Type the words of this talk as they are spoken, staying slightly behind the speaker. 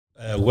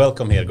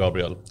Welcome here,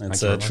 Gabriel.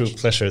 It's a true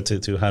pleasure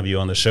to have you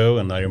on the show.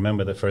 And I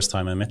remember the first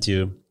time I met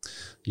you,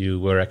 you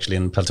were actually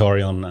in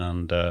Paltarion,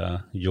 and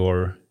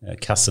your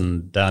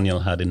cousin Daniel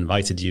had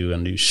invited you,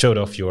 and you showed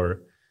off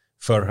your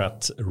fur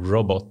hat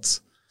robot.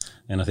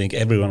 And I think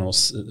everyone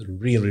was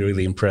really,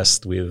 really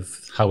impressed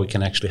with how we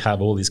can actually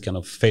have all these kind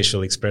of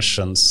facial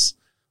expressions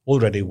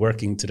already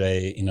working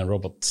today in a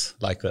robot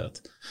like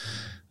that.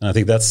 And I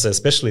think that's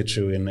especially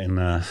true in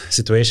a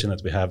situation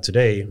that we have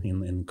today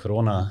in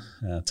Corona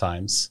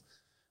times,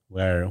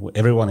 where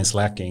everyone is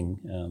lacking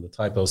the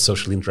type of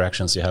social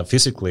interactions you have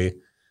physically,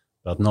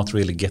 but not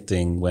really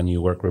getting when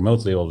you work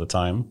remotely all the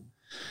time.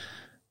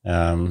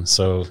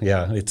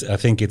 I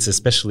think it's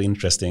especially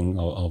interesting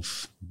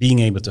of being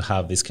able to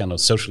have these kind of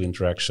social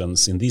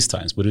interactions in these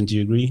times. Wouldn't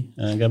you agree,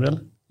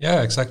 Gabriel?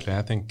 Yeah, exactly.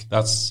 I think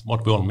that's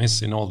what we all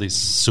miss in all these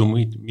Zoom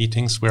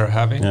meetings we're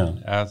having.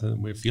 Yeah.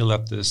 We feel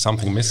that there's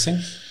something missing.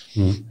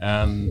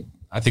 And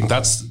I think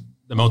that's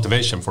the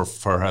motivation for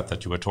Furhat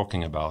that you were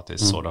talking about,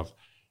 is sort of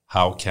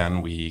how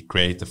can we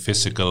create a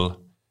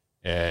physical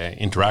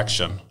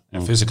interaction,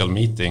 a physical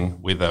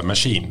meeting with a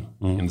machine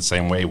in the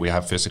same way we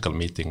have physical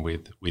meeting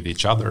with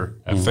each other,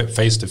 a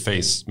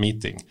face-to-face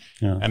meeting.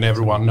 Yeah. And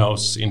everyone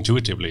knows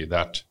intuitively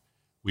that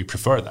we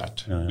prefer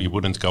that. We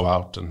wouldn't go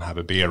out and have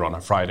a beer on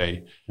a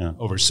Friday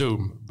over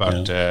Zoom,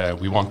 but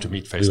we want to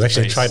meet face-to-face. We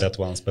actually tried that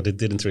once, but it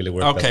didn't really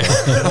work. Okay.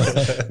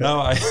 No,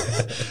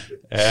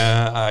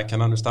 I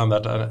can understand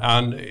that.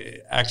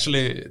 And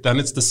actually, then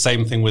it's the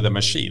same thing with a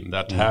machine,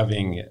 that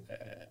having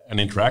an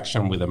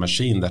interaction with a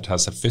machine that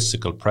has a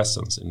physical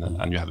presence in it,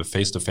 and you have a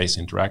face-to-face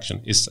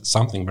interaction, is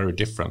something very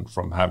different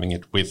from having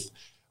it with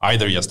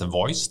either just a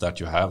voice that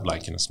you have,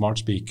 like in a smart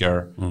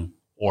speaker,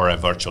 or a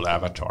virtual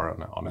avatar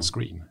on a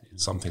screen.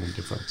 It's something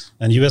different.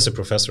 And you as a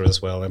professor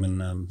as well, I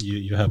mean,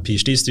 you have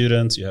PhD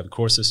students, you have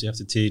courses you have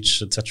to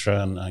teach,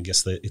 etc. And I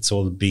guess that it's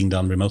all being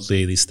done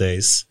remotely these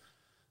days.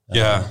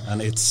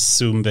 And it's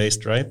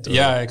Zoom-based, right? Or?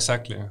 Yeah,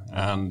 exactly.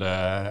 And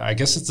I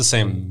guess it's the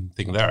same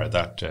thing there,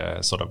 that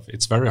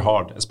it's very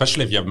hard,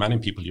 especially if you have many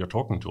people you're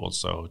talking to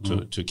also,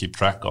 to keep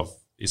track of,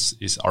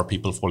 are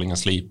people falling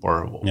asleep,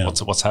 or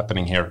what's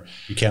happening here?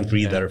 You can't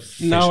read their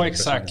facial No,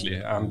 exactly.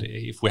 And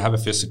if we have a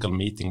physical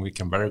meeting, we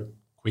can very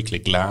quickly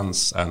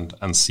glance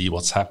and see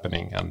what's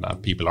happening, and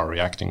people are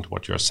reacting to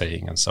what you're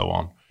saying and so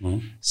on.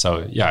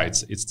 So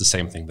it's the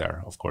same thing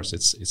there. Of course,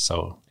 it's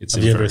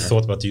Have you ever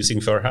thought about using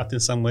Furhat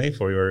in some way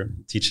for your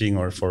teaching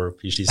or for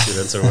PhD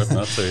students or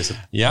whatnot? Or is it?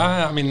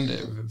 Yeah, I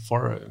mean,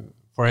 for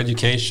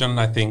education,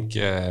 I think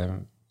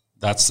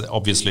that's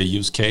obviously a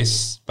use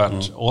case,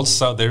 but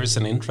also there is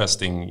an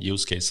interesting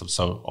use case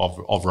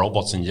of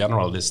robots in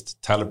general, this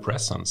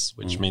telepresence,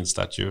 which means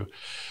that you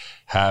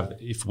have,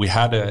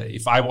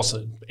 if I was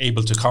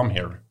able to come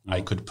here, I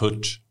could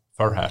put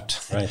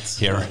Furhat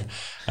here,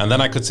 and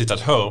then I could sit at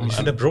home. You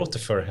should have brought the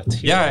Furhat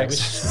here. Yeah,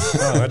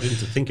 I didn't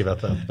think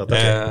about that. But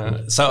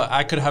okay. So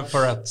I could have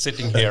Furhat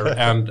sitting here,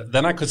 and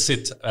then I could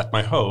sit at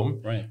my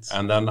home,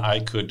 and then I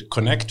could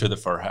connect to the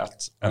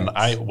Furhat, and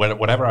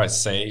whatever I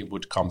say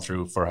would come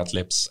through Furhat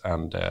lips,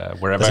 and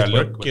wherever Does I it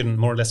look. work in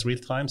more or less real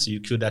time, so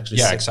you could actually.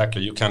 Yeah,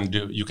 exactly. You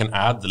can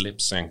add the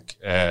lip sync.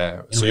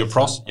 So you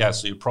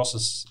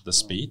process the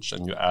speech,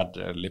 and you add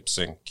lip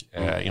sync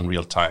in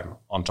real time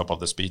on top of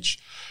the speech.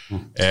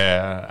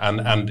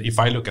 And if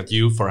I look at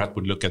you, Furhat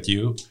would look at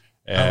you,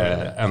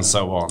 and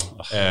so on.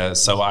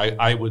 So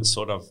I would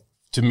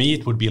to me,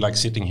 it would be like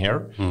sitting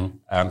here,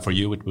 and for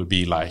you, it would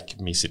be like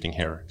me sitting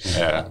here.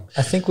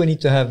 I think we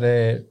need to have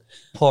a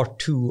part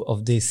 2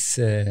 of this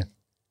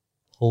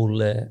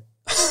whole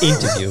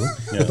interview,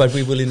 but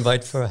we will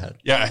invite Furhat.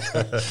 Yeah,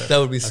 that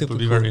would be super. That would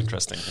be very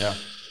interesting. Yeah.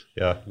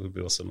 Yeah, it would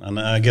be awesome. And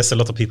I guess a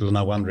lot of people are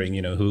now wondering,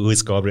 who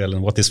is Gabriel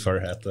and what is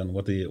Furhat and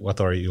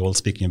what are you all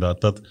speaking about?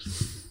 But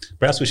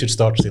perhaps we should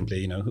start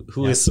simply,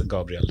 who is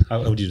Gabriel?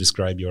 How would you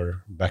describe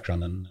your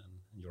background and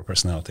your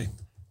personality?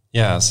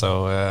 Yeah,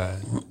 so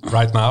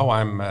right now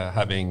I'm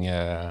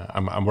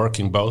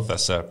working both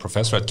as a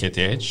professor at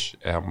KTH.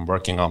 I'm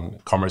working on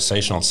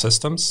conversational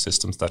systems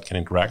that can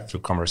interact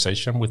through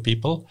conversation with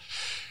people,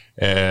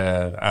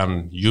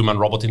 and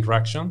human-robot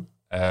interaction.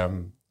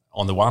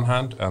 On the one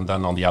hand, and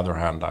then on the other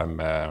hand, I'm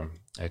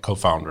a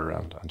co-founder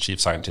and chief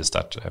scientist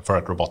at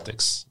Furhat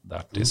Robotics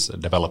that is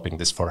developing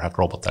this Furhat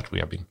robot that we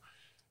have been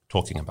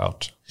talking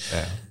about.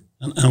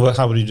 And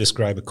how would you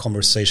describe a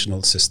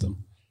conversational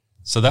system?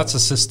 So that's a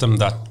system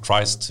that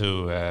tries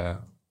to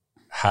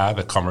have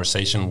a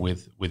conversation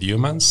with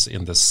humans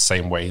in the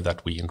same way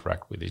that we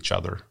interact with each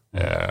other,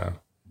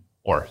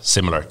 or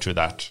similar to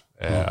that,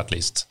 at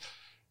least.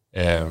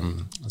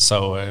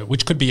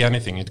 Which could be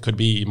anything. It could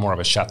be more of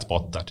a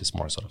chatbot that is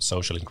more sort of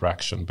social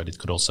interaction, but it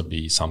could also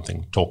be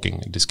something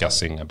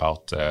discussing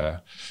about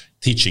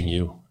teaching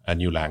you a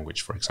new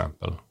language, for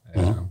example.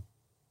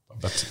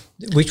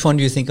 Which one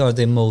do you think are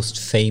the most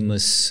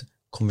famous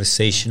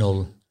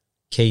conversational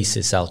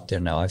cases out there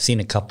now. I've seen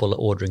a couple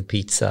ordering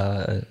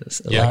pizza,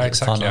 exactly.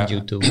 on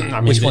YouTube. I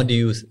mean, which one do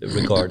you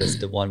regard as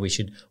the one we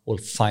should all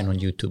find on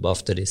YouTube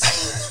after this?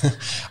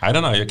 I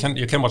don't know. You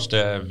can watch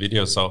the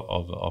videos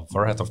of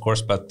Furhat, of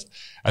course, but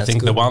I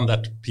think the one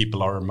that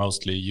people are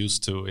mostly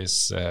used to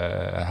is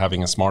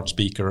having a smart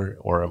speaker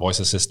or a voice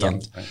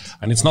assistant,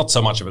 and it's not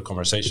so much of a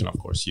conversation. Of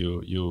course,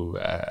 you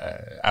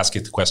ask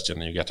it a question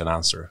and you get an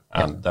answer,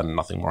 and then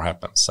nothing more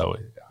happens. So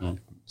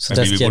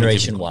that's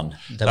generation one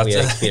that we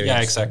experience.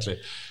 Yeah, exactly.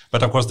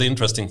 But of course, the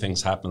interesting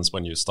things happens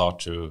when you start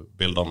to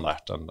build on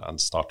that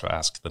and start to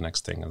ask the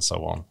next thing and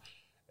so on.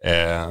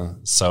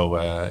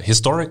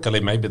 Historically,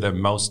 maybe the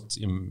most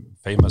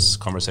famous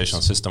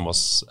conversation system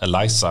was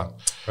ELIZA,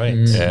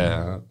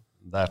 right?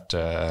 That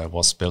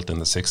was built in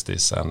the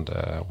 60s, and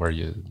where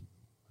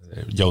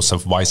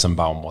Joseph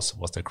Weizenbaum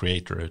was the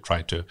creator, who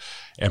tried to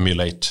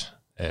emulate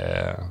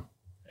a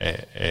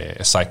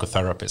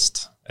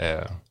psychotherapist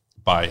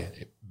by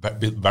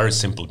very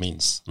simple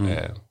means.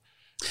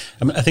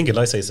 I think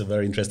ELIZA is a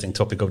very interesting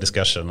topic of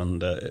discussion,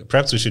 and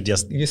perhaps we should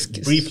just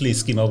briefly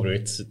skim over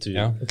it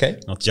to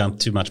not jump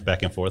too much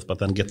back and forth, but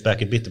then get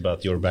back a bit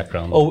about your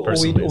background.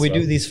 We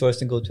do this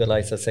first and go to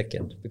ELIZA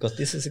second, because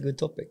this is a good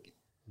topic.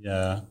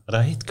 Yeah, but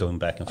I hate going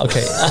back and forth.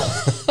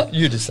 Okay,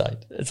 you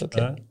decide. It's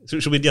okay. So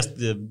should we just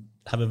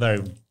have a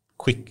very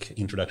quick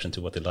introduction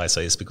to what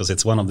ELIZA is, because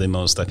it's one of the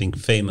most, I think,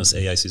 famous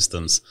AI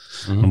systems,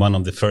 and one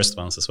of the first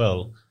ones as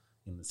well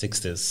in the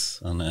 60s.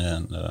 And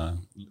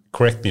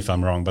correct me if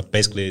I'm wrong, but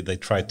basically they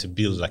tried to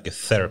build like a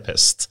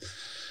therapist,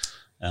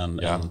 and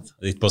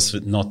it was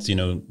not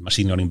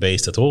machine learning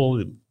based at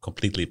all,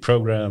 completely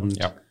programmed.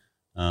 Yeah.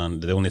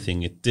 And the only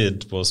thing it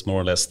did was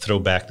more or less throw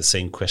back the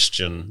same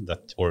question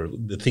or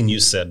the thing you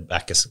said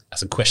back as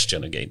a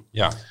question again.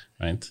 Yeah.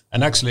 Right.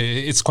 And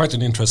actually, it's quite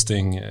an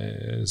interesting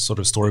sort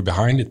of story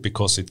behind it,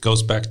 because it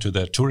goes back to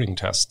the Turing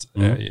test.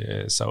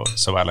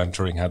 So Alan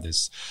Turing had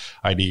this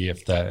idea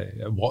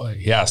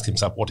he asked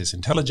himself, what is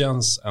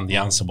intelligence? And the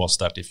answer was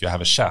that if you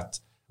have a chat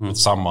with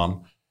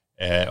someone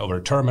over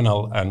a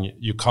terminal and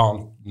you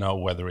can't know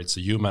whether it's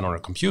a human or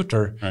a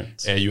computer,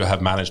 you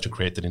have managed to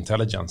create an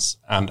intelligence.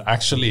 And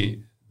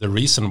actually, the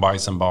reason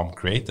Weizenbaum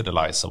created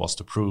ELIZA was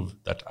to prove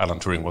that Alan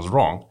Turing was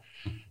wrong,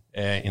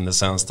 in the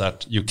sense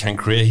that you can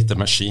create a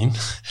machine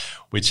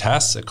which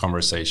has a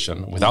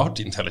conversation without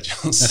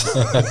intelligence.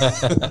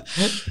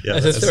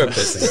 As a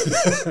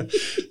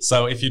therapist.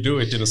 So if you do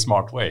it in a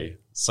smart way.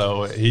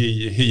 So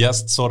he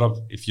just sort of,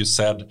 if you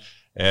said,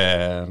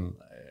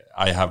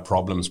 I have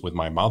problems with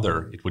my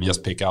mother, it would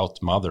just pick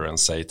out mother and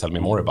say, tell me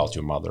more about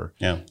your mother.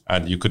 Yeah.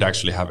 And you could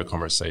actually have a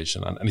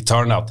conversation. And it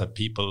turned out that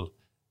people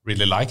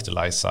really liked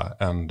ELIZA.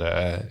 And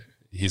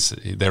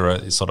there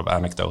are sort of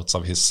anecdotes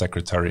of his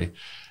secretary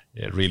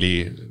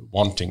really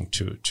wanting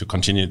to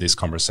continue this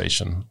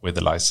conversation with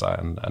ELIZA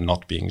and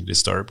not being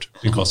disturbed,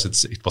 because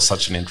it was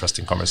such an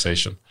interesting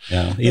conversation.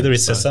 Yeah. Either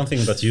it says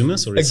something about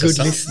humans, or a good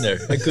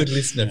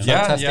listener.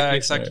 Yeah,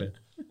 exactly.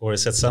 Or it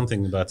said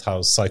something about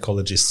how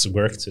psychologists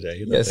work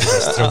today. Yes,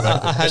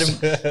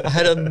 I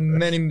had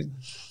many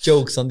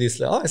jokes on this.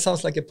 Like, it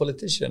sounds like a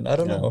politician. I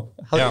don't know.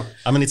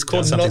 I mean, it's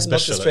called something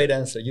special. Not a straight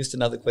answer, just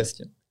another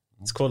question.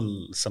 It's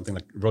called something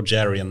like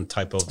Rogerian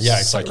type of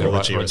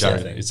psychology. Or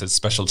something. It's a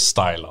special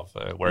style of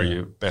where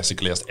you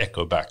basically just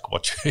echo back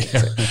what you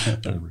hear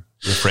and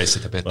rephrase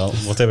it a bit. Well,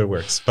 whatever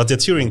works. But the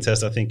Turing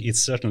test, I think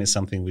it's certainly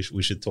something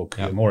we should talk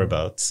more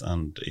about,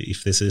 and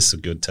if this is a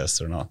good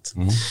test or not.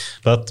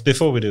 But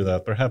before we do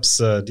that, perhaps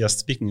just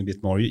speaking a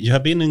bit more, you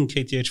have been in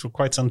KTH for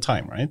quite some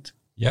time, right?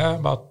 Yeah,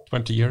 about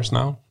 20 years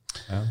now.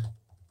 Yeah.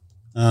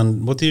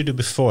 And what did you do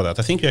before that?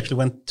 I think you actually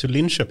went to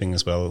Linköping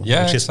as well,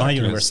 which is my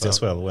university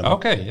as well. When I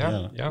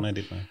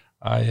did mine.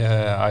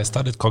 I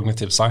studied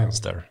cognitive science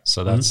there.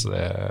 So that's,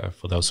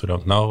 for those who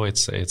don't know,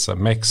 it's a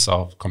mix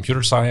of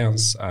computer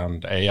science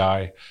and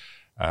AI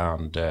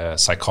and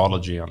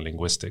psychology and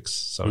linguistics.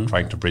 So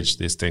trying to bridge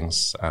these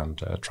things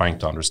and trying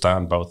to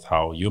understand both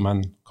how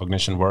human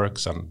cognition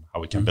works and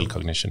how we can build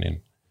cognition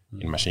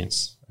in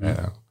machines.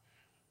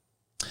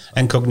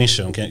 And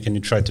cognition, can you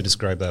try to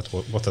describe that?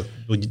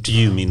 What do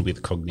you mean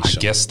with cognition?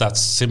 I guess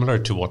that's similar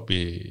to what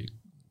we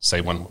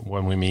say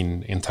when we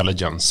mean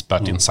intelligence,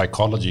 but in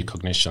psychology,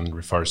 cognition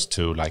refers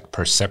to like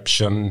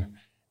perception,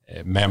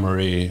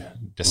 memory,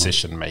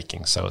 decision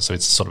making. So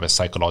it's sort of a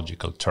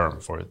psychological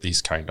term for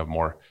these kind of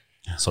more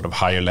sort of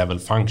higher level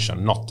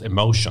function, not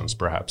emotions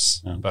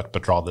perhaps,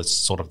 but rather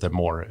sort of the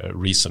more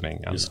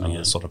reasoning and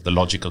sort of the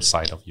logical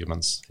side of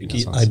humans.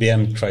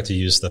 IBM tried to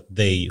use that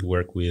they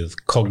work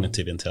with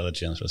cognitive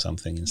intelligence or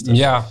something instead.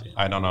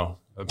 I don't know.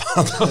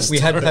 We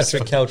had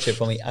Patrick Couch here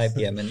from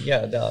IBM,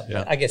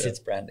 and I guess it's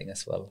branding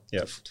as well.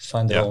 Yeah, to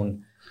find their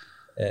own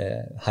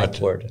hype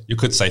word. You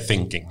could say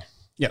thinking.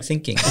 Yeah,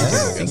 thinking.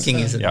 Thinking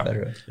is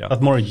better. Yeah.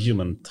 But more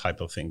human type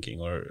of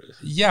thinking, or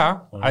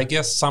I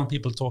guess some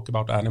people talk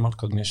about animal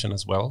cognition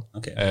as well.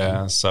 Okay.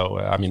 So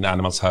I mean,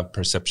 animals have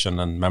perception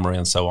and memory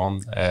and so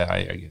on.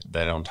 They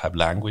don't have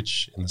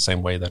language in the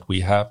same way that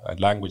we have. And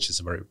language is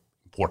a very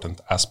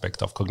important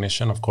aspect of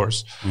cognition, of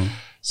course.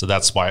 So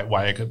that's why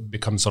I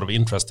become sort of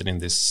interested in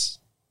this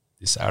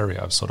this area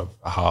of sort of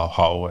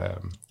how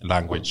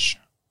language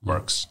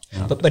works.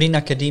 Yeah. But in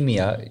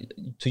academia,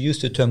 to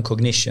use the term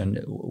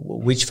cognition,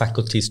 which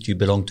faculties do you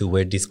belong to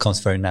where this comes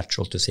very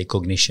natural to say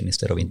cognition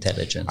instead of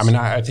intelligence? I mean,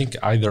 I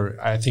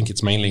think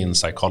it's mainly in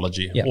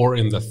psychology or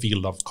in the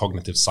field of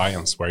cognitive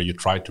science, where you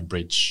try to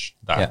bridge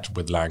that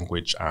with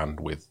language and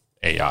with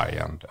AI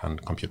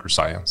and computer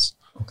science.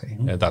 Okay.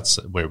 That's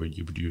where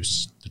you would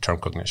use the term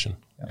cognition.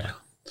 Yeah.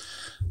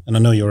 And I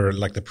know you're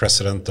like the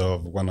president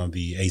of one of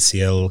the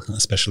ACL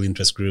special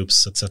interest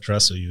groups, etc.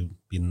 So you've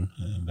been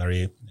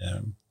very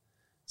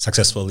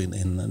successful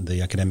in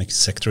the academic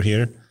sector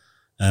here.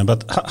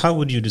 But how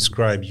would you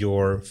describe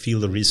your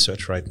field of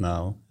research right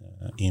now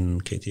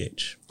in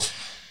KTH?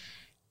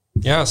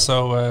 Yeah,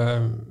 so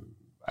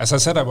as I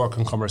said, I work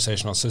on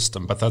conversational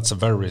system, but that's a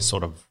very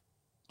sort of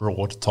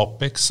broad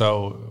topic.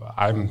 So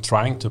I'm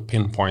trying to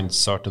pinpoint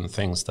certain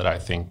things that I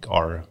think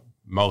are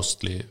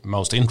most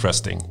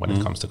interesting when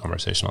it comes to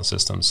conversational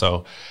systems.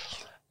 So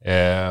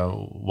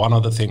one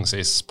of the things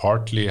is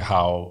partly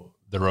how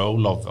the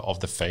role of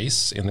the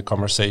face in the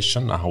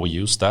conversation and how we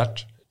use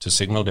that to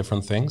signal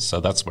different things. So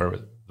that's where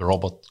the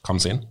robot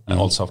comes in, and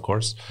also, of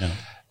course. Yeah.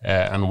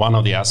 And one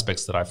of the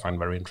aspects that I find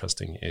very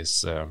interesting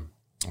is,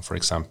 for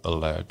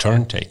example,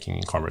 turn taking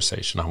in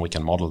conversation, and we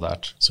can model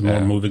that. So more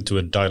moving to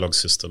a dialogue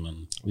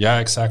system. Yeah,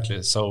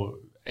 exactly. So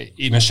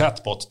in a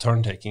chatbot,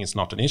 turn taking is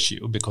not an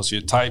issue because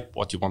you type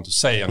what you want to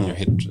say and you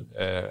hit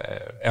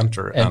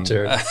enter. And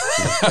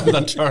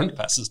then turn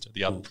passes to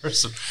the other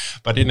person.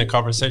 But in a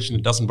conversation,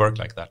 it doesn't work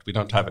like that. We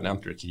don't have an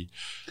enter key.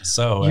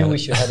 So you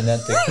wish you had an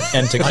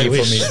enter key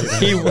for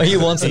me. He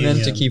wants an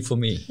enter key for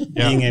me.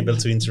 Yeah. Being able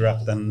to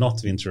interrupt and not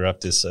to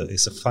interrupt is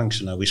a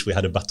function I wish we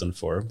had a button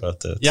for.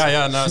 But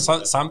no.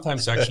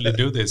 Sometimes you actually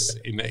do this.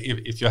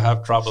 If you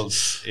have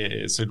troubles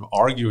sort of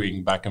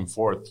arguing back and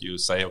forth, you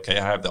say, "Okay,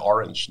 I have the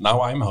orange.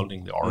 Now I'm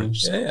holding the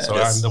orange, so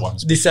I'm the one."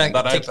 These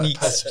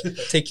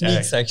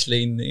techniques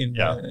actually in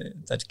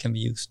that can be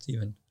used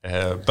even.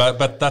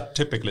 But that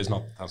typically is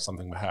not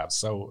something we have.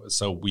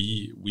 So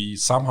we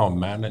somehow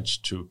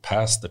manage to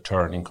pass the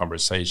turn in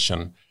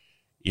conversation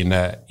in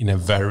a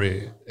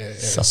very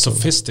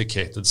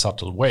sophisticated,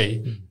 subtle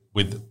way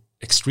with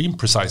extreme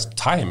precise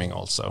timing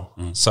also.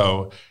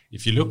 So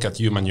if you look at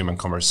human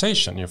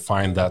conversation, you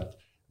find that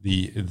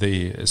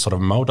the sort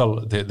of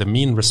modal, the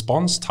mean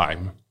response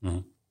time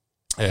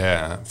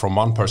from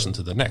one person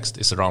to the next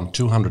is around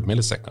 200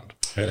 milliseconds.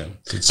 Yeah.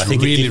 So it's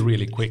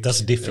really quick. It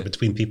does differ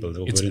between people.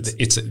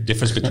 It's a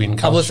difference between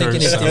cultures. I was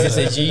thinking if this is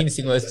a gene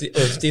thing or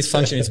if this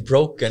function is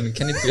broken,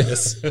 can it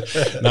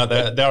be? No,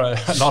 there are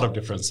a lot of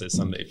differences,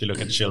 and if you look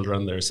at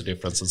children, there's a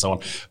difference and so on.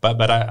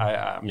 But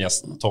I'm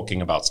just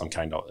talking about some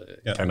kind of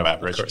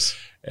average. Of course.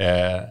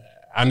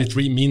 And it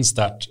really means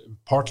that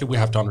partly we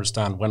have to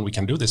understand when we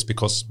can do this,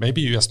 because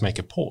maybe you just make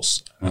a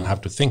pause and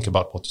have to think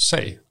about what to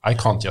say. I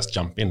can't just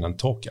jump in and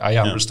talk. I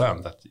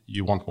understand that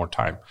you want more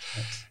time.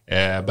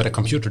 But a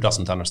computer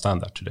doesn't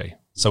understand that today.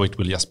 So it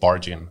will just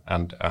barge in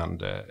and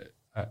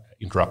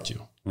interrupt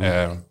you.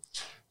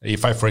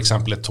 If I, for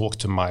example, talk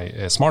to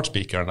my smart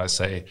speaker and I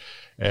say,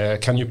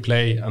 can you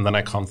play? And then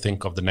I can't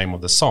think of the name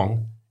of the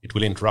song. It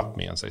will interrupt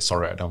me and say,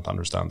 sorry, I don't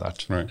understand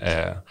that.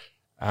 Right.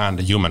 And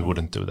a human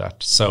wouldn't do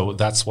that. So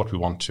that's what we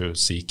want to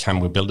see. Can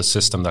we build a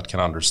system that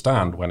can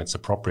understand when it's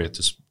appropriate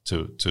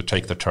to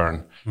take the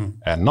turn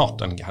and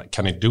not? And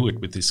can it do it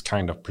with this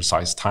kind of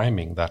precise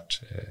timing that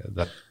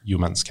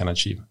humans can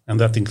achieve? And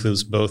that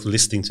includes both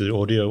listening to the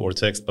audio or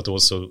text, but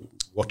also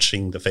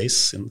watching the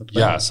face in the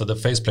play? Yeah, so the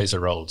face plays a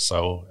role.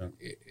 So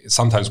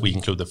sometimes we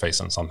include the face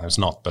and sometimes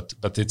not.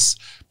 But it's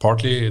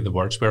partly the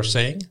words we're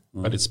saying,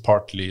 but it's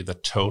partly the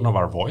tone of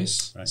our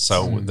voice. Right.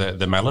 So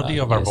the melody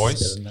of our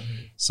voice.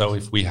 So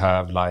if we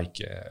have like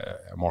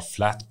a more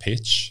flat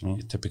pitch,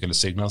 it typically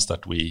signals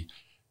that we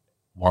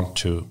want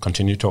to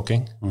continue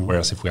talking.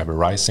 Whereas if we have a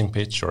rising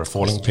pitch or a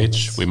falling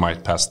pitch, we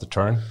might pass the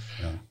turn.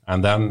 Yeah.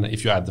 And then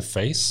if you add the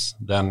face,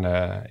 then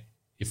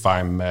if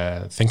I'm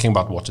thinking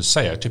about what to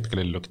say, I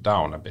typically look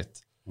down a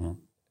bit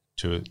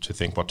to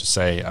think what to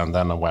say. And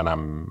then when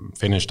I'm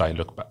finished, I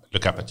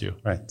look up at you.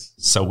 Right.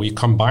 So we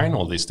combine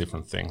all these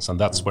different things. And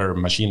that's where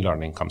machine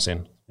learning comes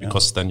in.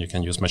 Because then you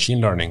can use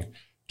machine learning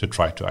to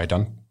try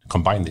to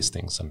combine these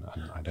things and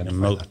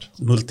identify that.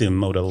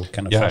 Multimodal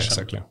kind of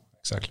fashion.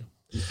 Exactly.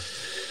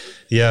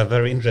 Yeah,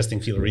 very interesting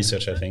field of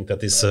research. I think that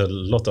there's a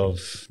lot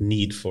of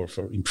need for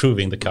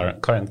improving the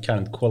current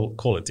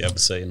quality, I would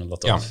say, in a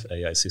lot of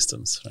AI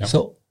systems. Right?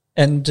 So,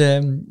 and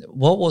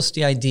what was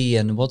the idea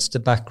and what's the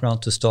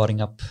background to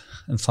starting up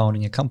and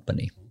founding a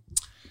company?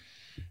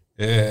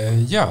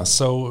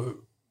 So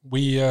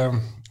we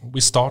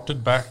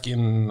started back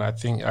in, I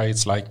think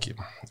it's like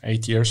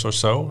 8 years or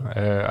so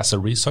as a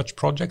research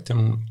project,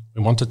 and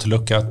we wanted to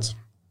look at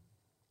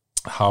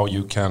how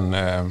you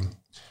can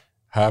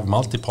have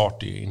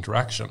multi-party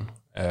interaction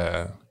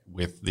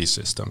with these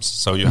systems.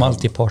 So you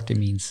multi-party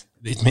means?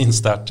 It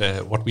means that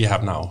what we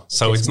have now.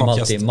 So it's not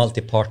just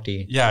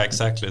multi-party. Yeah,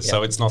 exactly. Yeah.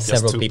 So it's not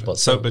several just people.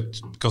 So, but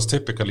because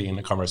typically in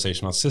a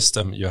conversational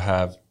system, you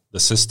have the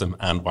system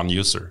and one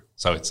user.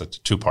 So it's a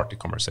two-party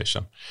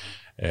conversation.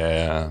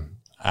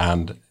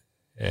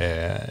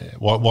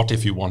 What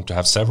if you want to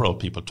have several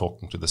people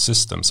talking to the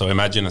system? So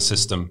imagine a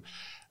system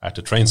at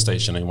a train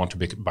station and you want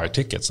to buy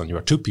tickets and you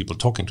are two people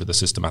talking to the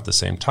system at the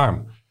same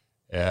time.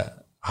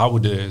 How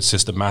would the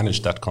system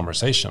manage that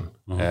conversation?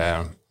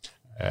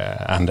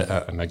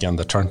 And again,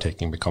 the turn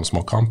taking becomes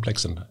more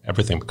complex and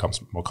everything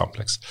becomes more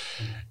complex.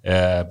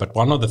 But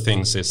one of the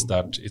things is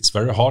that it's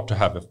very hard to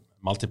have a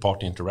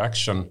multi-party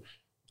interaction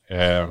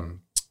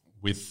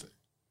with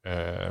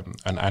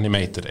an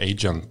animated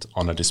agent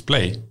on a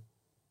display,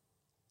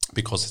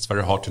 because it's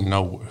very hard to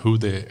know who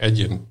the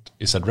agent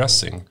is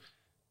addressing.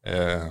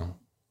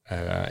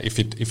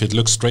 If it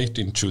looks straight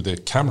into the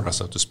camera,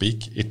 so to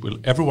speak,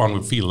 everyone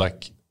will feel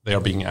like they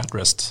are being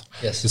addressed.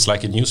 Yes. It's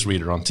like a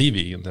newsreader on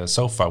TV in the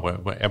sofa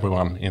where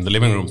everyone in the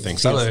living room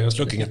thinks, "Oh, he was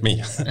looking at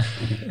me."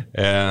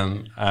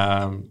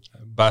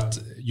 But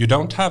you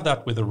don't have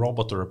that with a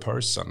robot or a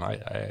person.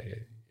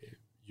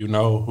 You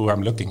know who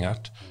I'm looking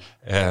at.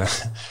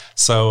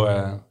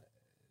 So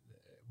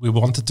we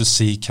wanted to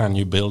see, can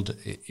you build,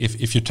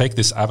 if you take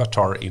this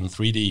avatar in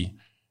 3D,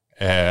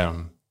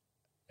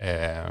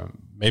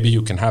 maybe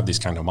you can have this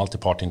kind of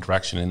multi-part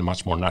interaction in a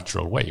much more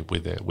natural way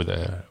with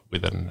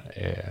an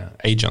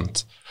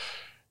agent.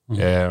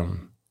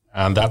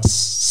 And that's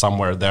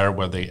somewhere there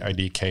where the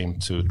idea came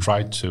to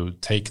try to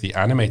take the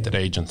animated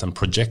agent and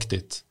project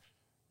it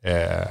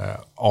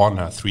on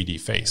a 3D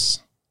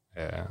face.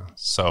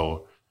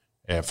 So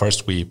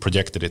first we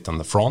projected it on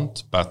the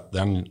front, but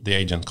then the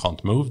agent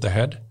can't move the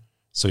head,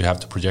 so you have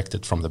to project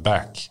it from the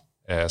back,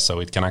 so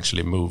it can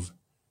actually move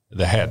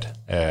the head.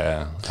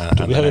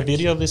 Do we have a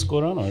video of this,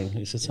 Goran, or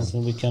is it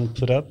something we can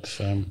put up?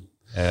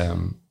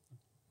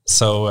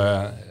 So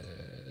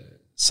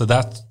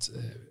that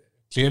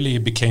clearly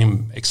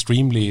became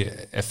extremely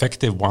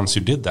effective once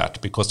you did that,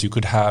 because you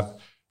could have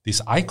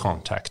this eye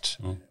contact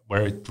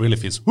where it really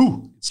feels,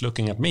 "Ooh, it's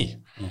looking at me,"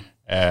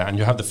 and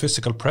you have the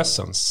physical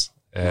presence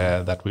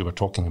that we were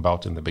talking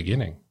about in the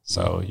beginning.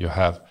 So you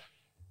have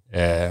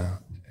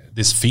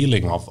this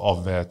feeling of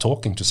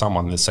talking to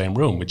someone in the same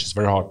room, which is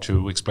very hard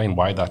to explain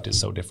why that is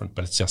so different,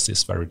 but it's just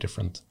is very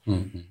different.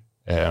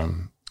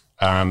 And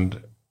I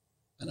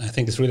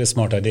think it's really a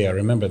smart idea. I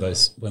remember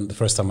this when the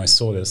first time I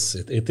saw this.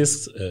 It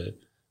is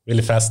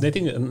really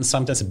fascinating and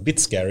sometimes a bit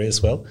scary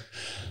as well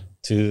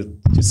to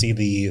see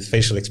the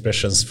facial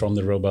expressions from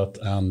the robot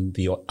and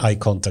the eye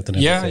contact and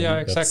everything. Yeah,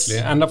 exactly.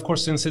 And of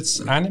course, since it's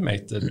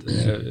animated,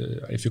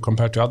 if you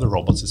compare to other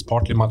robots, it's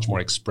partly much more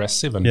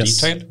expressive and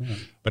detailed,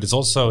 but it's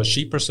also a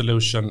cheaper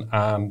solution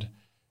and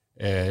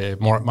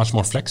much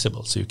more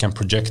flexible. So you can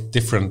project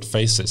different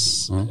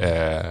faces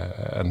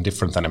and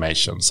different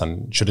animations.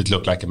 And should it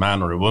look like a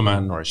man or a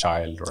woman or a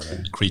child or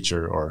a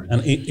creature?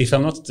 And if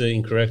I'm not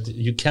incorrect,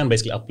 you can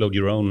basically upload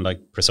your own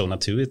like persona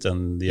to it.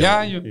 And you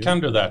can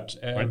do that.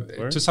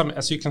 To some,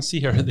 as you can see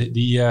here,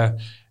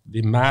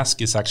 the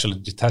mask is actually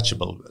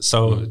detachable.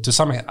 So to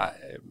some,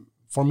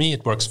 for me,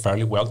 it works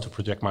fairly well to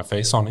project my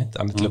face on it,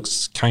 and it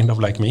looks kind of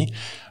like me.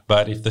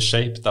 But if the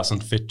shape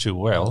doesn't fit too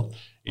well,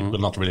 it will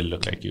not really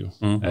look like you.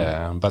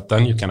 But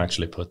then you can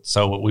actually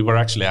so we were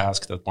actually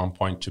asked at one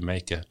point to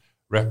make a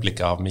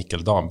replica of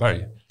Mikael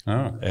Damberg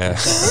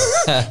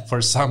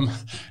for some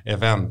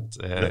event.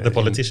 The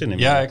politician?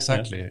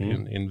 Exactly,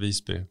 in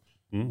Visby.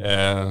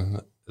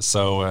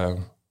 So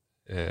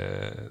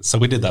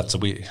we did that. So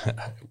we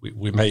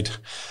made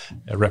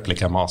a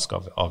replica mask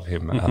of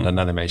him and an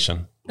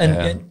animation.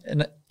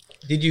 And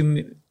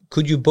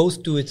could you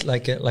both do it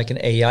like an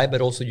AI,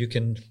 but also you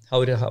can,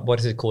 what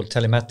is it called,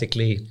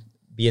 telematically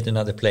be at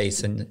another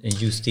place and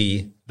use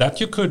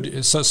that you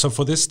could. So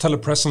for this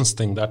telepresence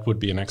thing, that would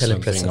be an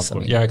excellent thing. Of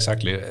course. Yeah,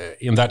 exactly.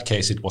 In that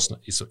case, it was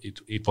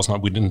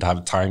not. We didn't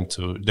have time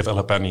to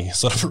develop any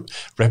sort of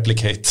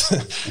replicate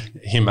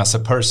him as a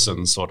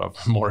person, sort of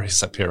more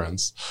his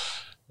appearance.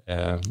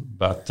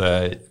 But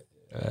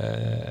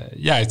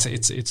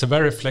it's a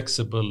very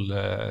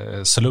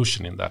flexible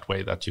solution in that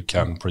way, that you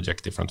can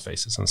project different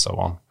faces and so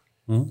on.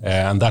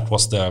 And that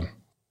was the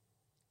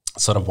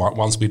sort of,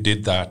 once we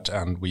did that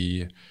and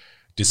we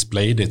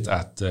displayed it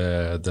at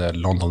the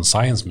London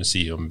Science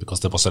Museum,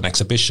 because there was an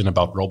exhibition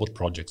about robot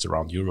projects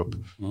around Europe,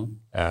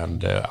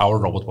 and our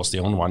robot was the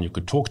only one you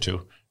could talk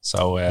to.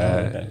 So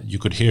you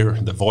could hear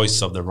the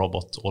voice of the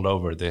robot all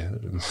over the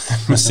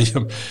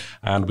museum,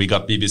 and we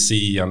got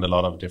BBC and a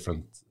lot of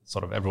different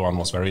sort of, everyone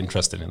was very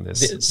interested in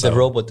this. The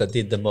robot that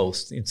did the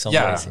most in some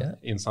ways. Yeah,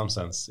 in some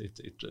sense,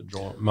 it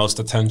drew most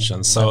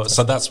attention. So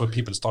that's where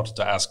people started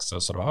to ask, so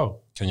sort of,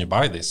 oh, can you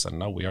buy this? And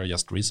no, we are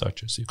just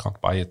researchers, you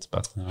can't buy it.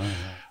 But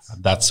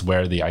that's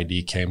where the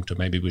idea came to,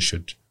 maybe we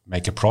should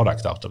make a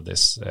product out of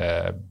this,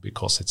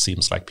 because it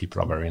seems like people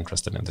are very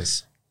interested in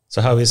this.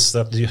 So how is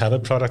that? Do you have a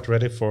product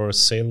ready for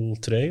sale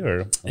today,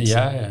 or?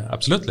 Yeah,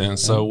 absolutely. And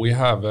so we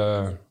have,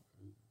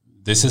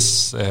 this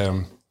is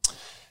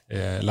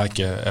like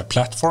a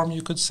platform,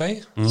 you could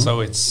say.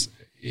 So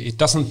it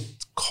doesn't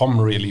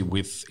come really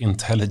with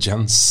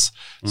intelligence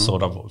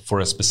sort of for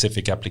a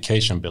specific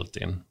application built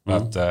in,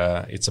 but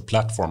it's a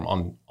platform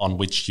on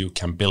which you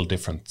can build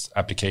different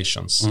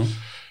applications.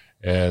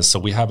 So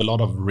we have a lot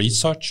of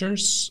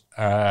researchers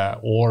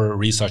or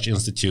research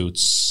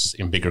institutes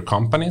in bigger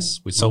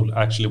companies. We sold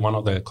actually one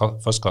of the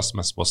first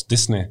customers was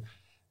Disney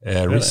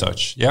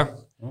Research. Yeah.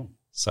 Oh.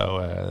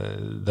 So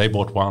they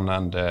bought one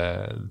and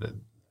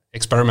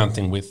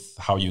experimenting with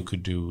how you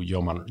could do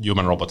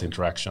human-robot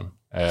interaction.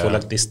 For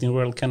like Disney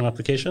World kind of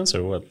applications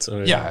or what?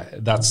 Or? Yeah,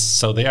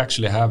 so they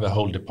actually have a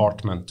whole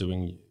department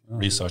doing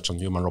research on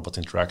human-robot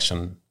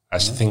interaction, I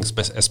think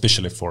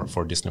especially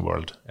for Disney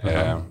World.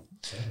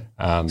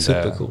 And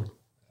super cool.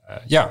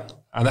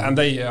 And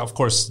they, of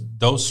course,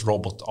 those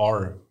robots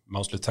are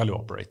mostly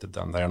teleoperated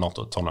and they are not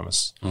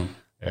autonomous.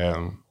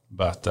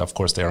 But of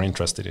course, they are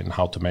interested in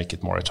how to make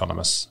it more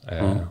autonomous.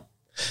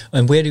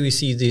 And where do we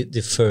see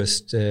the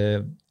first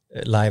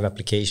live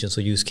applications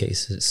or use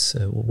cases,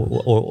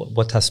 or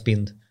what has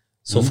been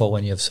so far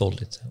when you have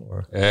sold it?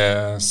 Or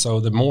so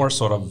the more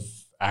sort of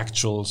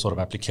actual sort of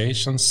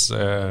applications,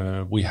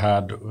 we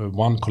had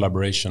one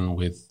collaboration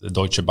with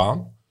Deutsche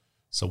Bahn.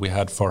 So we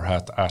had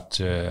Furhat at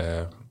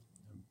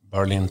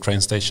Berlin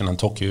train station and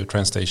Tokyo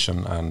train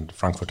station and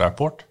Frankfurt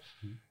airport,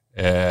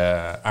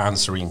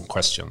 answering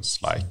questions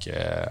like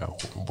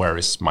where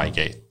is my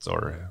gate,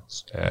 or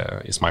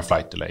is my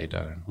flight delayed,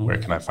 where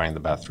can I find the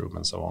bathroom,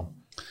 and so on.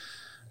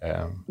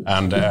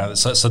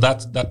 So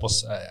that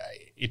was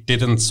it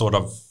didn't sort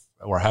of,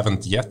 or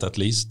haven't yet at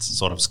least,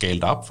 sort of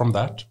scaled up from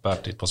that,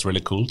 but it was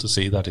really cool to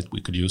see that we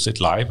could use it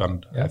live,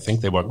 and I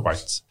think they were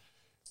quite.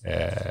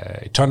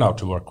 It turned out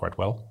to work quite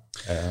well.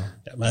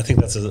 I think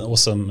that's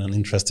awesome and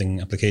interesting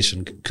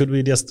application. Could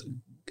we just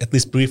at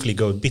least briefly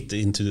go a bit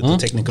into the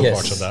technical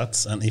parts of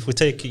that? And if we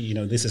take,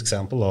 this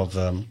example of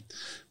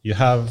you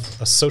have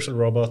a social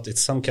robot,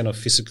 it's some kind of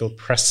physical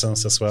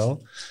presence as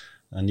well,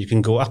 and you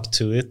can go up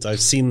to it.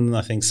 I've seen,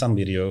 I think, some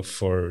video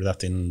for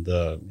that in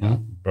the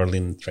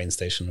Berlin train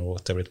station or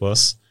whatever it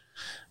was.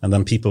 And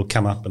then people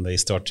come up and they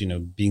start,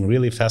 being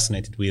really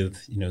fascinated with,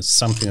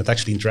 something that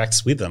actually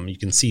interacts with them. You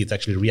can see it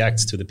actually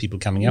reacts to the people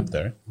coming up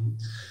there.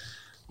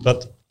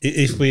 But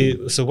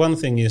so one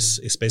thing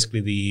is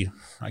basically the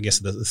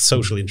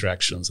social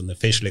interactions and the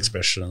facial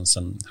expressions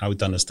and how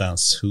it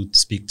understands who to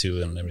speak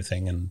to and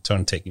everything and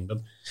turn taking. But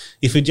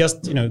if we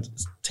just,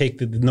 take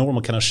the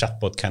normal kind of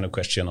chatbot kind of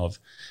question of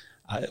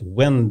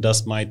when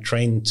does my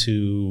train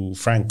to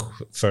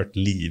Frankfurt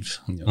leave?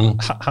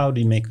 How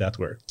do you make that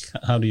work?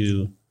 How do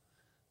you...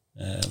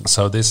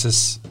 So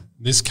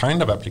this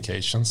kind of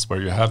applications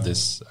where you have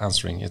this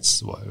answering,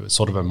 it's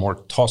sort of a more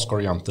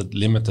task-oriented,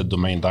 limited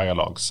domain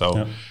dialogue.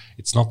 So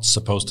it's not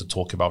supposed to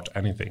talk about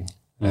anything,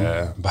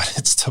 but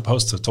it's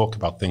supposed to talk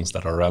about things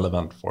that are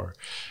relevant for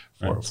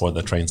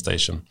the train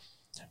station.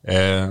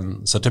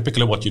 So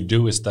typically what you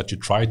do is that you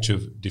try to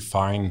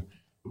define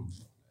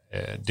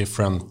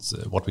different,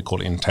 what we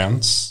call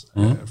intents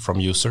from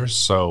users.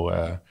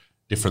 So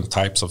different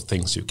types of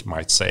things you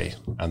might say.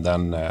 And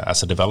then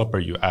as a developer,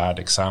 you add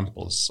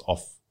examples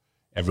of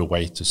every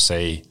way to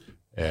say,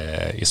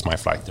 is my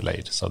flight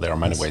delayed? So there are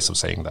many ways of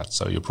saying that.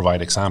 So you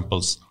provide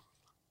examples,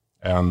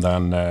 and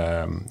then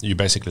you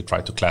basically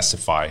try to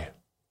classify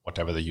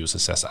whatever the user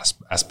says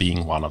as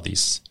being one of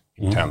these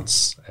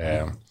intents.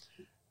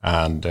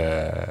 And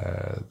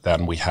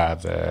then we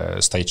have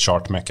a state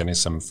chart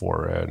mechanism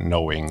for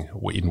knowing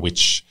in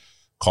which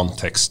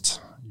context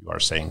you are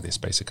saying this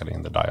basically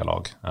in the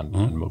dialogue and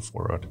move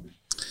forward.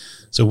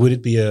 So would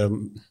it be a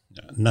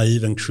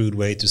naive and crude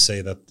way to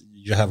say that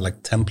you have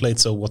like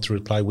templates of what to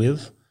reply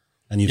with,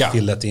 and you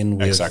fill that in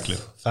with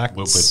facts?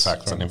 With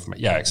facts and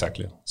information. Yeah,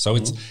 exactly. So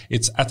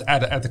it's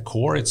at the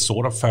core, it's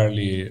sort of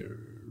fairly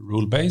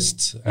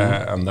rule-based,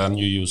 and then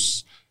you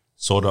use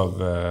sort of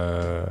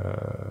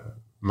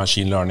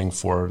machine learning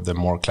for the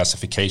more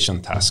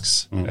classification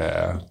tasks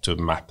to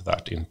map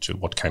that into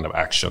what kind of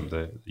action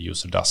the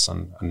user does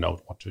and know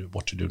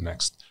what to do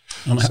next.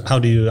 And how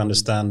do you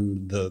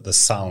understand the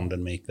sound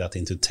and make that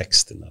into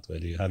text in that way?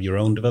 Do you have your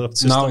own developed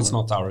system? No, it's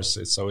not ours.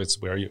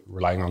 We're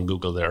relying on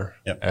Google there.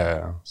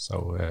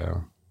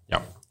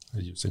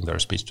 Using their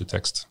speech to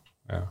text.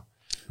 Right.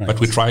 But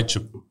we try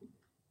to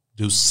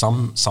do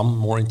some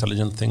more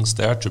intelligent things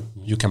there.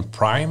 You can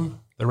prime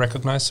the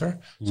recognizer.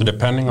 So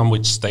depending on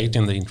which state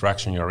in the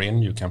interaction you're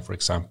in, you can, for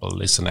example,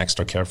 listen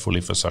extra carefully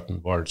for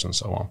certain words and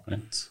so on.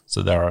 Right.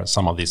 So there are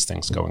some of these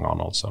things going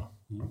on also.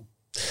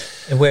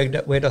 And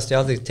where does the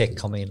other tech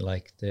come in,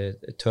 like the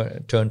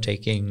turn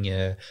taking,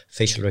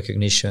 facial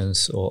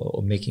recognitions,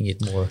 or making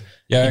it more?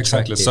 Yeah,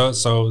 exactly.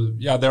 So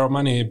there are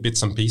many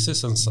bits and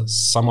pieces, and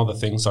some of the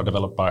things are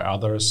developed by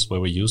others where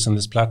we use in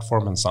this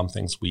platform, and some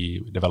things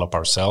we develop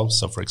ourselves.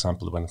 So, for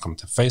example, when it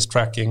comes to face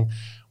tracking,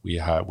 we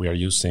are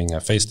using a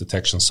face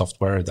detection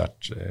software that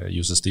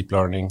uses deep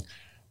learning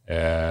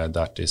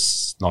that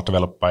is not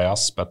developed by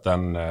us, but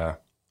then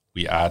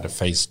we add a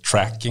face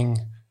tracking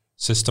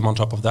system on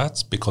top of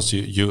that, because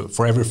you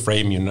for every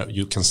frame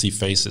you can see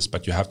faces,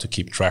 but you have to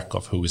keep track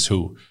of who is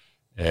who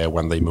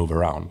when they move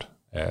around.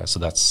 So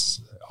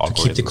that's to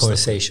keep the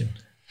conversation.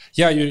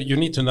 Yeah, you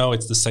need to know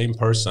it's the same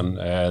person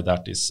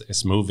that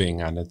is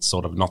moving, and it's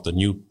sort of not a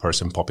new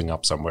person popping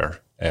up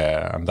somewhere,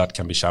 and that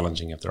can be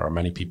challenging if there are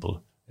many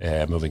people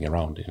moving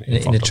around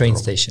in a train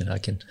station. I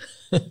can.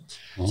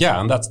 Yeah,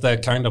 and that's the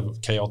kind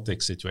of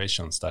chaotic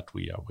situations that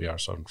we are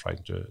sort of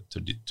trying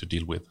to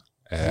deal with.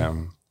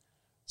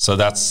 So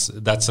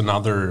that's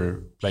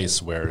another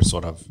place where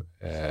sort of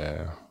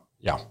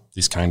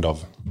this kind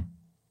of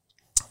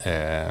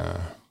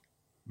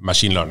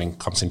machine learning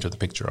comes into the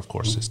picture. Of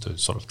course, is to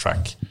sort of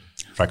track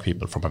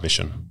people from a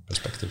vision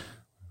perspective.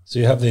 So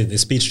you have the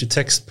speech to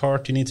text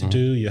part you need to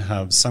do. You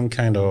have some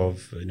kind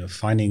of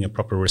finding a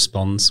proper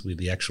response with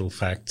the actual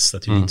facts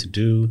that you need to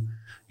do.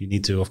 You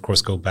need to, of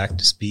course, go back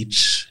to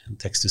speech and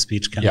text to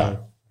speech kind of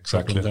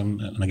exactly.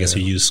 And I guess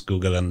you use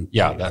Google and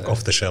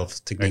off the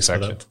shelf techniques for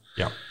that.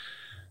 Yeah.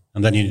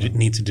 And then you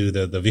need to do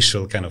the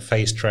visual kind of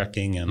face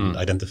tracking and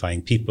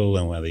identifying people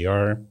and where they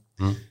are.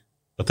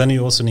 But then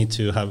you also need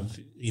to have,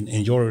 in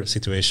your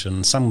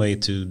situation, some way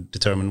to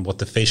determine what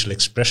the facial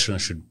expression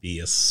should be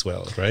as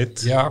well,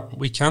 right? Yeah,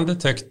 we can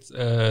detect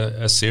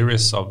a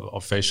series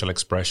of facial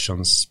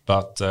expressions,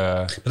 but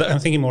I'm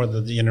thinking more of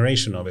the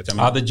generation of it.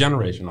 The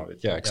generation of it,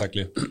 yeah,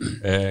 exactly.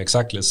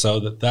 Exactly. So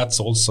that's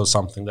also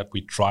something that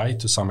we try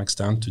to some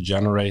extent to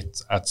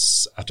generate at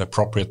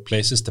appropriate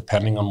places,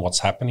 depending on what's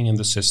happening in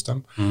the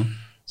system.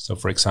 So,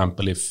 for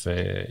example, if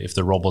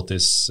the robot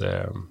is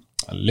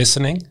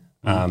listening,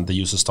 and the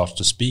user starts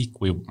to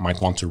speak, we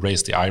might want to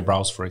raise the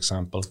eyebrows, for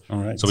example.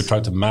 Right. So we try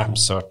to map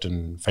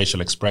certain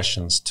facial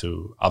expressions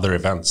to other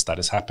events that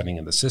is happening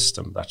in the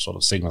system that sort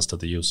of signals to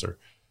the user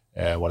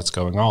what is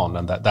going on.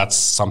 And that's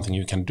something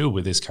you can do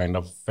with this kind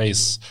of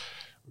face.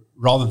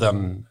 Rather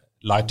than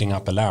lighting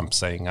up a lamp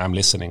saying, I'm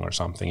listening or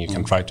something, you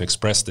can try to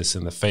express this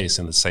in the face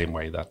in the same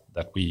way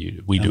that we do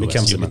as humans. It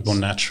becomes a bit more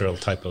natural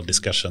type of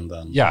discussion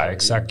then. Yeah,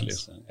 exactly.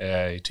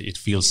 It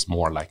feels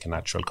more like a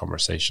natural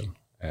conversation.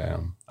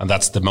 And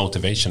that's the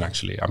motivation,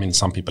 actually. I mean,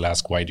 some people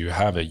ask, why do you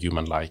have a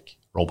human-like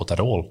robot at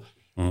all?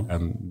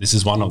 And this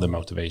is one of the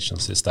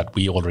motivations, is that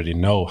we already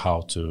know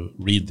how to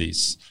read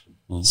these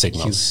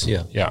signals.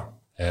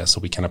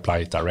 So we can apply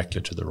it directly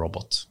to the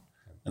robot.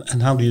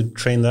 And how do you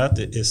train that?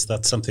 Is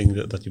that something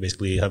that you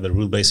basically have a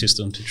rule-based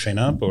system to train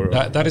up? Or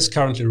that is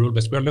currently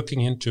rule-based. We're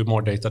looking into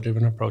more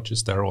data-driven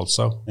approaches there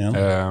also.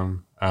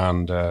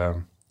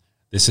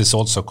 This is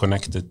also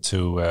connected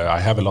to,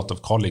 I have a lot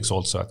of colleagues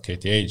also at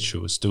KTH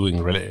who is doing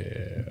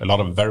a lot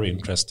of very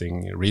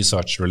interesting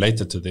research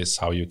related to this,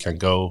 how you can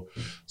go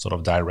sort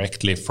of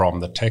directly from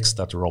the text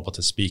that the robot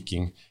is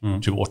speaking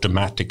to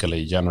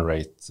automatically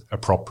generate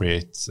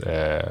appropriate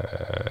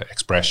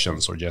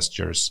expressions or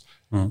gestures.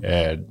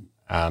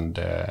 And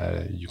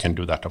you can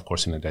do that, of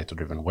course, in a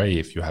data-driven way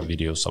if you have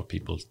videos of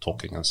people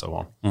talking and so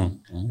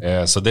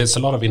on. So there's a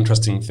lot of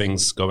interesting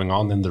things going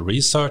on in the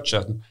research.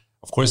 And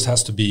of course, it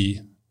has to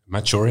be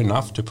mature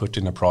enough to put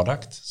in a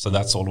product. So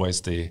that's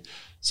always the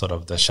sort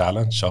of the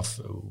challenge of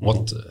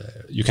what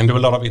you can do a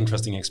lot of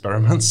interesting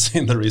experiments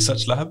in the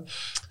research lab,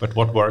 but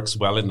what works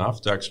well enough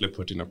to actually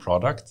put in a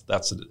product,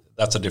 that's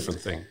a different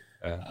thing.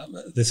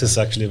 This is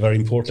actually very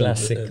important.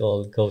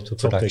 Classical go to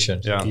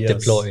production, Yes.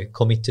 deploy,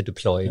 commit to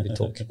deploy. We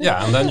talk.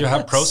 Yeah, and then you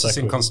have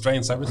processing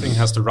constraints. Everything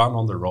has to run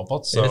on the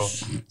robot,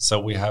 so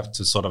we have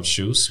to sort of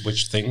choose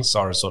which things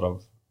are sort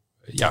of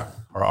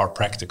are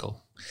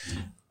practical.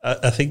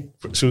 I think,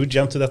 should we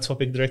jump to that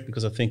topic direct,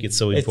 because I think it's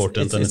so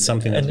important and it's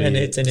something that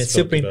it's a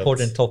super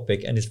important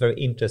topic, and it's very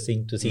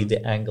interesting to see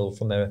the angle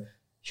from a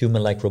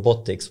human-like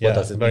robotics. What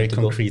does it very mean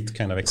concrete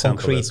kind of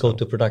example. Concrete go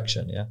to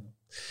production. Yeah,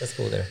 let's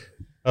go there.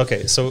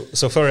 Okay, so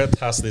Ferhat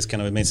has this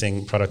kind of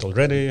amazing product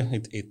already.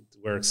 It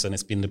works and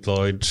it's been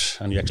deployed,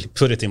 and you actually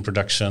put it in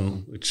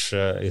production, which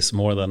is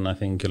more than I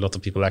think a lot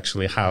of people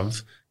actually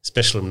have,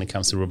 especially when it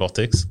comes to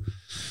robotics.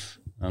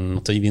 And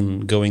not even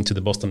going to the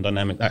Boston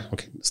Dynamics.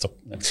 Okay, stop.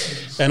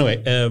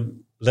 Anyway,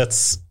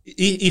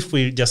 if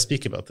we just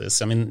speak about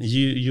this, I mean,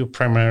 you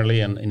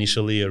primarily and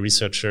initially a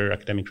researcher,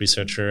 academic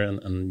researcher,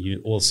 and you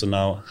also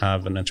now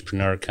have an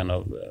entrepreneur kind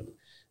of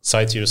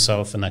side to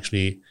yourself and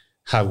actually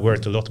have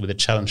worked a lot with the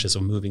challenges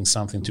of moving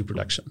something to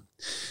production.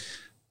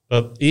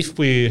 But if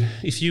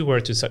you were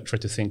to try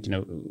to think,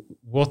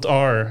 what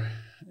are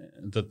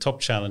the top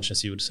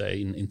challenges you would say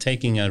in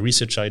taking a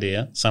research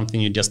idea, something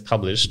you just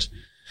published,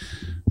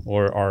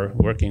 or are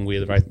working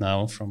with right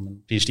now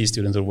from PhD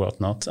students or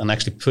whatnot, and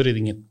actually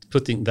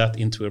putting that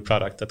into a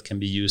product that can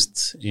be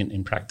used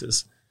in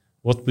practice?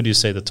 What would you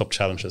say the top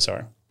challenges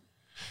are?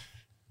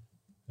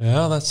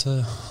 Yeah, that's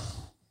a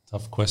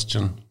tough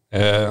question.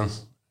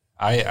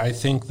 I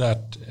think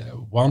that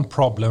one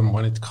problem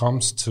when it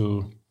comes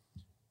to,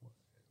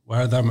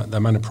 well, there are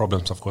many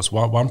problems, of course.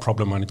 One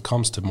problem when it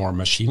comes to more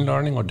machine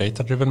learning or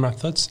data-driven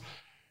methods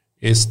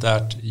is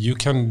that you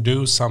can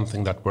do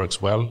something that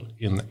works well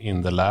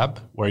in the lab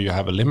where you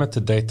have a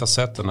limited data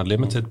set and a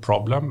limited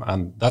problem,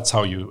 and that's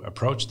how you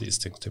approach these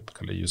things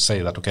typically. You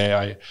say that,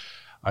 okay,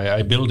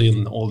 I build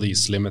in all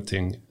these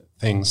limiting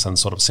things and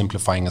sort of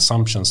simplifying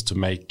assumptions to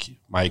make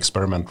my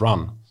experiment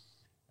run.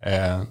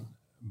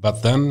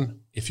 But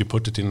then if you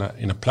put it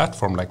in a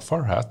platform like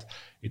Ferhat,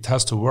 it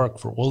has to work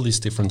for all these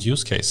different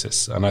use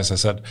cases. And as I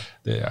said,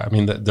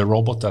 the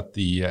robot at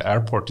the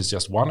airport is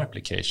just one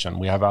application.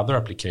 We have other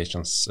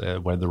applications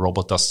where the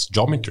robot does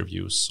job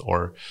interviews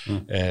or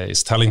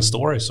is telling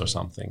stories or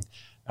something.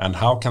 And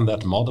how can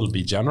that model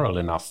be general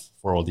enough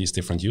for all these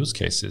different use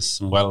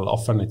cases? Well,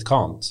 often it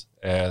can't.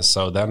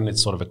 So then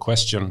it's sort of a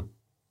question.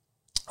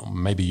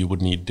 Maybe you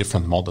would need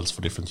different models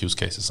for different use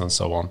cases and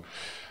so on.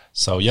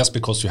 So just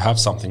because you have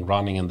something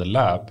running in the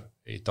lab,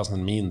 it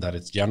doesn't mean that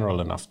it's general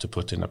enough to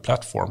put in a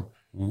platform.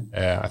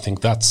 I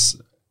think that's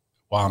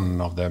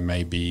one of the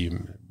maybe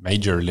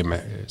major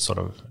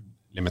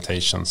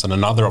limitations. And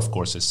another, of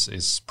course,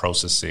 is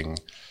processing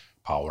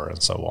power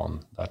and so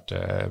on. That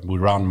we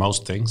run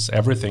most things,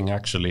 everything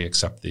actually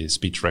except the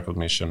speech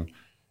recognition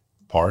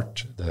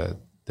part, the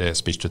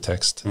speech to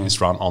text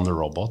is run on the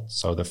robot.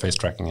 So the face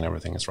tracking and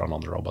everything is run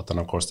on the robot. And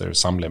of course, there is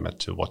some limit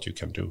to what you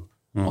can do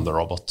on the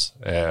robot.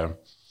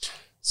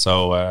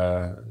 So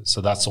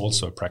that's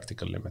also a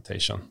practical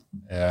limitation.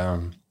 I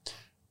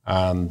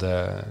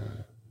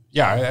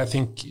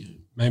think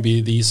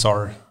maybe these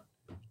are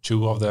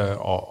two of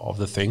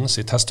the things.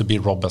 It has to be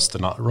robust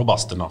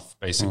enough,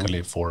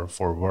 basically,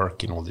 for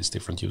work in all these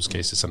different use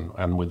cases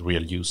and with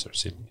real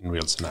users in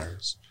real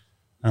scenarios.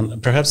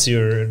 And perhaps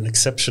you're an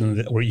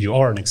exception, or you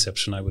are an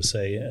exception, I would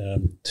say,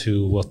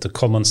 to what the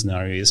common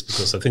scenario is,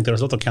 because I think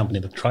there's a lot of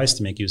companies that tries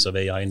to make use of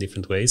AI in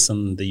different ways,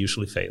 and they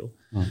usually fail.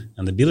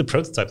 And they build a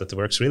prototype that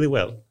works really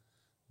well.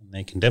 And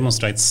they can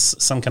demonstrate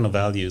some kind of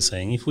value,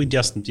 saying, if we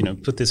just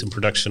put this in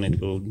production,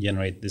 it will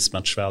generate this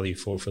much value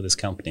for this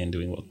company in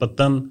doing what. But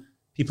then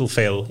people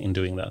fail in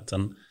doing that.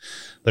 And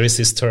there is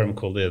this term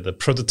called the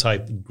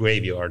prototype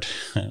graveyard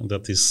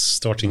that is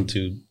starting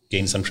to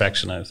gain some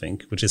traction, I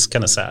think, which is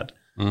kind of sad.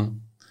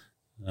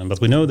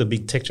 But we know the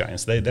big tech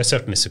giants, they're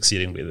certainly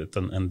succeeding with it,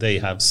 and they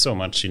have so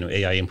much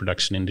AI in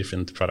production in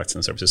different products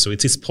and services. So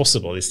it is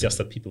possible. It's just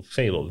that people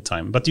fail all the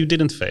time. But you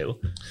didn't fail.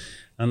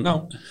 And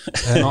no,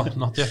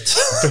 not yet.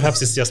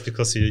 Perhaps it's just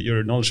because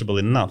you're knowledgeable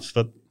enough.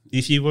 But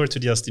if you were to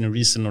just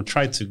reason or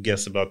try to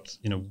guess about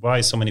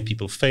why so many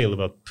people fail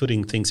about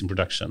putting things in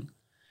production,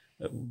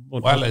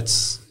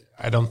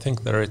 I don't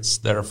think that it's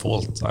their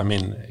fault. I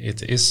mean,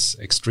 it is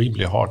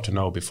extremely hard to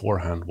know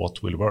beforehand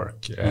what will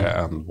work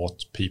and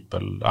what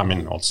people. I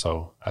mean,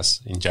 also as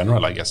in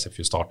general, I guess if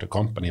you start a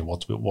company,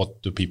 what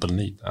do people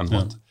need and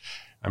what?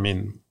 I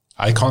mean,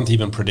 I can't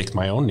even predict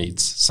my own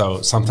needs.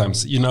 So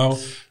sometimes, you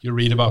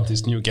read about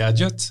this new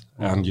gadget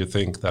and you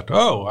think that,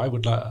 I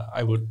would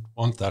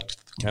want that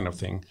kind of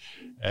thing,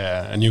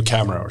 a new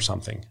camera or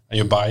something, and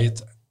you buy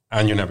it.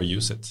 And you never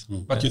use it,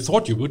 but you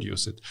thought you would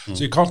use it.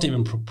 So you can't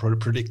even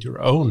predict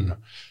your own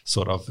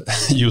sort of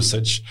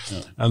usage.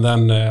 And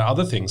then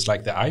other things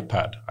like the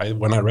iPad.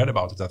 When I read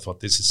about it, I thought,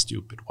 this is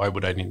stupid. Why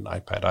would I need an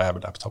iPad? I have a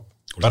laptop.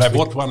 But I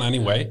bought one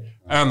anyway,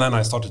 and then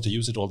I started to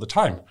use it all the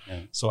time.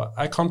 So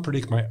I can't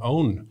predict my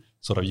own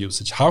sort of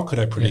usage. How could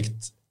I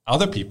predict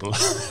other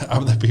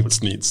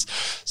people's needs?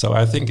 So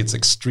I think it's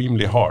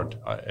extremely hard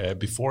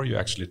before you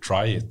actually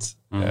try it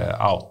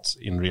out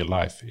in real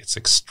life. It's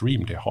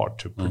extremely hard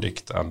to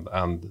predict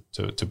and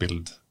to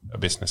build a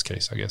business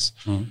case, I guess.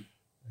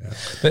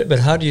 But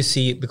how do you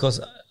see? Because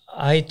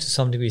I to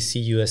some degree see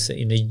you as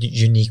in a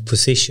unique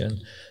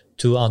position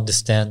to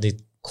understand the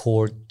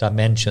core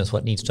dimensions,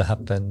 what needs to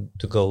happen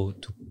to go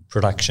to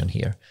production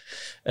here,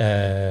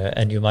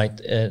 and you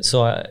might.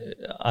 So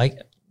I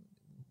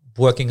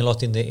working a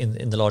lot in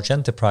the large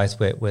enterprise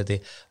where the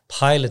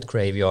pilot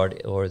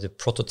graveyard or the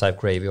prototype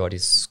graveyard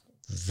is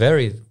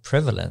very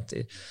prevalent.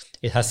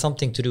 It has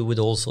something to do with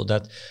also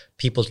that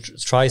people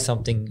try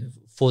something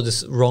for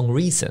the wrong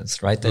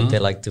reasons, right?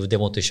 They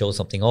want to show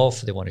something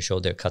off, they want to show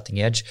their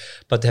cutting edge,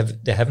 but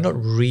they have not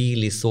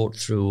really thought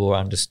through or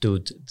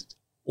understood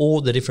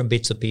all the different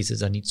bits and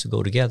pieces that needs to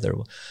go together.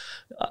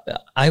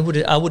 I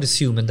would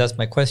assume, and that's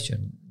my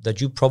question,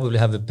 that you probably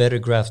have a better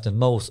grasp than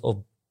most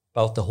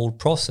about the whole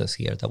process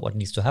here, that what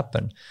needs to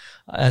happen.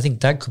 I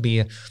think that could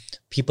be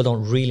people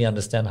don't really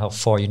understand how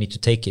far you need to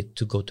take it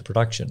to go to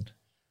production.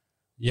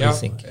 Yeah,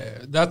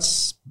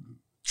 that's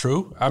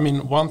true. I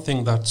mean, one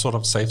thing that sort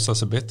of saves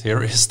us a bit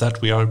here is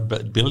that we are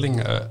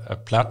building a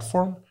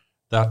platform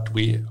that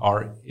we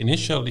are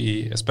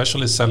initially,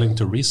 especially selling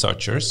to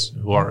researchers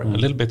who are a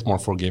little bit more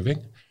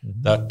forgiving,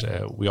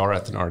 that we are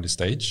at an early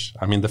stage.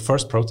 I mean, the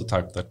first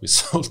prototype that we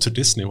sold to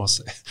Disney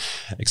was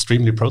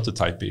extremely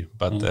prototypey,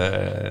 but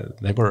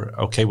they were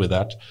okay with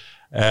that,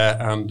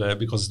 and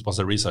because it was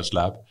a research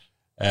lab.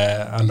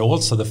 And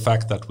also the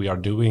fact that we are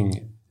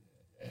doing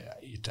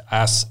it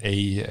as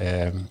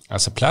a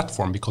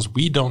platform, because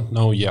we don't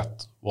know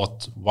yet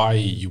why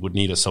you would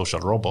need a social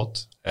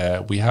robot.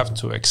 We have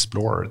to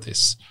explore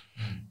this.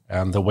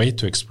 And the way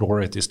to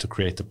explore it is to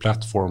create a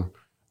platform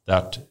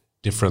that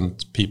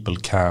different people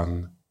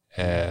can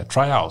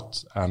try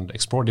out and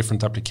explore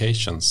different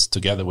applications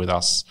together with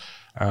us.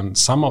 And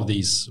some of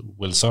these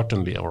will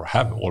certainly or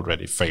have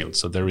already failed.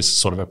 So there is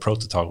sort of a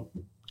prototype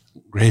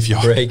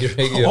graveyard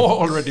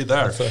already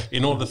there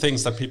in all the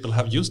things that people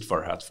have used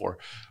Furhat for.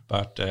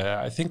 But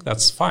I think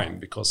that's fine,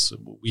 because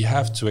we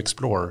have to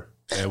explore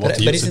what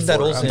to use it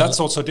for. And that's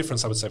also a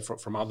difference, I would say,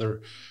 from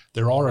other.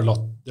 There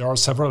are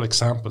several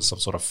examples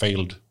of sort of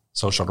failed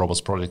social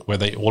robots project where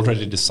they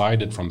already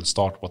decided from the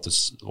start what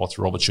the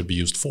robot should be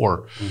used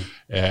for,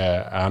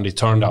 and it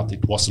turned out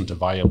it wasn't a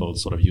viable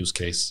sort of use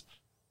case,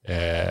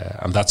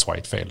 and that's why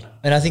it failed.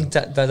 And I think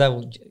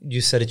that you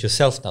said it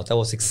yourself now. That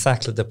was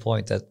exactly the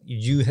point, that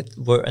you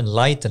were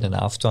enlightened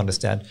enough to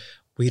understand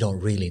we don't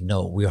really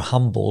know. We're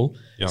humble,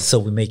 so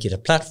we make it a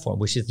platform,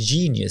 which is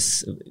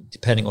genius,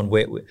 depending on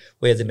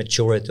where the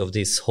maturity of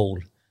this whole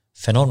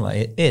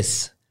phenomenon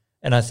is.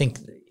 And I think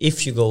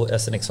if you go,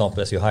 as an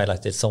example, as you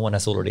highlighted, someone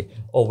has already,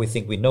 we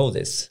think we know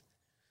this.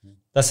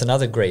 That's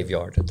another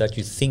graveyard, that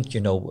you think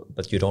you know,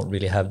 but you don't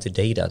really have the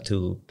data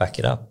to back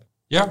it up.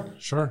 Yeah,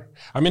 sure.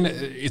 I mean,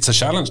 it's a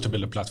challenge to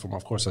build a platform,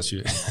 of course, as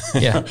you,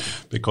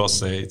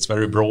 because it's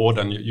very broad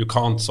and you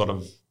can't sort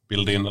of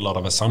build in a lot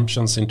of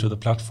assumptions into the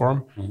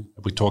platform.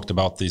 We talked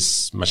about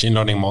these machine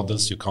learning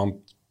models. You can't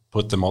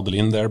put the model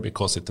in there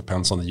because it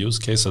depends on the use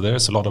case. So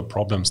there's a lot of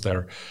problems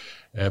there.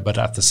 But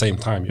at the same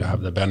time, you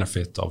have the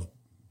benefit of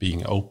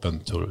being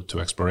open to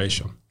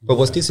exploration. But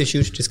was this a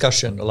huge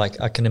discussion? Like,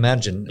 I can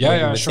imagine.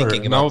 Yeah, sure.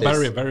 No,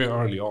 very, very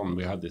early on,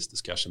 we had this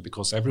discussion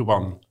because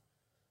everyone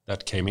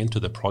that came into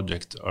the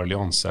project early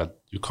on said,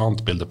 you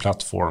can't build a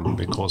platform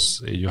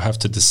because you have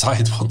to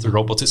decide what the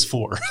robot is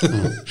for.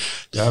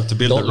 You have to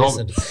build a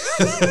robot.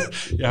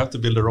 You have to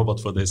build a robot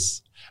for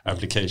this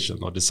application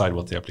or decide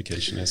what the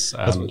application is.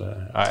 And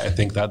I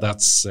think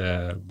that's.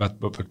 But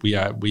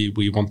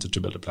we wanted to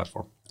build a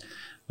platform.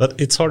 But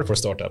it's harder for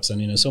startups,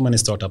 and so many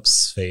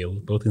startups fail,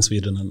 both in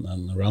Sweden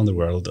and around the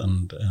world.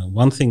 And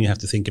one thing you have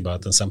to think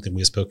about, and something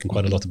we've spoken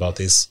quite a lot about,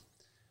 is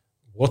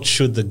what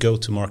should the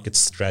go-to-market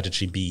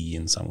strategy be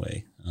in some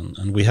way?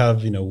 And we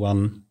have,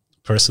 one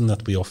person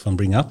that we often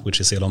bring up, which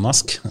is Elon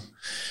Musk,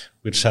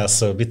 which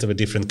has a bit of a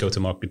different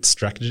go-to-market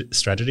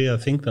strategy, I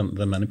think,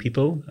 than many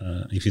people.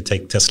 If you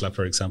take Tesla,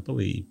 for example,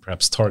 he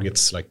perhaps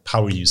targets like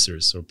power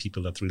users or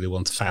people that really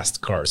want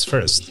fast cars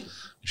first,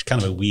 which is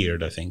kind of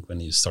weird, I think,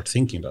 when you start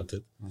thinking about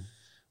it.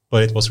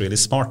 But it was really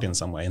smart in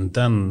some way, and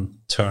then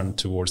turned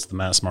towards the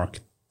mass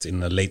market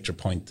in a later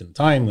point in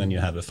time when you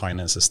have the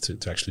finances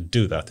to actually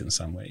do that in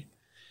some way.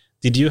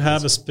 Did you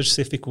have a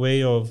specific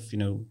way of,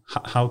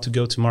 how to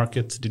go to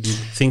market? Did you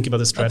think about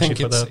the strategy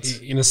for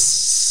that? In a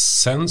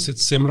sense,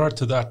 it's similar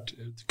to that.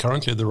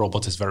 Currently, the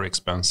robot is very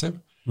expensive.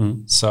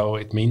 So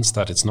it means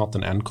that it's not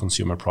an end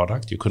consumer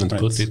product. You couldn't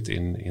put it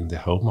in the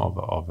home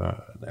of an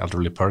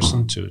elderly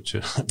person to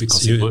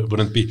because it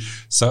wouldn't be.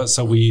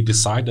 So we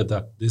decided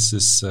that this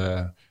is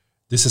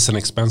an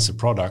expensive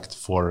product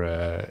for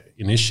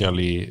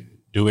initially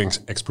doing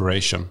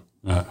exploration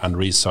and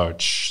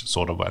research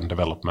and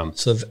development.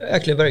 So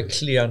actually a very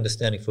clear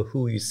understanding for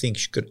who you think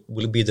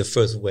will be the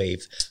first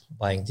wave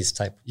buying this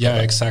type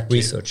of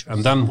research.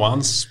 And then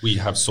once we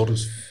have sort of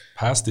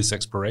past this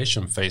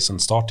exploration phase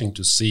and starting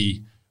to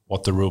see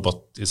what the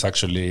robot is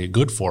actually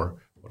good for,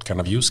 what kind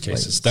of use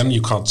cases, then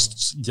you can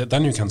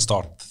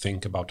start to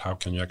think about how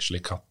can you actually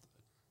cut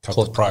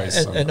the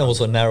price. And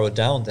also narrow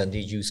down then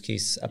the use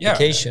case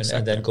application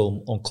and then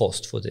go on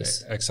cost for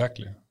this.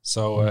 Exactly.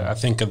 So I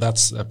think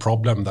that's a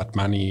problem that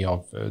many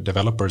of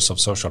developers of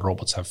social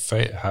robots have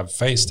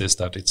faced, is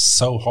that it's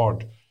so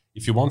hard.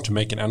 If you want to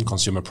make an end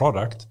consumer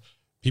product,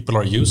 people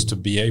are used to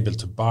be able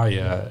to buy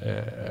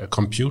a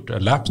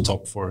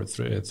laptop for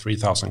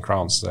 3,000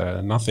 crowns,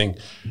 nothing.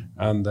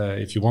 And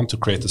if you want to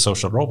create a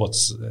social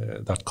robots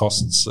that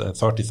costs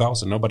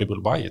 30,000, nobody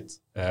will buy it.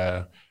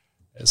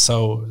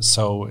 So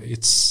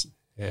it's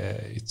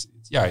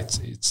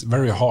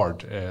very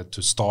hard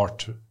to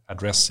start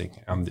addressing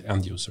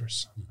end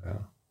users.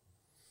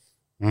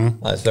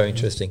 That's very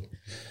interesting.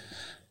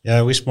 Yeah,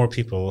 I wish more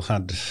people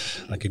had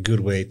like a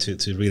good way to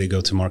really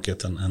go to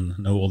market and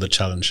know all the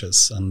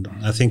challenges. And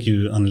I think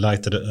you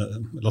enlightened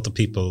a lot of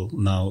people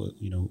now,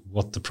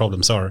 what the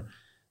problems are.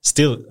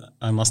 Still,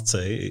 I must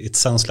say, it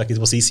sounds like it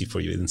was easy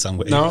for you in some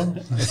way. No,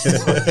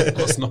 it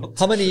was not.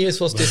 How many years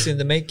was this in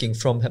the making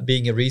from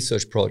being a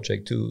research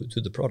project to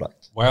the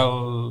product?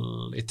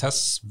 Well, it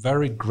has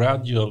very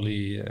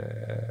gradually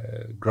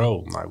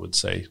grown, I would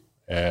say,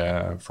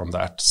 from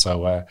that.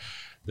 So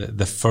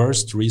the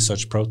first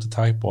research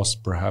prototype was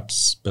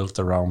perhaps built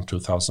around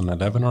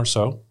 2011 or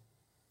so.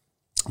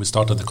 We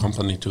started the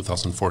company in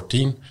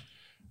 2014,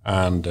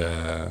 and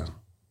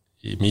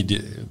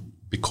immediately,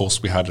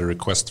 because we had a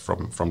request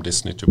from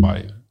Disney to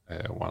buy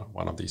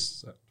one of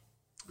these.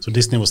 So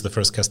Disney was the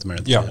first customer.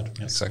 Yeah,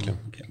 exactly.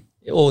 Okay.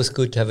 Always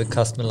good to have a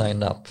customer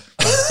lined up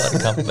to start a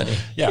company.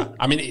 Yeah,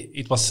 I mean,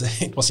 it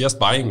was just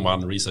buying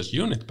one research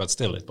unit, but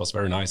still, it was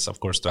very nice, of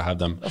course, to have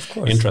them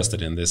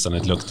interested in this, and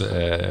it looked,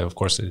 of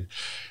course,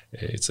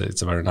 it's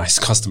a very nice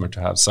customer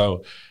to have.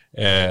 So,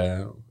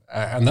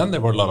 and then there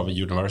were a lot of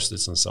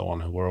universities and so on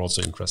who were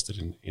also interested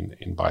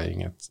in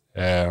buying it.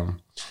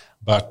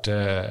 But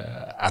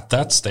at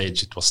that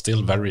stage, it was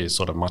still very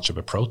sort of much of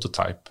a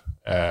prototype.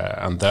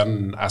 And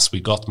then as we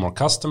got more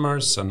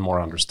customers and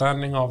more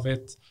understanding of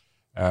it,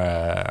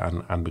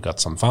 and we got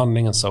some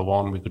funding and so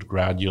on, we could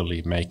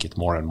gradually make it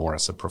more and more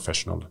as a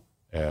professional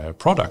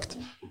product.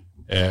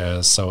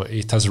 So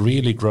it has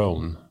really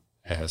grown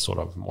sort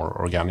of more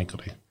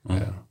organically.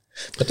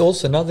 But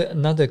also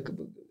another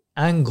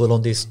angle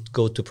on this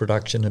go to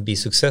production and be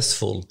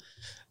successful.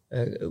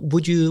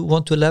 Would you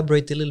want to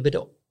elaborate a little bit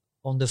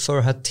on the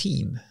Furhat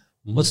team?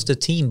 What's the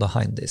team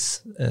behind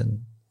this?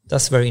 And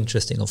that's very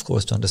interesting, of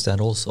course, to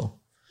understand also.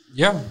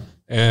 Yeah.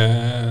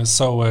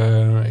 So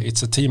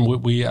it's a team.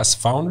 We as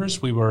founders,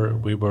 we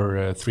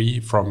were three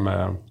from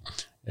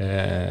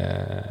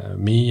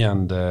me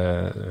and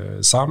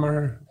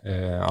Samer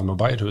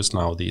Al-Mubayed, who is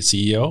now the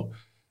CEO.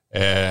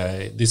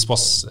 This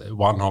was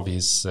one of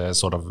his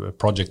sort of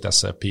project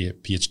as a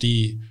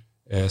PhD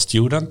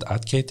student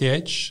at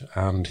KTH,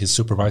 and his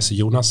supervisor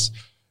Jonas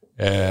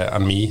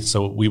and me.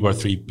 So we were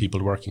three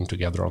people working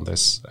together on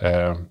this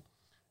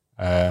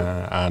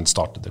and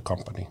started the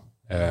company.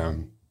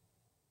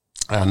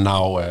 And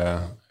now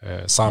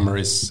Samer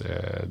is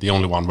the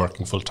only one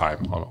working full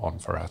time on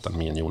Furhat, and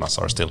me and Jonas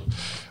are still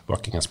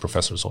working as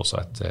professors also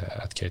at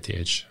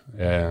KTH.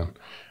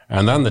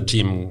 And then the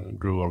team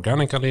grew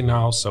organically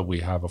now, so we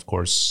have, of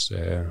course,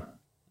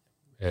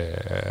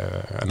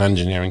 an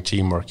engineering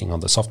team working on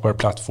the software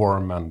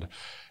platform and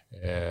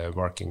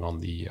working on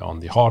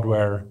the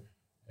hardware,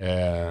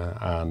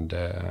 and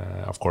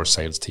of course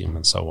sales team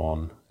and so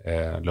on,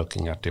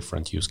 looking at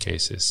different use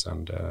cases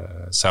and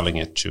selling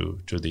it to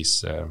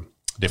these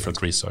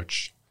different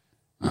researchers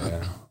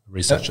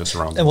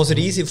around. And was it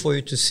easy for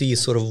you to see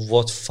sort of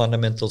what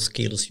fundamental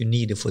skills you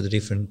needed for the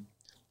different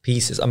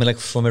pieces? I mean, like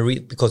from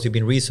because you've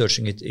been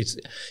researching it,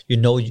 you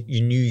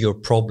knew your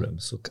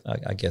problems. So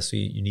I guess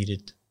you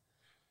needed,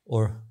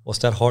 or was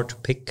that hard to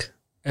pick?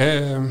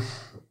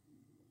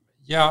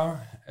 Yeah,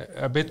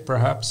 a bit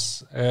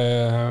perhaps.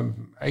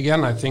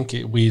 Again, I think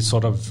we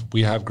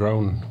have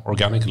grown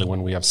organically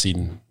when we have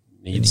seen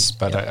needs,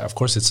 but of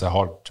course it's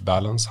hard to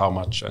balance how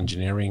much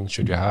engineering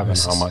should you have and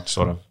how much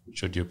sort of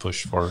should you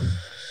push for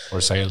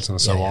sales and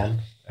so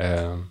on.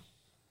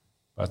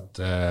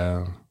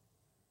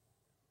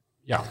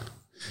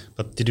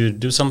 But did you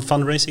do some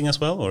fundraising as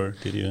well, or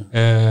did you?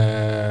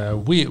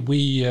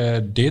 We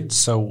did.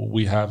 So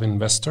we have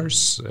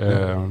investors.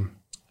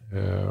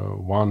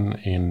 One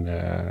in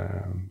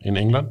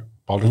England,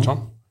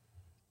 Balderton,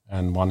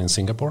 and one in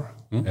Singapore,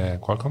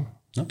 Qualcomm.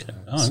 Okay,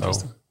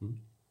 interesting.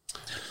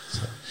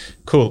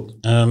 Cool.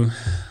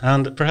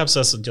 And perhaps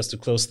just to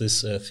close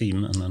this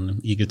theme, and I'm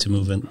eager to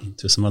move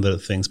into some other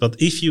things. But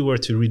if you were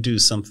to redo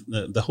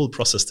the whole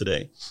process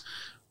today,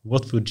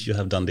 what would you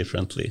have done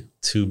differently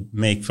to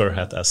make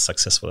Furhat as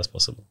successful as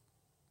possible?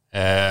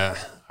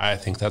 I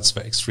think that's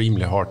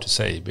extremely hard to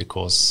say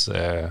because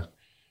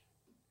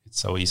it's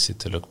so easy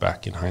to look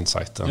back in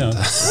hindsight. And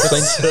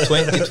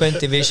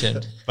 2020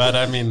 vision. But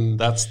I mean,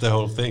 that's the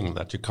whole thing,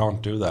 that you can't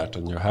do that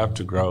and you have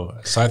to grow.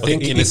 So I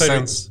think in a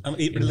sense...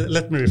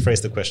 let me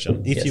rephrase the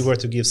question. If you were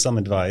to give some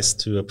advice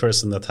to a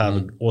person that have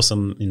an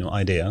awesome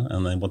idea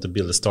and they want to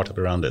build a startup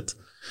around it,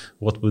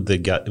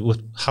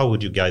 how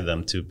would you guide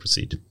them to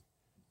proceed?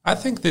 I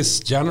think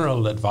this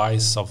general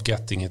advice of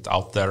getting it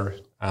out there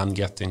and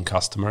getting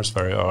customers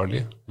very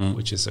early,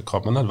 which is a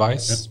common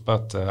advice. Yeah.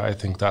 But I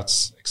think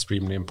that's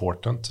extremely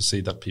important to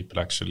see that people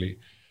actually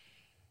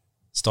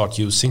start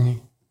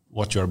using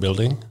what you're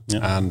building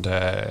and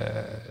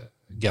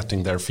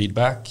getting their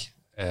feedback.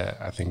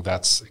 I think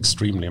that's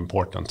extremely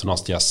important, to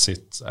not just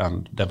sit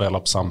and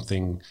develop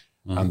something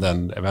and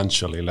then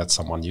eventually let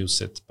someone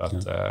use it,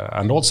 but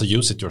and also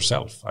use it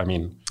yourself. I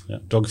mean,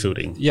 dog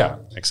fooding. Yeah,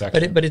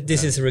 exactly. But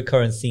this is a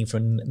recurrent theme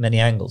from many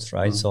angles,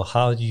 right? So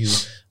how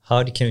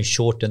can you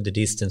shorten the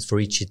distance for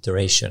each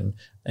iteration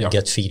and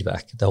get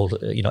feedback? The whole,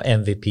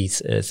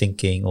 MVP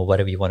thinking, or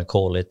whatever you want to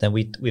call it. And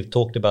we've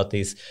talked about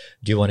this.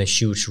 Do you want a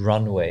huge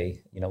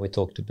runway? We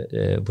talked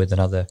with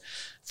another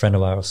friend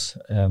of ours,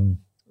 and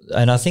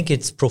I think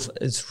it's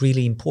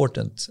really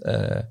important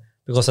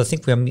because I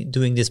think we are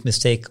doing this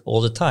mistake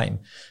all the time,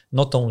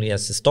 not only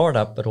as a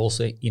startup but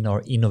also in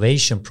our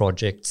innovation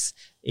projects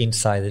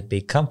inside a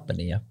big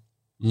company. Yeah?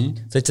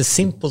 So it's a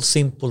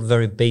simple,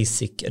 very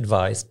basic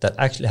advice that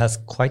actually has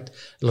quite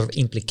a lot of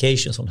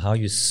implications on how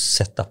you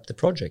set up the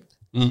project.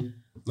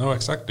 No,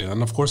 exactly.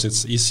 And of course,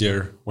 it's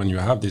easier when you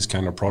have this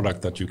kind of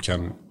product that you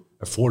can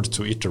afford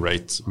to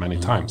iterate many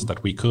times,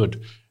 that we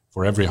could,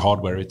 for every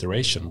hardware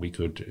iteration, we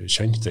could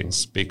change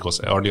things,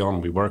 because early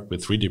on we worked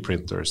with 3D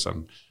printers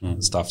and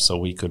stuff, so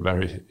we could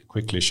very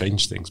quickly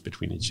change things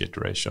between each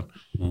iteration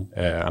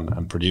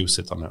and produce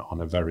it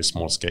on a very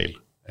small scale.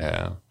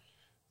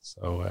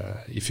 So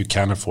if you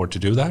can afford to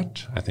do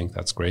that, I think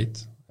that's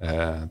great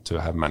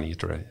to have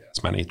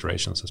as many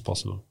iterations as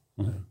possible.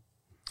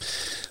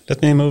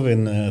 Let me move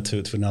in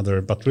to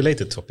another but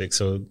related topic.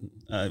 So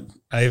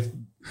I've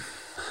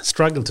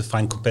struggled to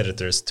find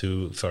competitors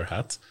to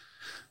Furhat.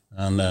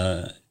 And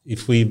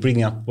if we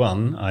bring up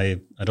one,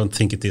 I don't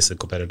think it is a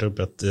competitor,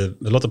 but a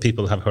lot of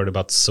people have heard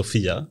about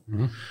Sophia.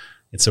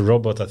 It's a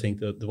robot, I think,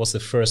 that was the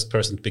first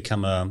person to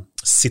become a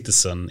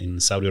citizen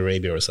in Saudi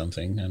Arabia or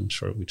something. I'm not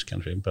sure which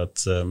country, but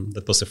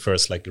that was the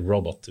first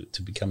robot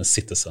to become a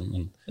citizen.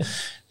 And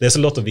there's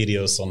a lot of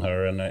videos on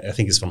her, and I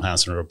think it's from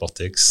Hanson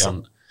Robotics.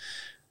 Yeah.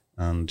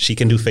 and she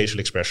can do facial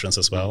expressions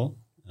as well.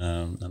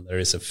 And there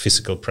is a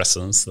physical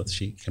presence that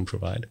she can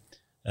provide.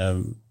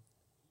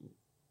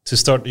 To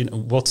start,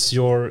 what's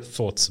your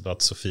thoughts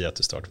about Sophia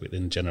to start with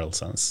in general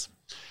sense?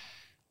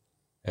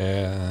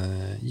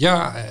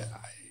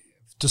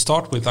 To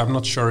start with, I'm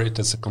not sure it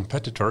is a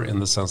competitor in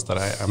the sense that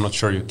I'm not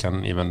sure you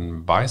can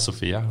even buy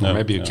Sophia. Or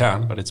maybe you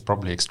can, but it's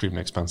probably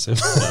extremely expensive.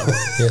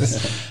 Yes.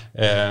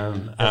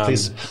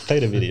 Please play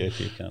the video if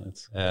you can.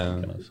 It's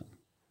kind of fun.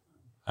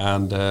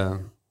 And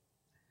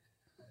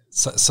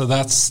so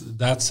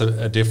that's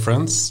a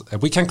difference.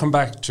 We can come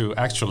back to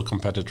actual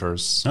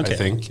competitors, I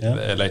think,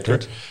 later.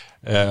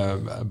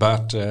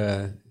 But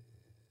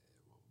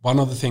one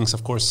of the things,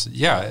 of course,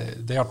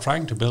 they are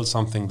trying to build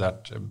something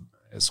that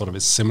sort of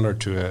is similar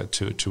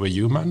to a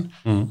human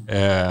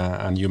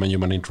and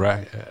human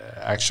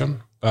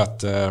interaction.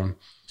 But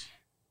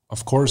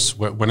of course,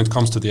 when it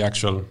comes to the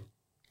actual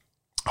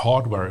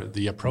hardware,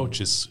 the approach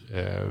is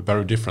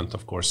very different.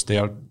 Of course,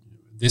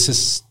 this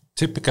is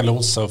typical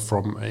also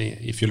from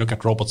if you look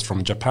at robots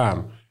from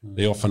Japan,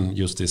 they often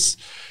use this.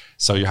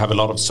 So you have a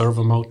lot of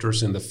servo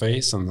motors in the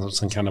face and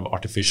some kind of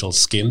artificial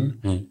skin.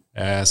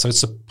 So it's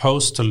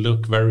supposed to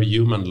look very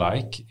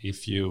human-like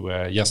if you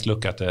just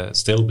look at a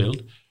still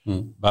build,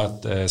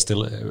 but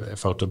still a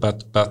photo.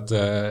 But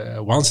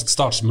once it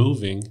starts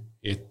moving,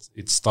 it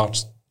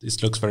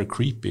looks very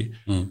creepy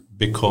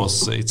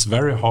because it's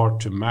very hard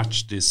to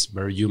match this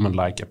very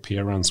human-like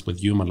appearance with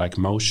human-like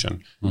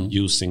motion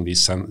using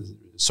these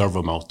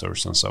servo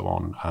motors and so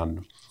on.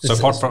 And so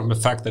apart from the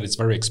fact that it's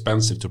very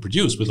expensive to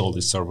produce with all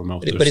these servo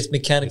motors, but it's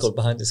mechanical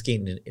behind the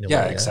skin in a way.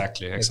 Yeah,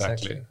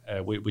 exactly.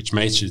 Which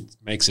makes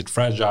it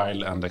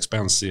fragile and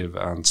expensive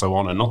and so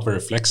on, and not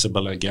very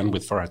flexible. Again,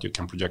 with Furhat, you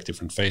can project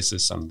different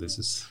faces, and this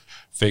is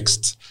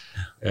fixed.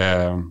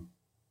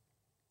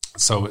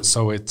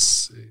 So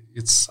it's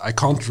I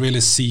can't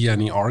really see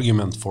any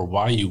argument for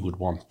why you would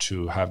want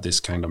to have this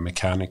kind of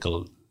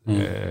mechanical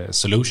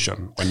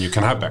solution when you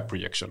can have back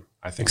projection.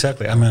 I think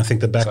exactly. I mean, I think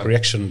the back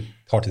projection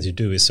part that you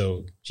do is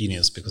so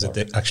genius because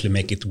it actually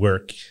make it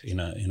work in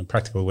a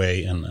practical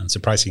way and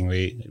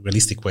surprisingly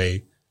realistic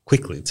way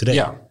quickly today.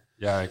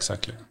 Yeah,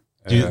 exactly.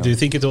 Do you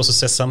think it also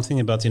says something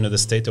about the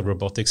state of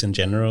robotics in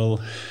general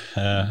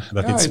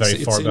that it's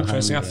very far behind?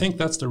 Interesting. I think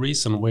that's the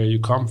reason where you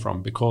come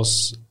from,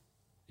 because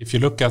if you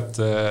look at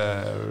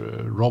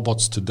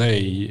robots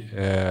today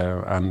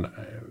and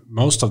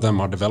most of them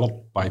are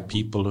developed by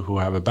people who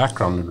have a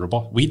background in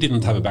robotics. We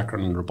didn't have a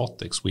background in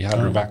robotics. We had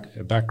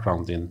a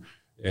background in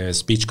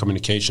speech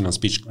communication and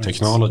speech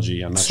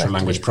technology and natural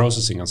language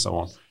processing and so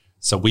on.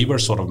 So we were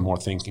sort of more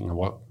thinking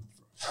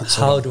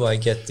how do I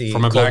get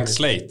from a blank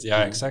slate?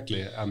 Yeah,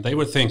 exactly. And they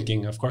were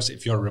thinking, of course,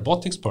 if you're a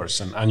robotics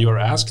person and you're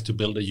asked to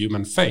build a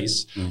human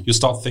face, you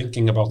start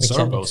thinking about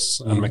servos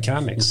and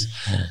mechanics.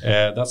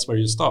 That's where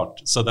you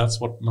start. So that's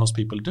what most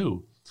people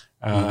do.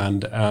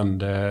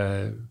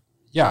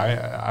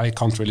 I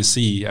can't really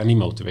see any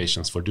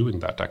motivations for doing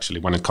that actually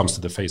when it comes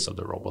to the face of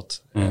the robot.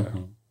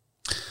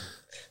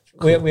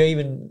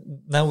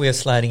 We are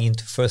sliding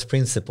into first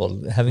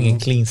principle, having a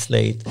clean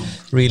slate.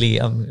 Really,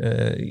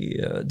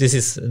 this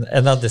is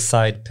another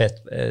side pet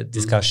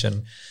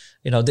discussion.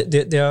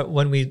 There are,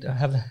 when we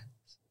have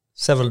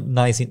several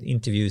nice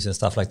interviews and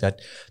stuff like that,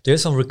 there are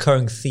some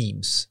recurring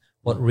themes.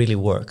 What really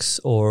works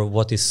or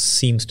what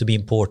seems to be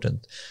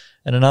important.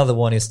 And another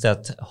one is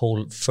that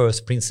whole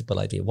first principle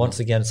idea. Once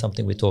again,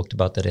 something we talked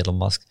about that Elon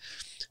Musk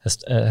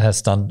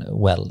has done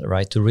well,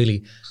 right? To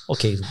really,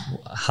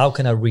 how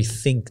can I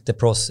rethink the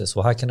process,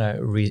 or how can I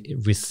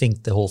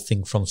rethink the whole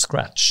thing from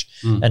scratch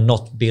and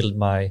not build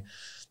my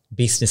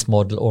business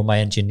model or my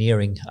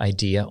engineering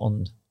idea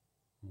on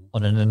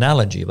an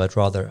analogy, but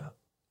rather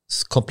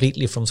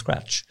completely from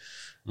scratch.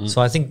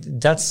 So I think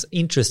that's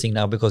interesting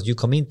now because you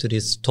come into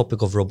this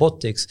topic of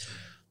robotics,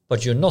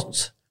 but you're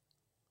not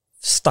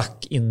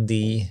stuck in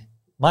the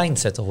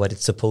mindset of what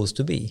it's supposed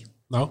to be.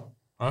 No,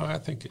 I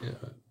think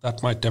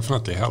that might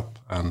definitely help.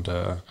 And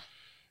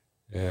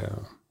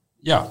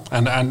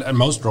and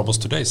most robots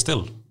today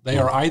still, they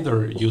are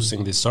either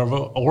using the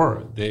servo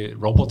or the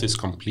robot is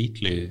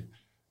completely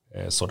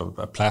sort of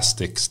a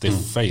plastic stiff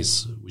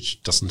face,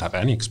 which doesn't have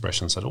any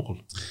expressions at all.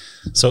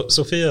 So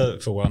Sophia,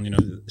 for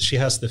one, she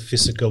has the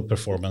physical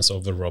performance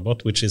of the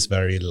robot, which is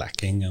very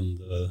lacking, and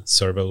the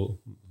servo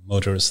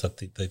motors that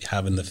they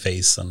have in the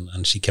face,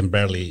 and she can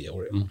barely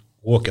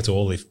walk at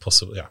all if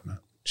possible. Yeah,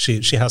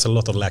 she has a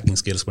lot of lacking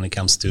skills when it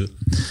comes to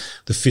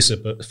the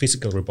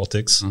physical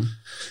robotics.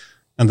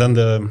 And then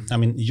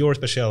your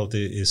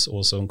specialty is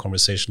also in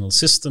conversational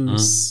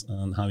systems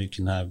and how you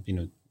can have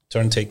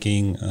turn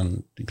taking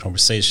and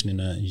conversation in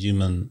a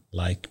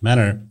human-like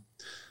manner.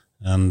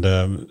 And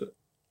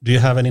do you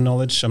have any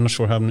knowledge? I'm not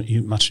sure how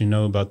much you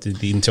know about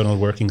the internal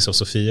workings of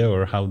Sophia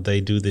or how they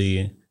do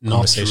the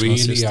conversational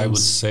systems. Not really, I would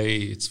say.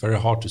 It's very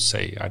hard to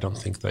say. I don't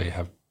think they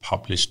have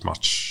published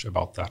much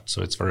about that.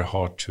 So it's very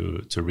hard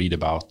to read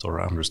about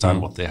or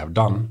understand what they have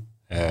done.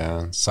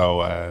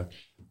 So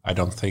I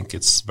don't think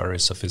it's very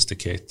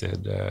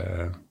sophisticated.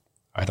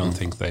 I don't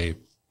think they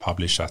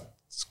publish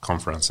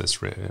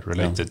conferences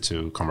related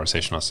to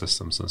conversational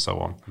systems and so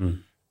on.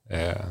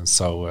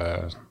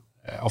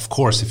 Of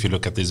course, if you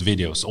look at these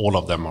videos, all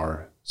of them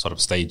are sort of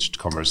staged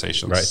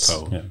conversations. Right.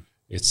 So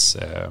it's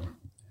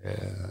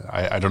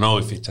I don't know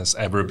if it has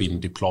ever been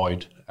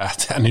deployed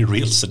at any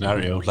real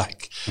scenario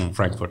like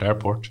Frankfurt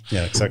Airport.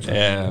 Yeah, exactly.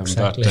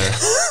 Exactly.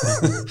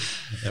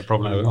 But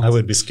probably I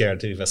would be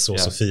scared if I saw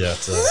Sofia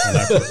at an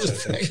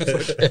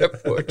airport.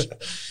 Airport.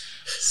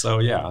 So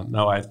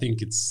I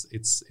think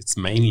it's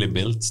mainly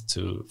built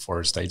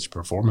for stage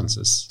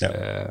performances,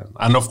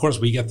 and of course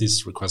we get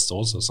these requests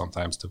also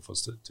sometimes to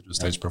do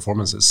stage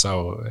performances.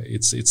 So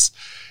it's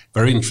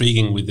very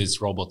intriguing with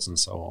these robots and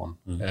so on.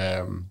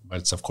 But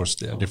it's of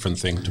course a different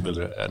thing to build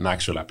an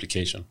actual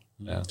application.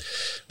 Yeah.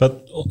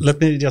 But let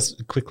me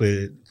just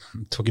quickly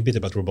talk a bit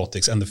about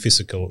robotics and the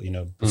physical,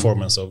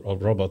 performance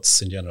of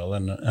robots in general.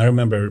 And I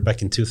remember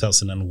back in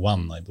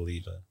 2001, I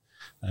believe.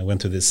 I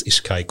went to this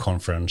Ishkai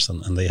conference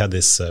and they had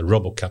this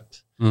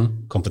RoboCup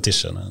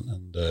competition.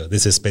 And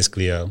this is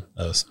basically a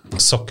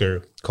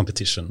soccer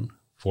competition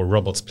for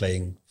robots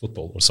playing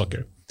football or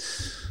soccer.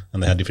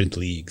 And they had different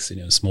leagues,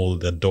 small,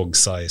 the dog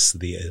size,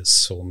 the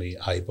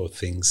Suomi-Aibo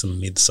things, and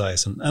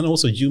mid-size, and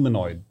also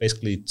humanoid,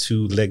 basically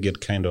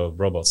two-legged kind of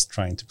robots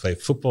trying to play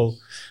football,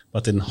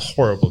 but in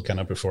horrible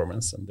kind of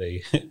performance, and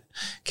they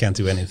can't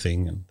do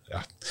anything.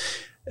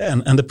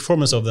 And the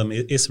performance of them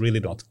is really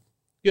not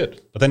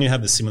good. But then you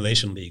have the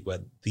simulation league where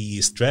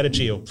the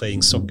strategy of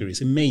playing soccer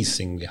is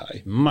amazingly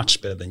high, much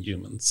better than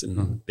humans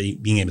in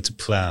being able to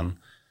plan,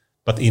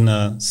 but in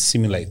a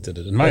simulated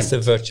environment. That's the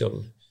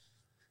virtual.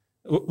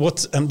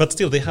 But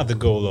still, they have the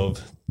goal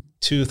of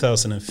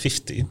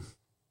 2050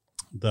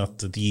 that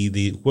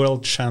the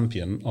world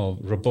champion of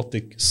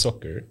robotic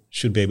soccer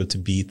should be able to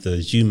beat the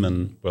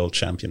human world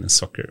champion in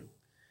soccer.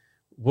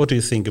 What do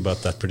you think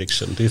about that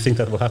prediction? Do you think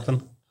that will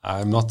happen?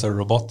 I'm not a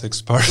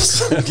robotics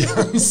person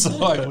again,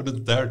 so I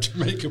wouldn't dare to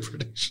make a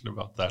prediction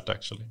about that,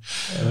 actually.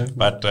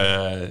 But,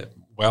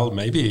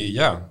 maybe,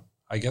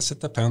 I guess it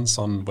depends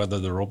on whether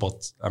the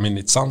robot... I mean,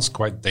 it sounds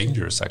quite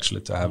dangerous,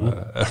 actually, to have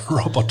a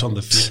robot on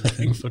the field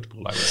playing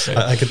football, I would say.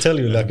 I can tell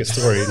you like a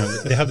story.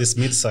 They have this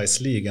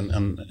mid-sized league,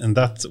 and in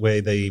that way,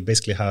 they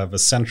basically have a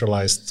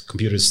centralized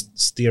computer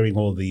steering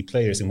all the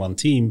players in one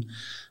team.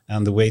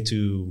 And the way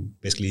to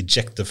basically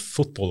eject the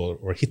football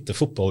or hit the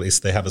football is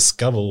they have a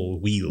shovel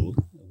wheel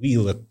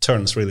that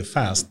turns really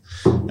fast.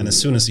 And as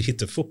soon as you hit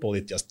the football,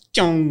 it just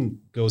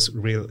goes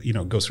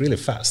really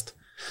fast.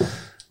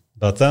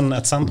 But then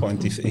at some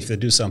point, if they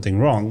do something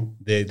wrong,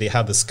 they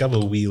have the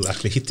shovel wheel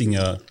actually hitting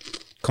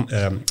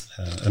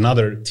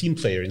another team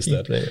player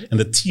instead. And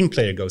the team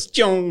player goes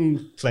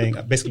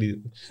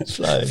basically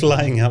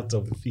flying out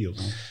of the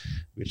field,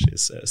 which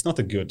is it's not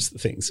a good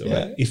thing. So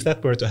if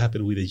that were to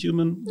happen with a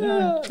human,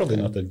 probably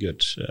not a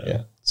good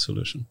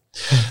solution.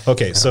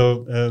 Okay,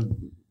 so...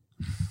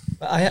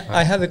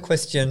 I have a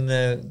question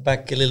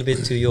back a little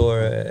bit to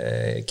your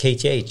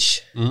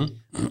KTH.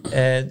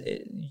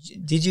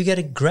 Did you get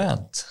a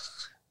grant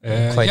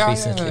quite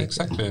recently? Yeah,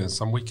 exactly.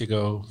 Some week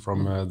ago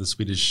from the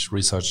Swedish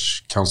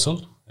Research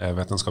Council,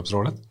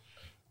 Vetenskapsrådet.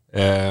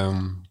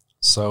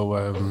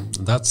 So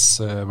that's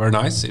very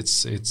nice.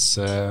 It's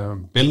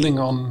building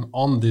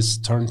on this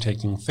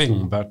turn-taking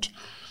thing, but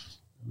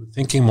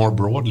thinking more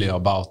broadly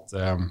about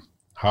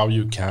how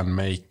you can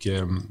make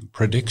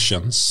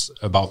predictions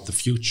about the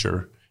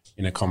future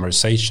in a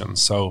conversation.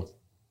 So,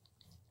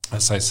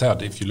 as I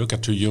said, if you look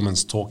at two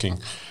humans talking,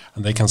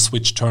 and they can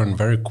switch turn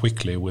very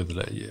quickly with,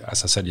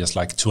 as I said, just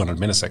like 200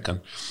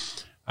 milliseconds.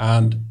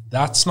 And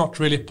that's not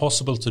really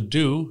possible to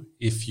do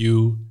if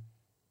you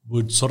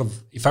would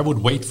if I would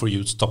wait for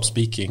you to stop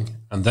speaking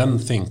and then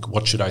think,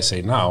 what should I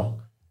say now?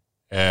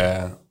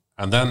 And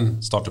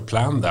then start to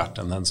plan that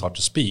and then start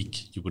to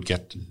speak, you would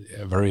get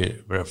a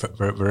very, very,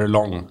 very, very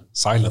long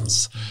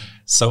silence.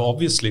 So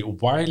obviously,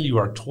 while you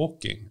are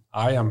talking,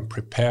 I am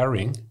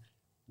preparing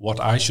what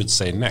I should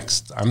say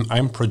next.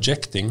 I'm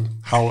projecting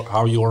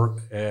how your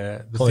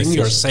the thing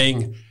you're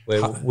saying.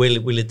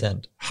 Will it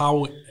end?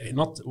 How,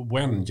 not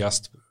when,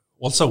 just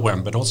also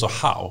when, but also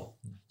how.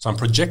 So I'm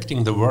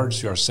projecting the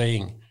words you are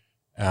saying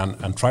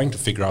and trying to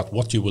figure out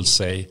what you will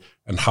say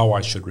and how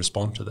I should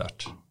respond to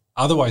that.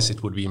 Otherwise,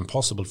 it would be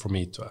impossible for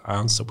me to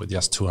answer with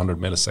just 200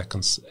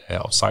 milliseconds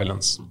of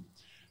silence.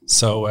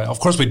 So, of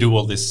course, we do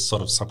all this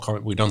sort of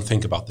subconscious. We don't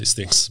think about these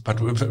things,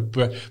 but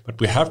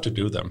we have to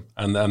do them.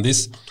 And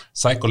these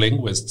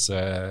psycholinguists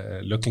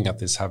looking at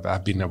this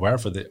have been aware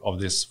of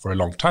this for a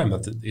long time,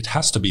 that it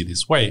has to be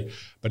this way,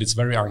 but it's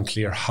very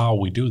unclear how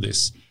we do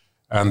this.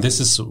 And this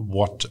is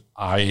what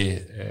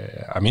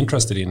I'm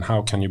interested in.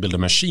 How can you build a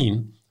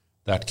machine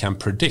that can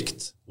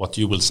predict what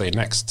you will say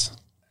next?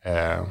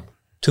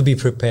 To be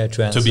prepared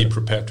to answer. To be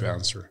prepared to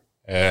answer.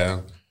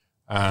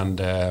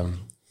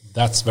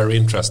 That's very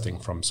interesting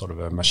from sort of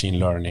a machine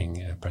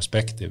learning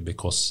perspective,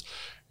 because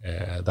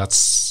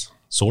that's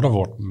sort of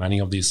what many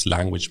of these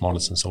language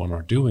models and so on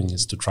are doing,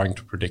 is to trying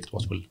to predict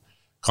what will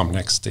come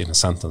next in a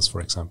sentence,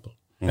 for example.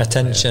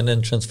 attention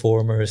and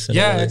transformers.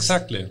 And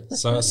exactly.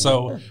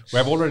 So we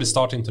have already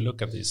starting to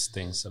look at these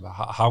things about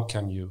how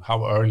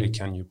early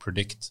can you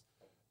predict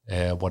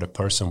what a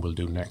person will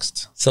do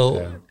next.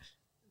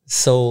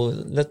 So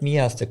let me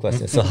ask the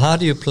question. So how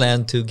do you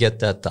plan to get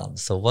that done?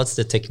 So what's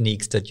the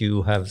techniques that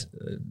you have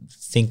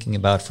thinking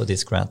about for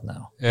this grant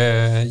now?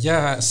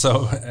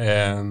 So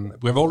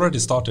we've already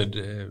started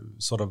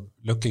sort of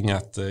looking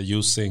at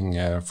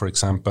using, for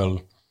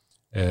example,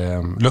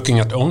 looking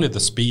at only the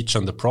speech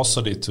and the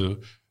prosody to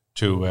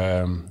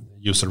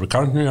use a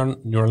recurrent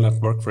neural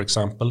network, for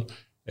example,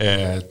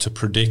 to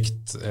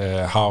predict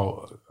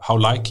how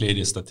likely it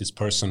is that this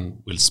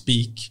person will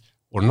speak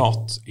or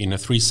not in a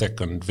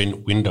 3-second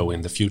window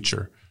in the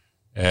future.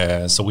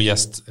 So we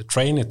just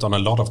train it on a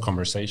lot of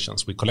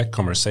conversations. We collect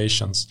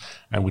conversations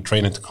and we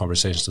train it in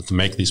conversations to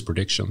make these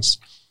predictions.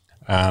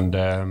 And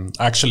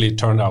actually it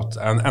turned out,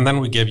 and then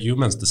we gave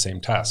humans the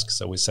same task.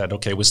 So we said,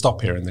 okay, we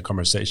stop here in the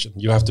conversation.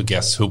 You have to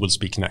guess who will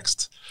speak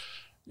next.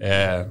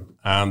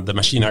 And the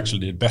machine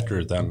actually did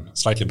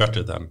slightly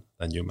better than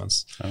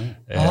humans.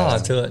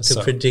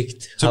 To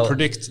predict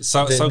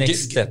the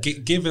next step.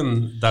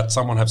 Given that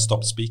someone has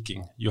stopped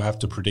speaking, you have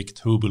to predict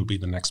who will be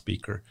the next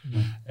speaker,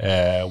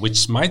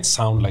 which might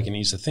sound like an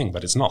easy thing,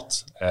 but it's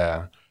not.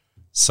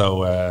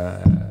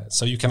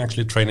 So you can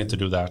actually train it to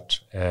do that.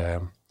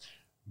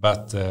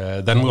 But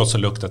then we also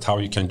looked at how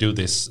you can do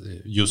this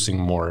using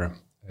more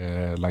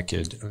like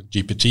a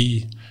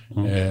GPT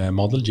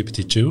model,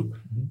 GPT-2.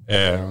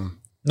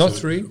 Not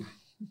 3.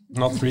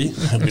 Not 3.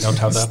 We don't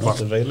have that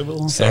one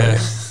available. Sorry,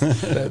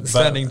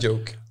 standing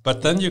joke.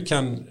 But then you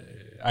can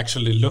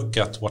actually look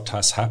at what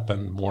has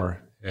happened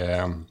more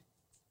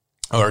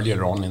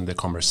earlier on in the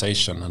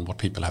conversation and what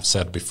people have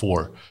said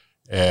before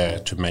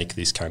to make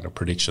these kind of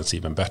predictions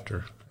even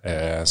better.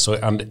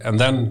 And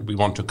then we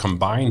want to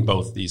combine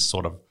both these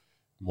sort of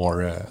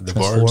more the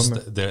words,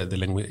 the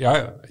language,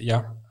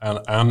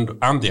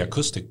 and the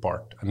acoustic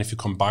part. And if you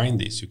combine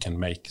these, you can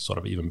make sort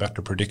of even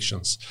better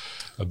predictions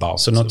about.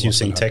 So not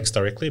using text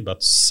directly,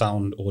 but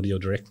sound, audio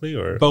directly,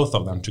 or both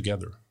of them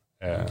together.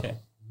 Okay.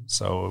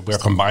 So we're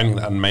combining,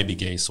 and maybe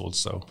gaze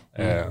also,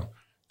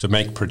 to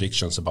make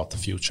predictions about the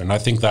future. And I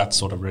think that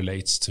sort of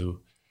relates to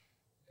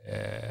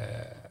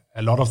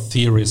a lot of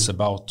theories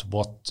about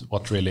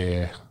what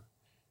really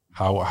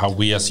how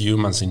we as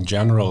humans in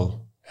general.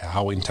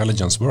 How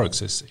intelligence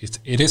works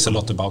it is a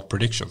lot about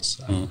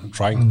predictions and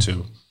trying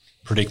to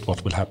predict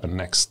what will happen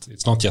next.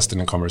 It's not just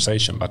in a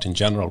conversation, but in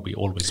general, we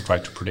always try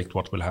to predict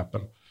what will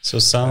happen. So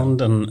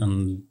sound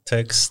and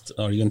text,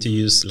 are you going to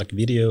use like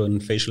video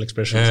and facial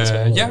expressions as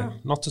well? Yeah,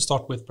 not to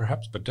start with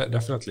perhaps, but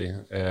definitely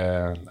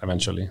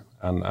eventually,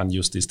 and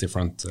use these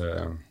different...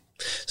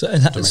 So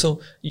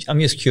I'm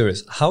just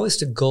curious, how is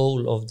the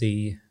goal of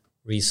the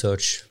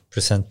research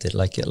presented,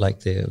 like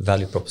the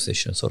value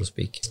proposition, so to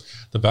speak?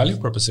 The value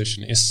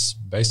proposition is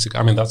basic.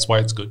 I mean, that's why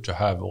it's good to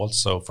have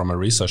also from a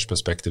research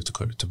perspective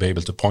to be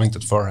able to point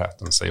at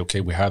Furhat and say, okay,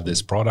 we have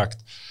this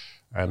product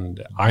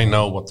and I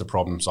know what the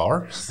problems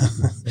are.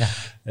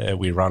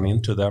 We run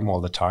into them all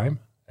the time.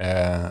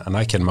 And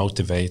I can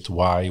motivate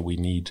why we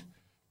need,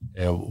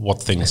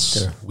 what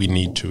things we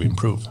need to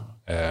improve.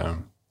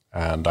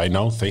 And I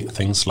know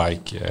things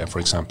like, for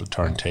example,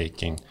 turn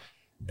taking,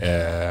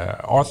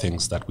 are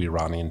things that we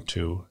run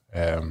into,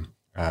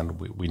 and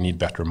we need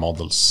better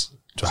models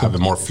to have a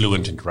more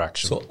fluent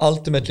interaction. So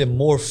ultimately,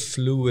 more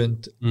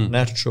fluent,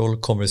 natural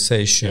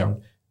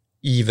conversation,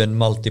 even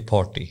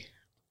multi-party.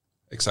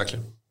 Exactly.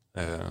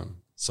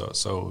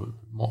 So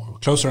more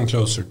closer and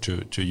closer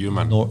to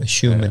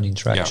human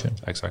interaction.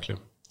 Yeah, exactly.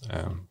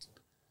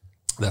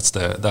 That's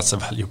the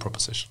value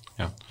proposition.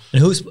 Yeah.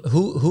 And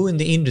who in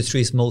the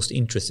industry is most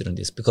interested in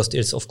this? Because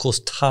there's of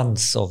course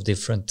tons of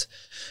different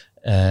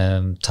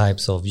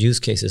types of use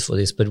cases for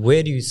this, but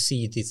where do you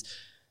see this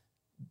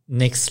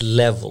next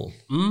level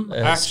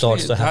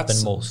starts to happen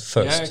most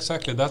first? Yeah,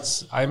 exactly.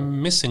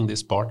 I'm missing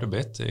this part a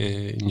bit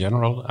in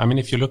general. I mean,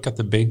 if you look at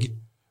the big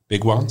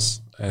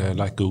ones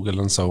like Google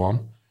and so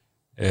on,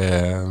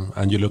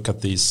 and you look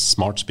at these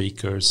smart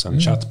speakers and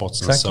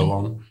chatbots and so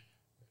on,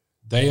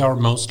 they are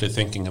mostly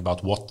thinking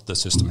about what the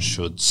system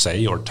should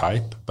say or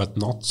type, but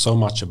not so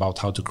much about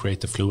how to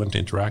create a fluent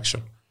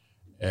interaction.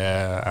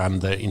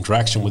 And the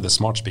interaction with the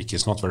smart speaker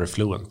is not very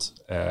fluent.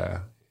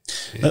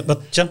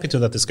 But jump into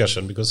that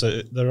discussion, because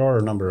there are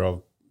a number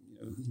of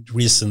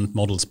recent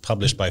models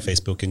published by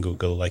Facebook and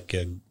Google, like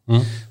the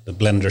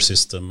Blender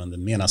system and the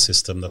MENA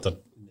system, that are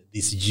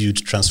these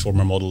huge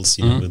transformer models,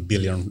 with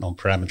billion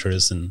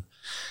parameters and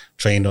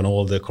trained on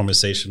all the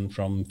conversation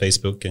from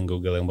Facebook and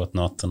Google and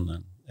whatnot,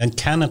 and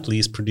can at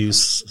least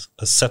produce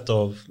a set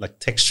of like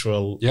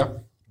textual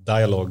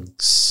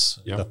dialogues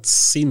that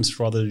seems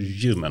rather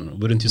human,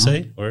 wouldn't you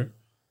say? Or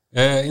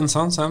in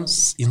some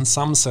sense,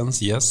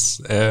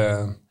 yes.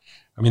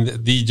 I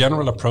mean, the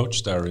general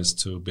approach there is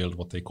to build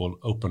what they call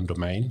open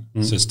domain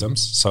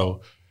systems.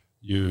 So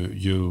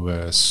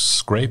you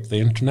scrape the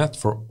internet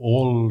for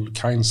all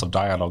kinds of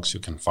dialogues you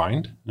can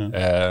find,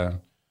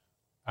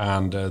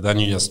 and then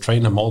you just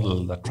train a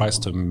model that tries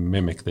to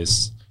mimic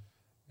this.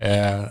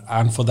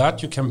 And for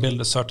that, you can build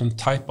a certain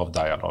type of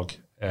dialogue.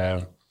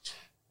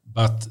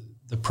 But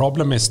the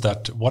problem is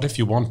that what if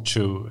you want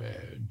to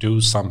do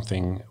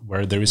something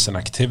where there is an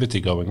activity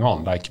going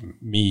on, like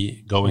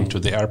me going to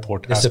the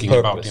airport asking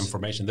about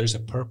information? There's a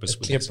purpose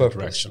with this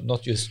interaction.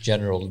 Not just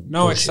general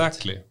No, bullshit.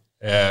 Exactly.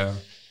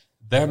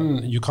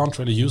 Then you can't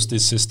really use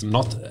this system,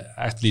 not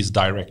at least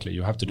directly.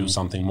 You have to do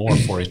something more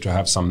for it to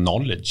have some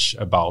knowledge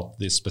about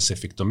this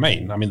specific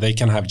domain. I mean, they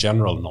can have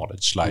general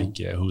knowledge, like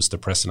who's the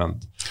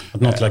president. But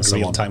not like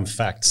real-time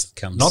facts.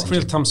 Not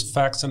real-time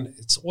facts. And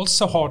it's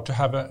also hard to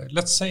have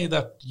let's say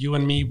that you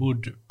and me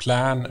would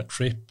plan a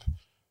trip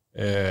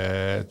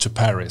to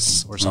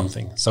Paris or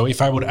something. So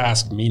if I would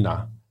ask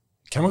Mina,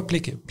 can we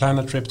plan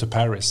a trip to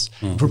Paris?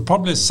 It would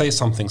probably say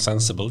something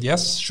sensible.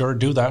 Yes, sure,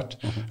 do that.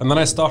 And then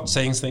I start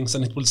saying things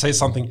and it will say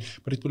something,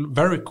 but it will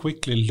very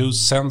quickly lose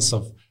sense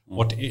of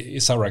what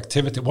is our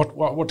activity,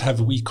 what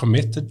have we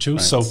committed to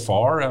so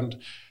far,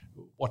 and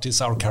what is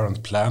our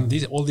current plan.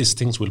 All these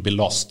things will be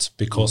lost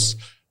because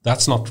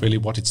that's not really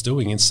what it's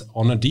doing. It's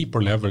on a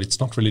deeper level,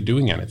 it's not really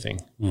doing anything.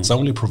 It's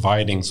only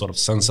providing sort of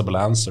sensible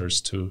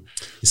answers to...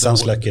 It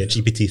sounds like a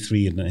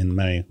GPT-3 in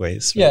many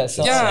ways. Right?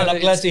 And I'm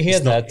glad to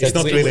hear that. It's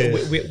not really...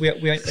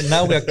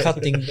 we are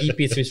cutting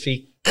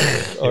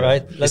GPT-3. All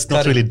right, let's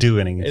not really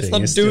doing anything.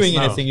 It's not doing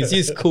anything. It's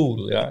just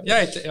cool.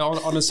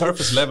 On a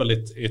surface level,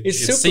 it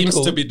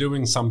seems to be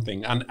doing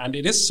something, and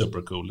it is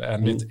super cool,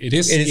 and it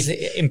is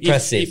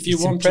impressive. If you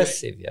want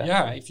impressive,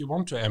 if you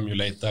want to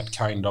emulate that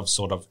kind of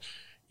sort of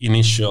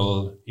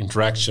initial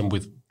interaction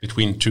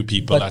between two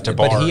people at a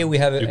bar, but here we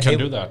have you can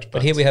do that.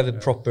 But here we have a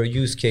proper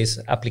use case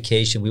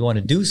application. We want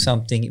to do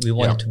something. We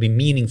want it to be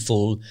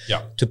meaningful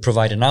to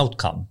provide an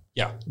outcome.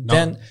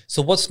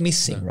 So what's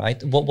missing,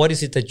 right? What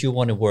is it that you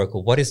want to work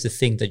on? What is the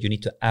thing that you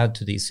need to add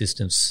to these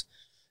systems,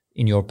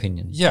 in your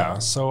opinion? Yeah,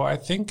 so I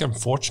think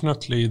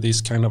unfortunately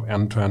this kind of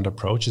end-to-end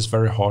approach is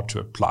very hard to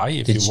apply.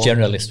 It's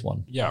generalist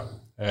one. Yeah.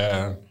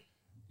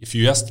 If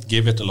you just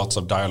give it lots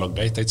of dialogue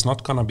data, it's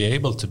not going to be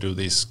able to do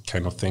these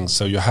kind of things.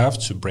 So you have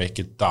to break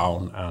it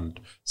down and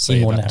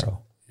say more that,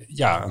 narrow.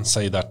 and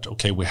say that,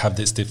 okay, we have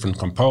these different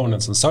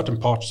components, and certain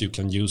parts you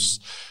can use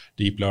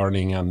deep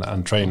learning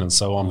and train and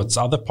so on, but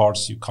other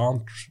parts you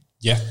can't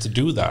yet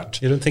do that.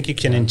 You don't think you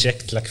can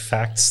inject like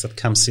facts that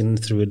comes in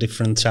through a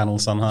different channel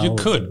somehow? You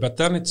could, but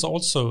then it's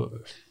also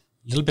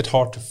a little bit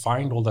hard to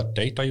find all that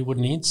data you would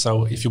need.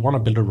 So if you want to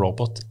build a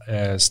robot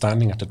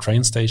standing at a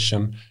train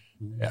station,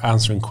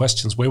 answering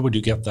questions, where would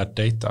you get that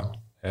data?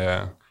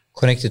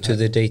 Connected to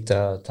the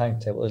data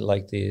timetable,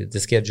 like the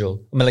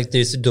schedule. I mean, like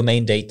there's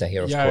domain data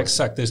here, of course.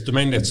 Exactly. There's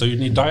domain data. So you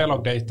need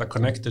dialogue data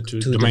connected to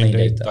domain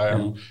data.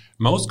 And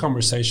most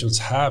conversations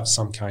have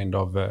some kind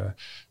of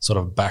sort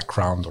of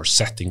background or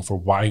setting for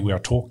why we are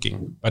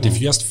talking. But if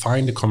you just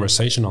find a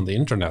conversation on the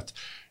internet,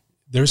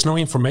 there is no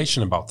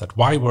information about that.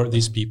 Why were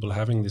these people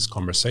having this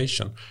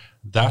conversation?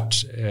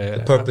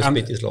 The purpose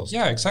bit is lost.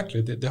 Yeah,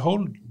 exactly. The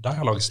whole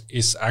dialogue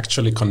is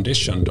actually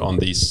conditioned on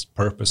these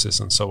purposes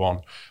and so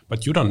on.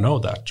 But you don't know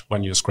that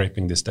when you're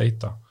scraping this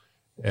data.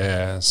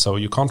 So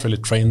you can't really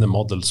train the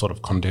model sort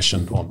of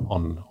conditioned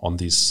on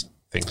these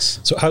things.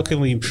 So how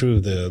can we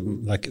improve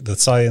the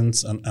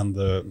science and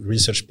the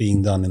research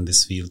being done in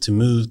this field to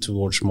move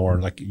towards more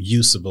like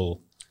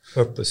usable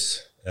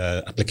purpose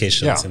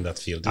applications in that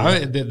field?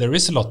 There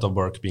is a lot of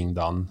work being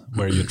done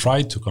where you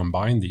try to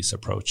combine these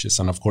approaches,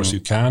 and of course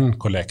you can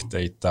collect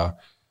data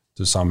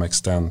to some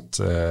extent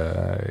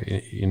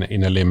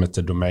in a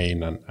limited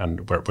domain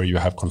and where you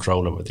have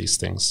control over these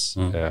things.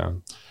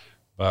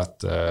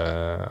 But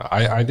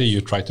either you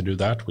try to do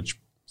that, which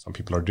some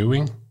people are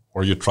doing,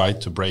 or you try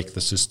to break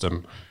the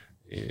system,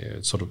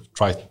 sort of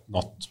try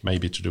not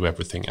maybe to do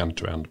everything end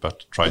to end,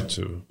 but try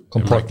to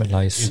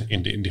compartmentalize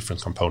in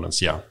different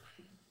components.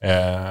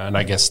 And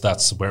I guess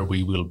that's where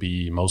we will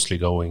be mostly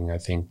going, I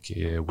think,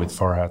 with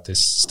Furhat,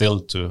 is still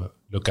to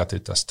look at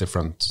it as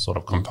different sort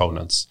of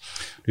components.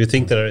 Do you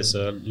think there is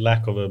a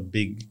lack of a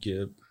big,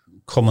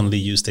 commonly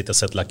used data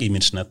set like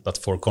ImageNet, but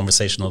for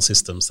conversational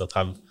systems that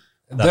have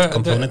that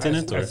component in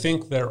it? I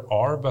think there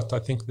are, but I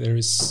think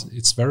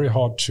it's very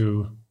hard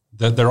to...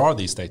 There are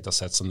these data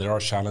sets and there are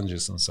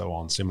challenges and so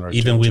on, similar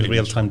even with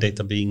real-time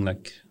data being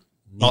like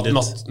needed?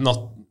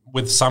 Not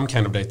with some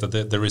kind of data.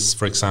 There is,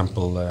 for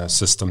example, a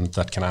system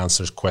that can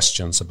answer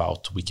questions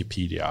about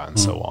Wikipedia and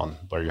so on,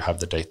 where you have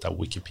the data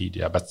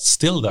Wikipedia, but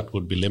still that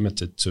would be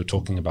limited to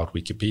talking about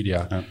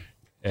Wikipedia.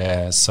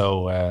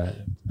 So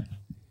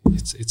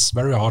it's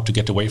very hard to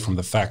get away from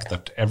the fact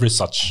that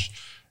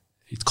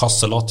it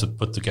costs a lot to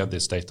put together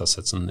these data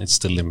sets, and it's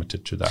still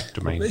limited to that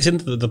domain.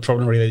 Isn't the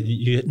problem really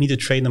you need to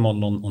train them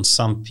on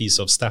some piece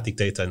of static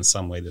data in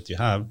some way that you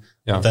have,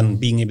 and then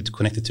being able to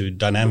connect it to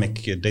dynamic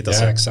data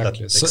sets?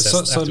 Exactly.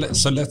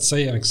 So let's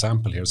say an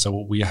example here. So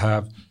we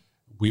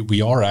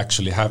are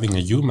actually having a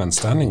human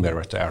standing there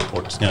at the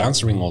airport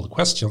answering all the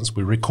questions.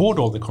 We record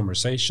all the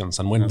conversations,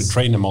 and when we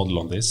train a model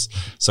on this,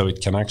 so it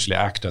can actually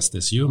act as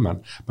this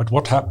human. But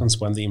what happens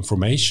when the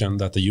information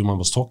that the human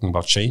was talking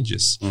about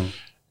changes?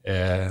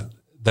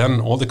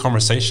 Then all the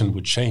conversation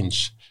would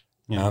change.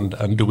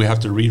 And do we have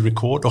to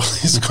re-record all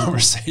these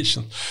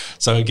conversations?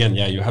 So again,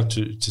 you have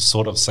to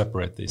sort of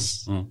separate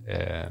this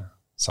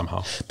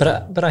somehow.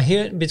 But I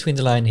hear between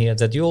the line here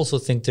that you also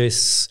think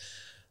there's,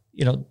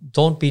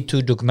 don't be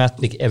too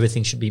dogmatic.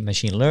 Everything should be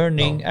machine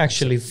learning. No,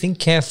 actually, think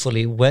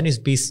carefully. When is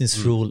business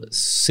rule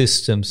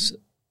systems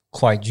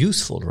quite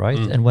useful, right?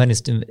 And when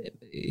is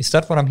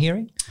that what I'm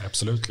hearing?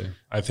 Absolutely,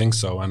 I think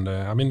so. And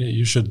I mean,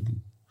 you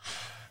should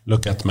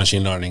look at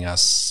machine learning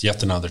as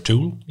yet another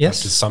tool. Yes,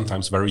 that is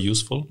sometimes very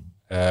useful.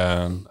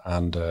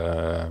 And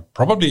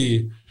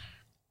probably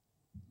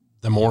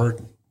the more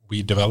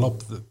we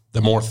develop,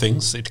 the more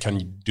things it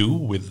can do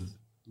with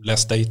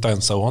less data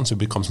and so on. So it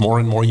becomes more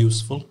and more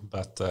useful.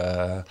 But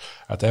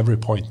at every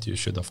point, you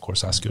should, of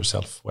course, ask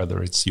yourself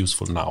whether it's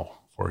useful now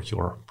for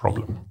your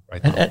problem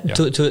right now. And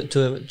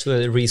to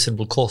a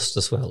reasonable cost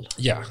as well.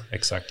 Yeah,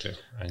 exactly.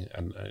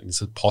 And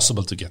is it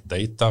possible to get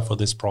data for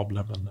this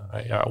problem?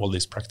 And all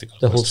these practical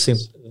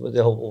questions.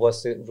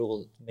 What's the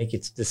rule? Make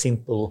it the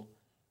simple...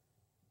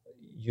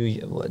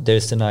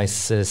 there's a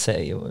nice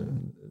say,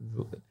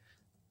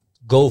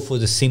 go for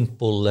the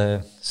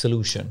simple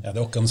solution. Yeah,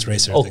 the Occam's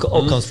razor.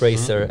 Occam's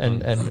razor,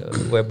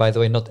 and where, by the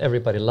way, not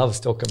everybody loves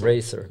the Occam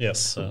razor.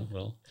 Yes,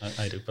 well,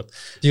 I do. But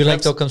do you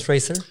like the Occam's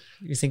razor?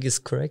 You think it's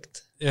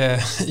correct?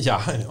 Yeah,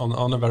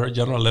 on a very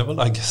general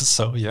level, I guess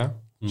so. Yeah,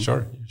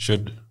 sure. You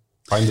should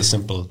find the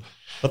simple.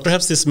 But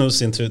perhaps this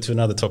moves into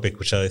another topic,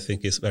 which I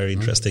think is very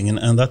interesting,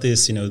 and that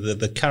is,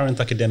 the current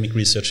academic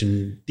research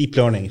in deep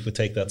learning. If we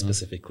take that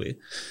specifically.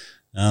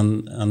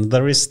 And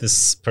there is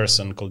this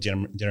person called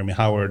Jeremy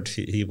Howard.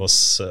 He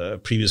was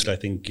previously, I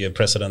think,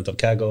 president of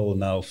Kaggle,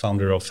 now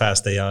founder of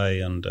Fast AI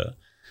and a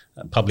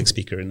public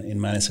speaker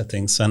in many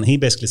settings. And he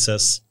basically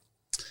says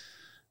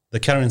the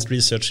current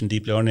research in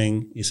deep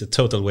learning is a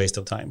total waste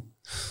of time.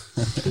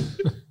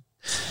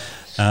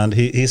 And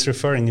he's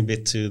referring a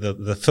bit to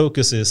the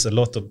focus is a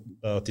lot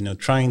about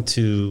trying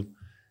to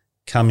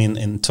come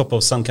in top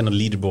of some kind of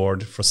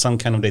leaderboard for some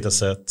kind of data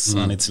sets,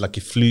 and it's like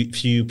a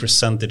few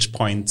percentage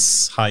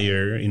points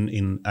higher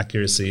in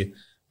accuracy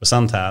for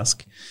some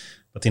task.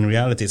 But in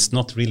reality, it's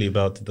not really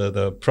about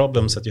the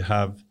problems that you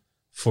have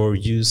for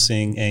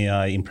using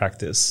AI in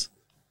practice.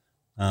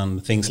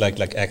 Things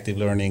like active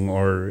learning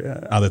or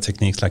other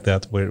techniques like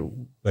that, where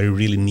you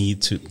really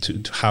need to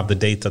have the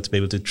data to be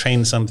able to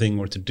train something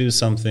or to do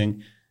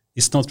something,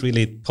 it's not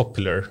really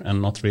popular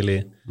and not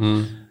really...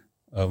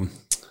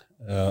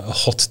 a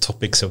hot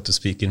topic, so to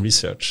speak, in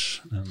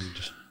research. And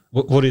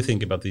what do you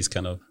think about these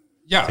kind of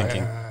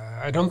thinking?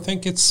 I don't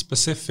think it's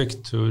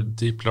specific to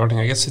deep learning.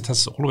 I guess it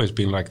has always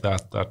been like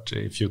that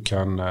if you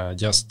can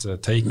just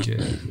take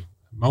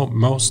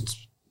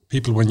most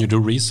people when you do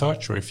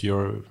research, or if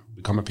you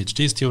become a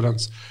PhD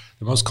student,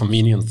 the most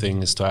convenient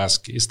thing is to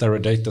ask, is there a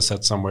data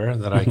set somewhere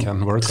that I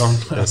can work on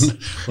and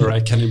where I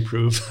can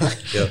improve?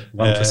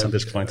 1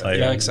 percentage point higher.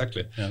 Yeah,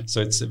 exactly. Yeah. So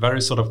it's a very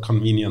sort of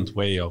convenient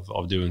way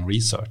of doing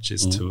research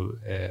is to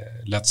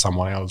let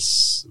someone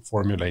else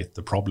formulate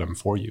the problem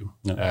for you.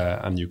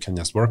 And you can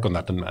just work on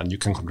that and you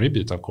can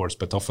contribute, of course,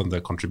 but often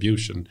the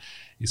contribution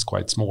is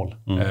quite small.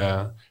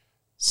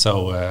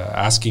 So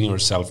asking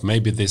yourself,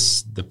 maybe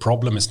the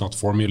problem is not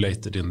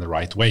formulated in the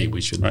right way.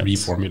 We should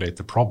reformulate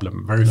the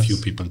problem. Very few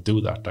people do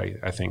that,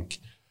 I think.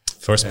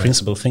 First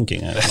principle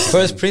thinking.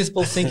 First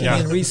principle thinking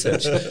in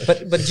research.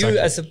 But exactly. You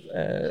as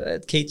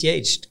at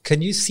KTH,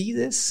 can you see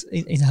this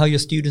in how your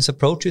students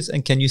approach it?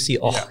 And can you see,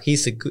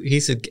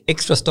 he's an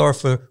extra star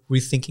for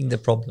rethinking the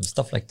problem,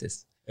 stuff like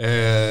this?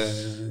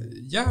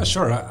 Yeah,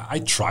 sure. I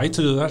try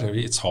to do that.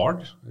 It's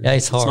hard. Yeah,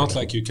 it's hard. It's not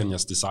like you can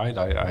just decide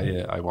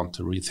I want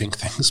to rethink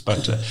things.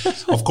 But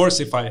of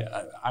course, if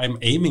I'm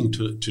aiming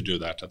to do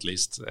that at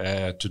least,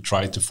 to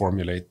try to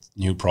formulate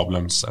new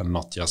problems and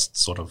not just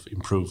sort of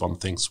improve on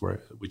things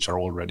which are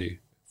already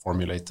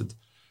formulated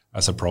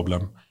as a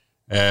problem.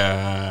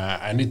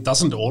 And it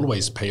doesn't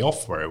always pay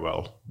off very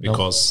well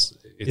because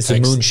it's a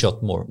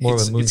moonshot more of a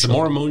moonshot. It's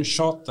more a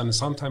moonshot, and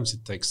sometimes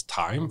it takes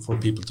time for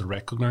people to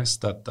recognize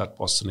that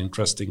was an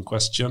interesting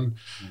question.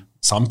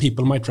 Some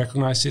people might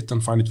recognize it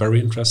and find it very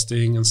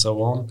interesting and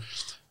so on,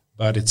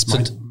 but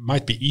it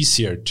might be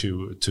easier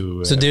to.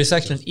 So there's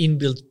actually an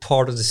inbuilt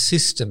part of the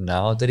system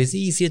now that is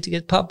easier to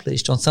get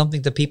published on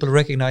something that people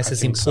recognize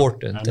as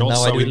important. And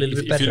also, now I do a little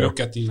bit better. If you look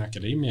at in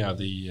academia,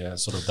 the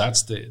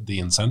that's the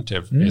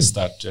incentive is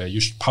that you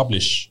should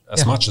publish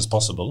as much as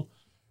possible.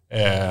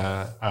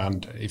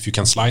 And if you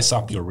can slice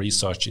up your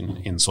research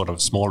in sort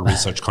of small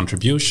research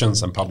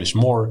contributions and publish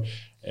more,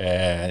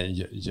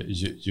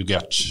 you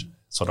get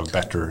sort of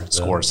better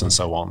scores and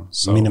so on.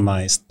 So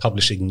minimized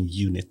publishing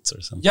units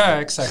or something. Yeah,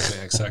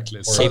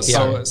 exactly.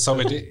 So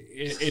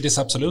it is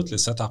absolutely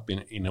set up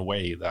in a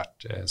way that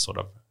sort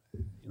of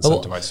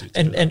incentivizes you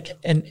to do that.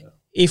 And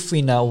if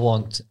we now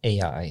want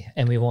AI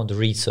and we want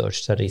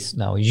research that is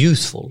now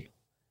useful,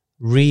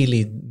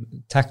 really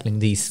tackling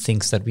these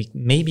things that we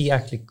maybe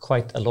actually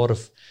quite a lot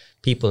of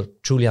people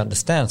truly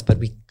understands, but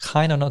we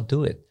kind of not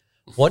do it.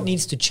 What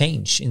needs to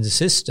change in the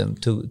system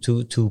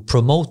to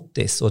promote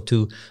this, or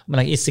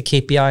it's the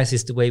KPIs,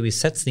 it's the way we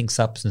set things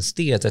up and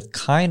steer that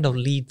kind of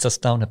leads us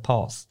down a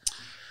path.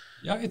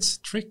 Yeah, it's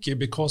tricky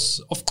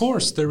because, of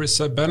course, there is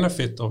a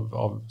benefit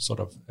of sort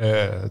of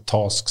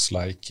tasks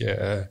like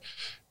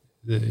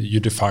you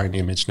define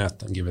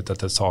ImageNet and give it as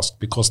a task,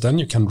 because then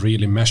you can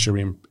really measure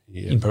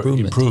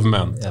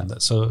improvement. Yeah.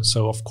 And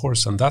so of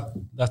course, and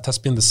that has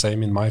been the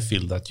same in my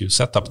field, that you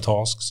set up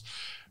tasks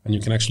and you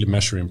can actually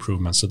measure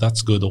improvement. So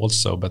that's good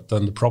also. But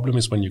then the problem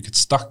is when you get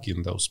stuck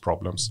in those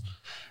problems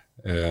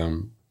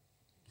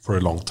for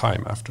a long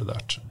time after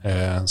that.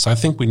 So I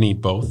think we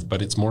need both,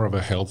 but it's more of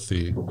a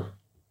healthy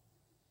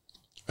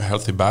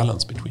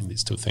balance between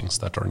these two things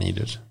that are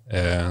needed.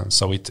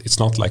 So it's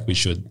not like we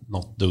should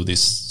not do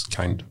this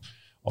kind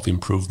of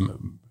improvement,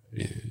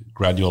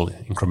 gradual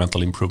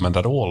incremental improvement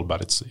at all,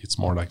 but it's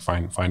more like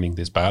finding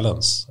this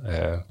balance.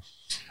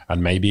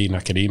 And maybe in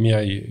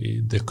academia,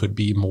 there could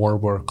be more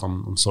work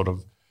on sort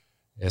of,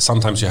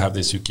 sometimes you have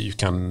this, you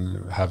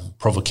can have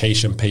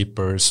provocation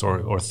papers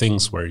or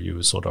things where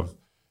you sort of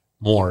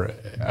more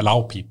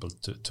allow people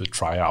to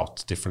try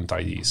out different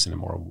ideas in a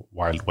more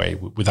wild way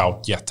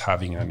without yet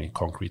having any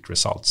concrete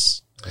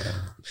results.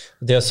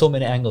 There are so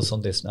many angles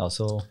on this now.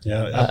 So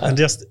and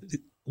just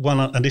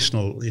one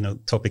additional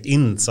topic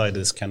inside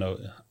this kind of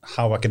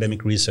how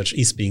academic research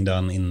is being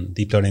done in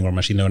deep learning or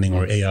machine learning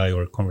or AI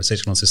or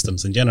conversational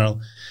systems in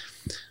general.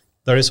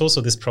 There is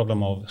also this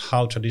problem of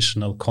how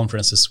traditional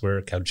conferences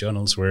work, how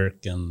journals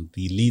work, and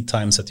the lead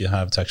times that you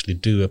have to actually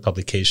do a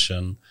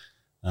publication.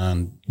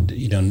 And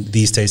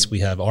these days we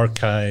have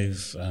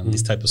archive and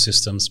these type of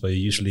systems where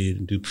you usually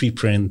do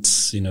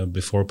preprints,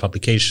 before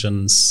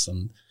publications.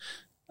 And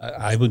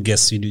I would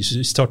guess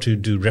you start to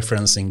do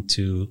referencing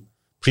to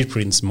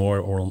preprints more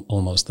or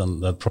almost than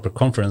the proper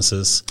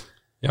conferences.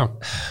 Yeah.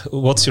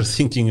 What's your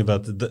thinking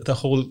about the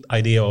whole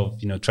idea of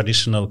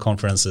traditional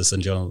conferences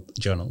and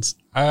journals?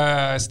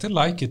 I still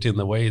like it in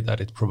the way that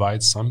it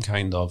provides some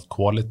kind of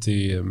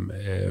quality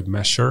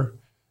measure.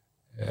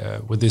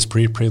 With this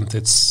preprint,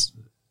 it's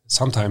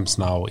sometimes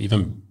now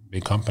even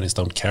big companies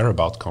don't care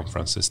about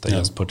conferences. They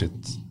just put it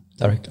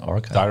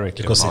directly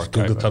because if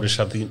Google publish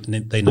something,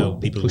 they know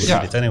people will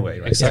read it anyway,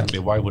 right? Exactly.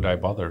 Why would I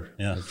bother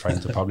trying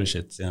to publish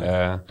it?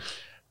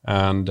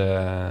 And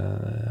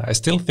I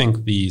still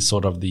think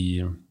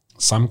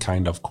some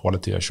kind of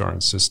quality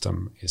assurance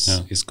system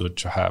is good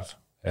to have.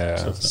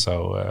 Because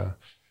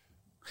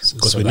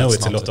we know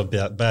it's a lot of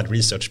bad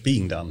research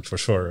being done for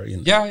sure.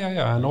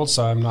 And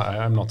also I'm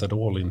not at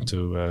all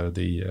into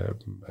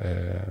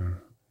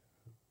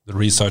the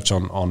research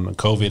on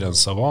COVID and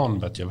so on,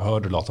 but you've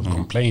heard a lot of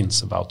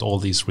complaints about all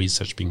these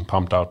research being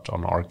pumped out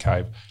on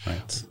archive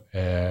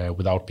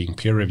without being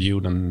peer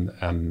reviewed,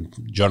 and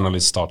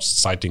journalists start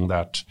citing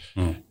that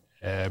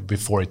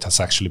before it has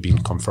actually been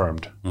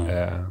confirmed.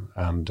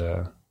 And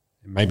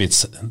maybe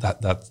it's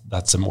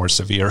that's a more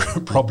severe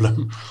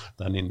problem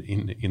than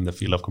in the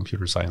field of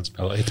computer science.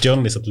 Well, if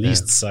journalists at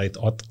least cite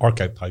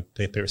archive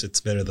papers, it's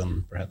better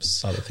than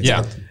perhaps other things.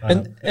 Yeah,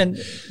 and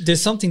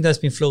there's something that's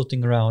been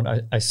floating around.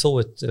 I saw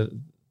it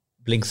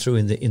blink through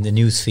in the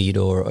news feed,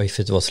 or if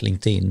it was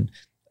LinkedIn.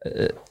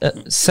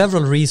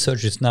 Several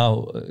researchers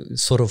now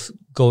sort of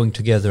going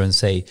together and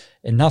say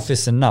enough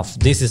is enough.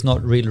 This is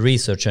not real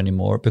research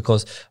anymore,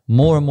 because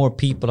more and more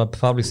people are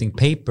publishing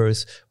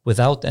papers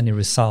without any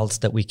results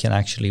that we can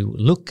actually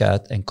look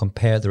at and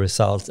compare the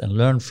results and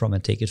learn from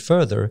and take it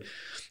further.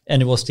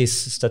 And it was these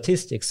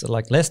statistics,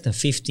 like less than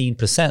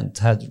 15%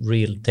 had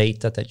real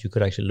data that you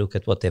could actually look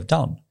at what they've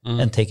done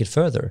and take it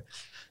further.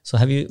 So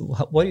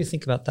what do you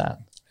think about that?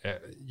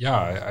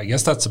 I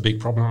guess that's a big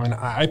problem. I mean,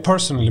 I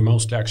personally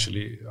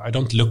I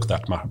don't look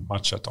that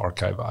much at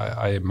archive.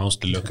 I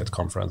mostly look at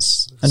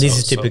conference. And this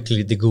is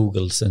typically the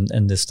Googles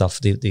and the stuff.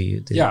 I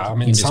mean,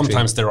 industry.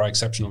 Sometimes there are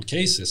exceptional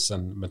cases,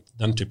 but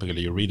then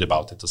typically you read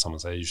about it to someone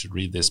say you should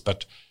read this.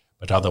 But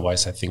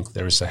otherwise, I think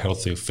there is a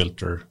healthy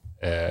filter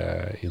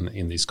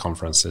in these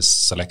conferences,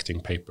 selecting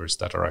papers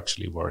that are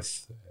actually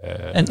worth.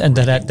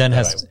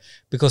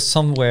 Because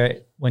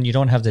somewhere when you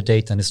don't have the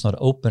data and it's not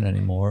open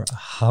anymore,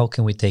 how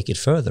can we take it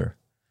further?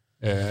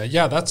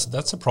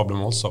 That's a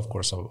problem also, of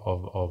course,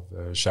 of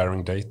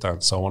sharing data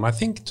and so on. I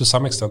think to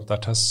some extent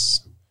that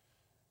has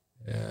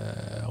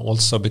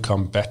also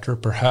become better,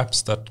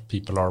 perhaps, that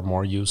people are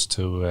more used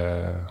to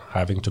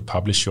having to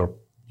publish your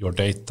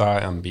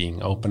data and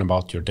being open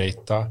about your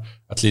data.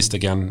 At least,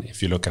 again,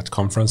 if you look at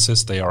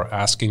conferences, they are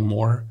asking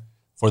more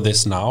for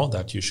this now,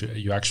 that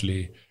you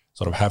actually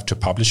sort of have to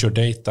publish your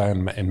data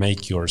and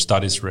make your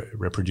studies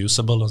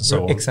reproducible and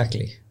so on.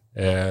 Exactly.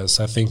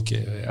 So I think,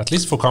 at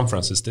least for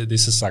conferences,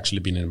 this has actually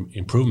been an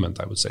improvement,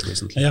 I would say,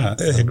 recently. Yeah,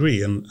 I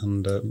agree.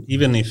 And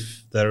even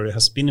if there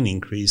has been an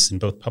increase in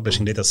both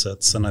publishing data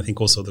sets and I think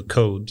also the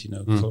code,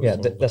 for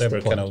whatever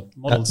kind of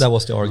models. That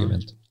was the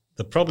argument.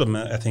 The problem,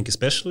 I think,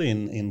 especially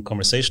in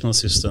conversational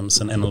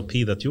systems and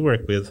NLP that you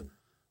work with,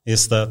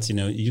 is that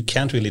you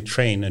can't really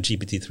train a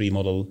GPT-3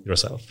 model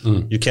yourself.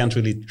 You can't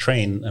really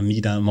train a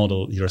MEDA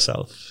model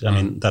yourself. I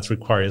mean, that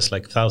requires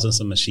like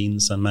thousands of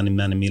machines and many,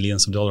 many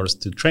millions of dollars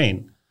to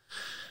train.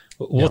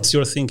 What's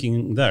your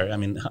thinking there? I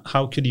mean,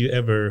 how could you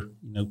ever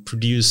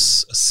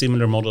produce a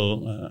similar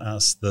model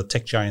as the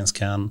tech giants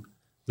can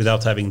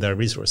without having their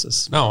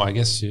resources. No, I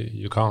guess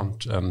you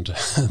can't, and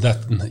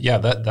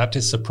that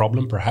is a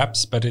problem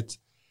perhaps, but it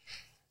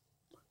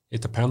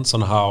depends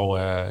on how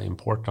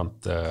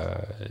important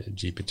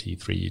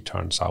GPT-3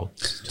 turns out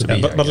to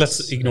be. But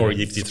let's ignore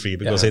GPT-3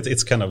 because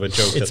it's kind of a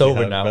joke. It's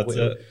over now.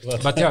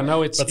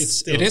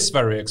 It is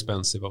very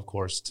expensive, of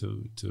course,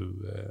 to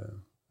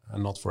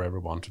and not for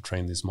everyone to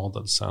train these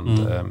models.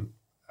 And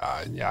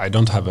I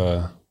don't have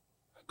a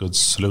good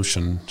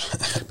solution.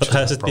 But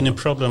has it been a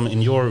problem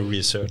in your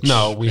research?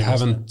 No, we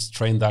haven't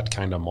trained that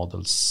kind of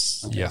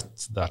models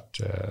yet. That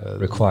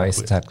requires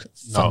that.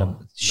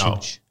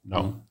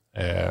 No.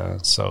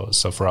 So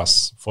for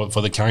us,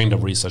 for the kind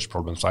of research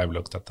problems I've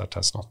looked at, that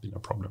has not been a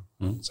problem.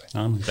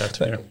 I'm glad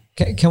to hear.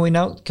 Can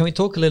we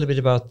talk a little bit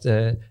about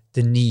the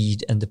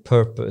need and the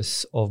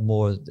purpose of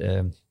more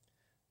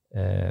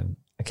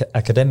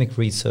academic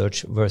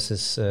research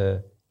versus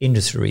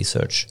industry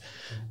research,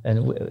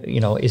 and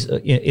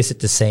is it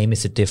the same?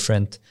 Is it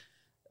different?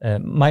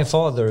 My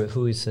father,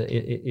 who is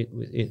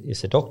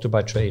a doctor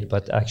by trade,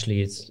 but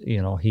actually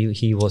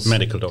he was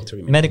medical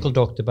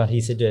doctor, but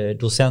he's a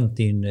docent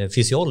in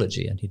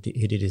physiology, and he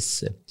did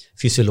his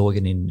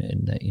physiologen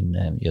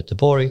in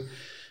Göteborg,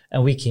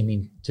 and we came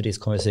into this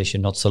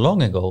conversation not so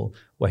long ago,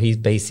 where he's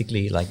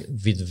basically like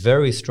with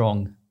very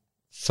strong,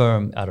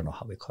 firm. I don't know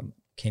how we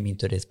came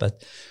into this,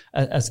 but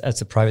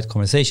as a private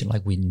conversation,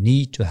 like we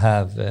need to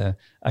have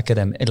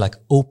academic, like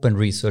open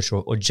research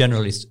or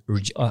generalist.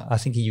 I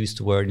think he used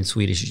the word in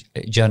Swedish,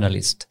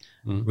 journalist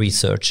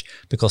research,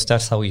 because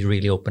that's how we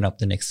really open up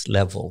the next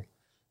level.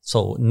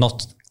 So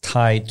not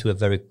tied to a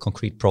very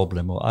concrete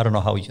problem, or I don't know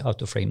how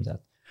to frame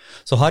that.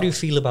 So how do you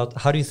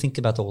think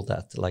about all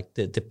that, like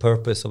the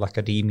purpose of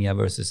academia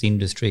versus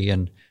industry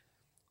and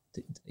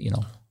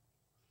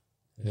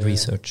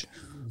research?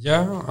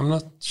 Yeah, I'm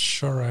not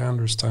sure I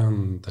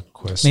understand the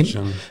question.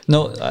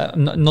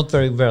 Not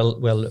very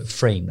well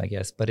framed, I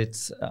guess. But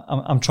it's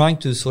I'm trying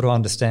to sort of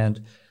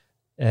understand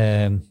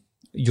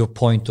your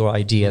point or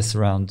ideas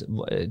around.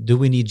 Do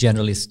we need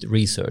generalist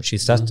research?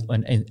 Is that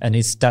and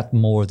is that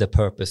more the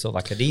purpose of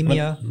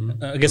academia?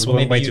 I guess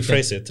one way to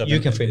phrase it. You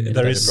can frame it.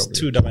 There is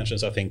two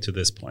dimensions, I think, to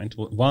this point.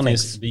 One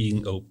is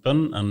being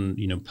open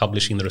and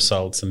publishing the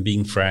results and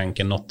being frank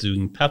and not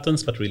doing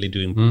patents, but really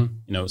doing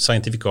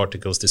scientific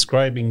articles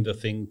describing the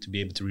thing to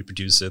be able to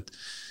reproduce it,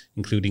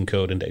 including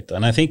code and data.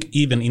 And I think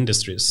even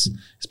industries,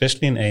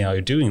 especially in AI, are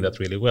doing that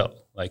really well,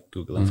 like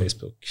Google and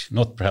Facebook.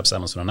 Not perhaps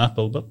Amazon and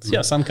Apple, but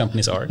some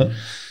companies are.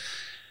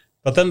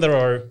 But then there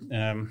are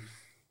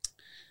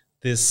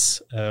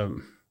this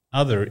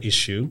other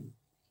issue,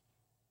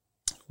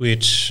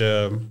 which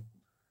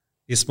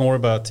is more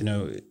about,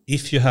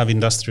 if you have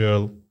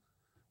industrial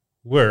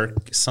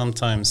work,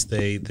 sometimes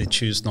they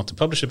choose not to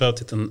publish about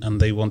it, and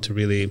they want to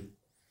really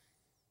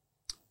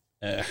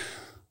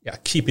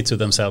keep it to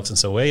themselves in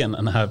some way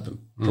and have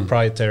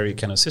proprietary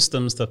kind of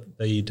systems that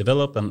they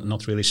develop and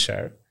not really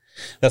share.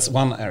 That's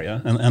one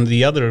area. And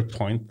the other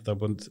point that I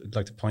would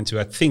like to point to,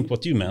 I think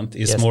what you meant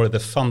is more the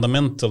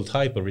fundamental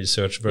type of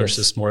research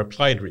versus more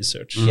applied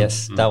research.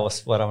 Yes, that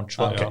was what I'm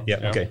trying to.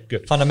 Okay,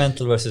 good.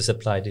 Fundamental versus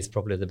applied is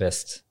probably the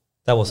best.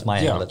 That was my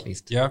angle, at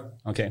least. Yeah.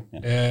 Okay.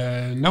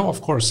 No,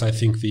 of course, I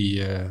think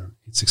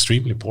it's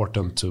extremely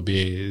important to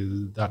be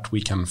that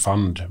we can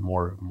fund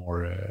more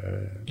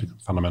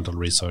fundamental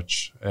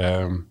research,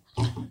 and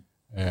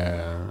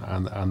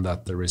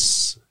that there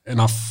is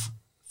enough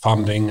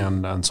funding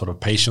and sort of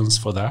patience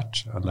for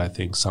that. And I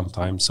think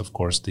sometimes, of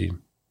course, the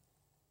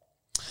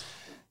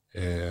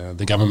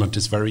government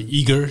is very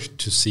eager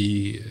to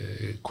see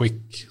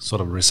quick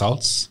sort of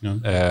results,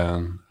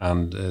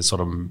 and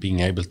sort of being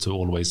able to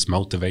always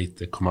motivate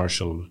the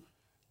commercial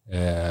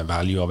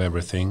value of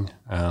everything.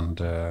 And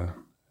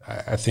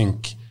I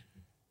think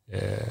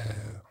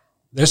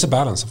there's a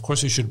balance. Of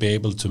course, you should be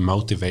able to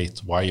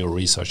motivate why your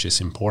research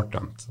is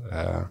important,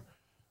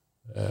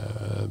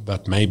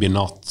 but maybe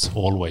not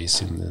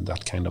always in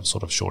that kind of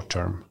sort of short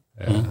term.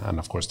 And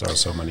of course, there are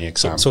so many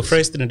examples. So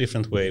phrased in a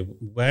different way,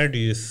 where do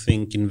you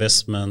think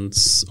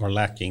investments are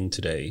lacking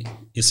today?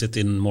 Is it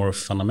in more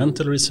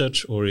fundamental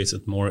research, or is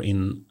it more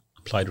in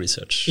applied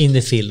research? In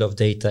the field of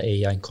data,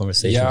 AI, and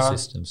conversation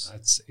systems.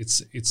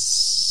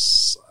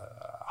 It's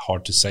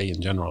hard to say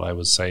in general. I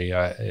would say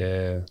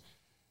I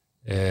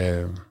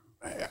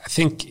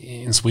think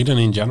in Sweden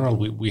in general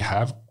we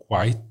have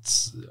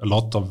quite a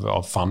lot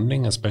of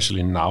funding,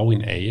 especially now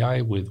in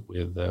AI with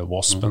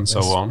WASP and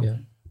so on. Yeah.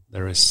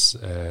 There is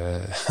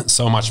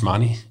so much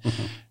money,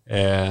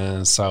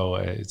 so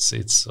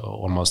it's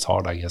almost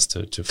hard, I guess,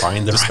 to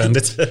find the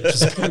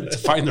to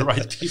find the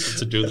right people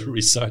to do the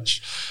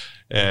research.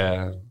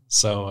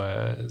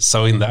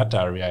 So in that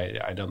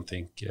area, I don't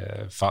think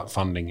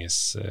funding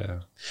is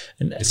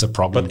a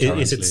problem. But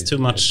is it too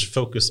much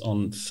focus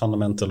on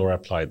fundamental or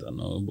applied? Then,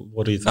 or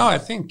what do you think? No,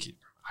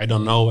 I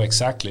don't know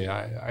exactly.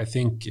 I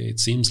think it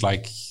seems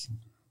like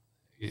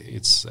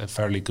it's a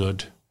fairly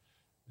good.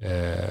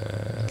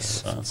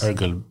 Very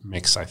good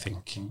mix, I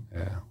think.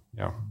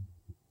 Yeah.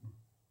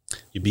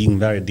 you're being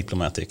very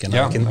diplomatic, and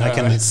I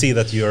can see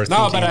that you are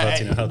thinking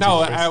about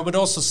how to. I would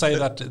also say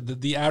that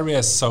the area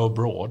is so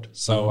broad.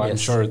 So I'm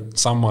sure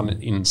someone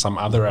in some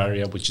other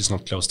area which is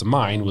not close to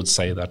mine would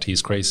say that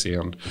he's crazy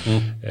and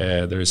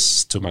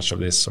there's too much of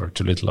this or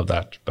too little of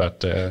that.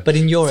 But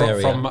in your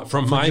area,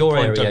 from my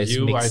point of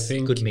view, I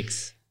think good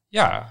mix.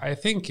 Yeah, I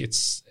think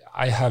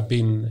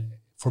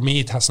for me,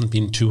 it hasn't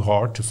been too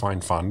hard to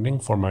find funding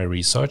for my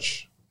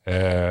research.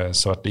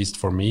 So at least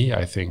for me,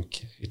 I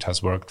think it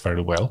has worked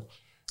very well.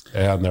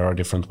 And there are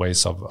different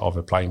ways of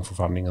applying for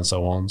funding and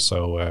so on.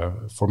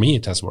 So for me,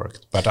 it has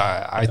worked. But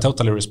I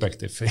totally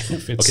respect if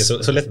it's... Okay,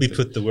 so let me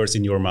put the words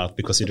in your mouth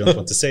because you don't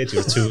want to say it.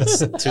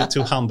 You're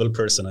too humble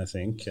person, I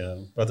think.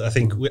 But I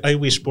think I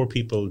wish more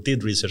people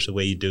did research the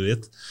way you do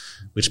it,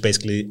 which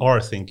basically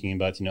are thinking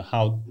about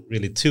how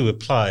really to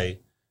apply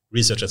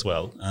research as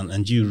well.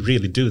 And you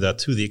really do that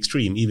to the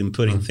extreme, even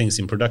putting things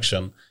in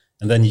production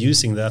and then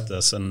using that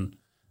as an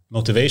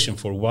motivation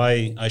for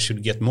why I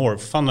should get more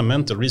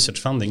fundamental research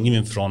funding,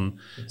 even from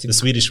the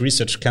Swedish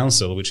Research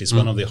Council, which is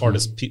one of the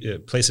hardest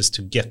places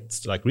to get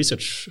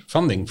research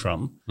funding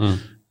from.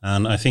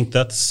 And I think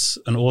that's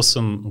an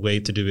awesome way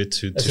to do it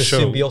to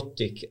show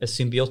a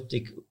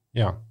symbiotic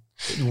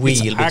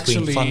wheel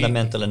between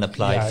fundamental and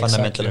applied,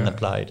 fundamental and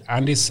applied.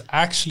 And it's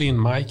actually in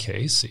my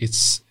case,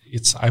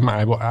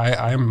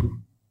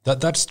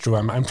 that's true.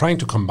 I'm trying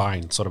to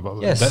combine sort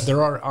of.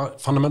 There are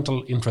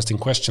fundamental, interesting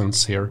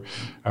questions here,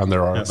 and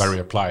there are very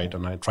applied,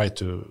 and I try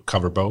to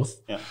cover both.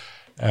 Yeah.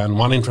 And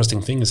one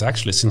interesting thing is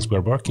actually, since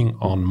we're working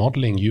on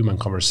modeling human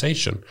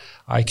conversation,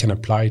 I can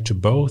apply to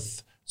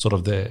both sort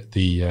of the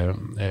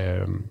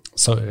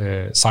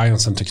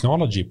science and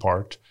technology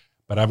part,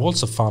 but I've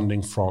also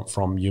funding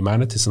from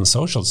humanities and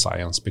social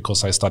science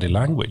because I study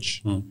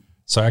language.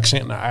 So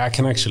actually, I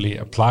can actually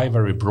apply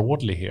very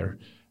broadly here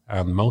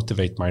and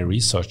motivate my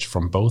research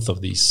from both of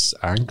these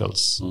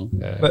angles,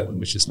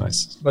 which is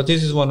nice. But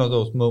this is one of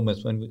those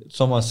moments when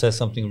someone says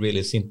something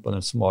really simple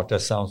and smart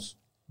that sounds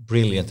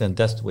brilliant, and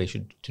that's the way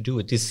to do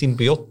it. This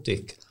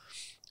symbiotic,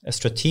 a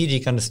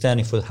strategic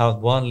understanding for how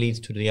one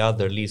leads to the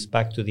other, leads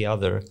back to the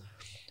other.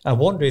 I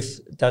wonder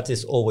if that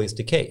is always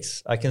the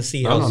case. I can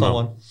see how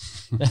someone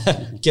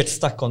gets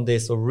stuck on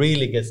this or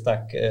really gets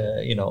stuck,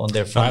 on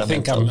their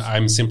fundamentals. I think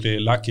I'm simply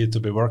lucky to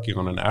be working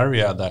on an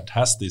area that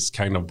has this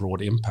kind of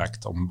broad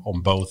impact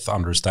on both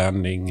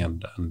understanding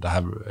and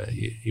have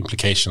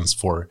implications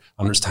for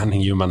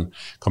understanding human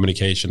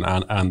communication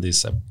and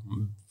this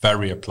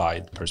very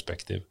applied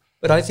perspective.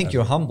 But I think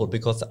you're humble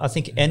because I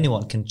think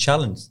anyone can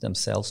challenge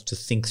themselves to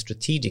think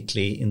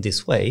strategically in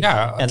this way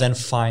and then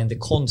find the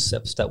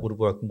concepts that would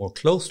work more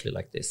closely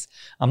like this.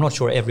 I'm not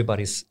sure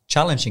everybody's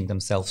challenging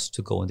themselves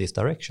to go in this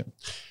direction.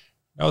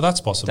 No,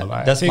 that's possible.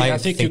 I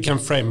think you can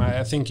frame.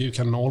 I think you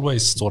can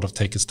always sort of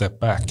take a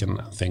step back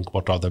and think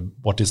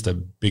what is the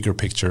bigger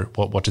picture?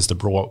 What is the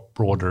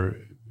broader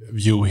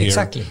view here?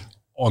 Exactly.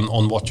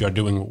 On what you're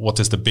doing? What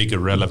is the bigger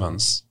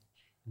relevance?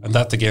 And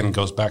that again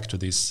goes back to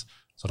this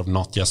sort of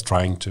not just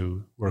trying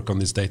to work on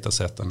this data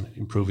set and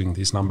improving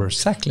these numbers.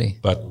 Exactly.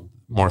 But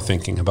more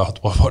thinking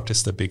about what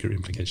is the bigger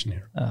implication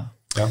here.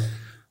 Yeah.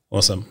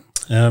 Awesome.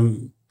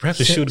 Perhaps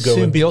we should go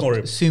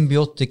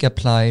symbiotic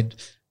applied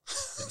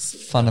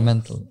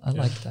fundamental. I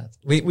like that.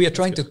 We are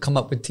trying to come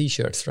up with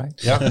T-shirts, right?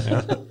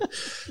 Yeah.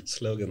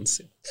 Slogans.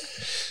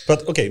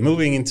 But okay,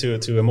 moving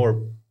into a more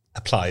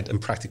applied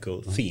and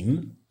practical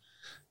theme.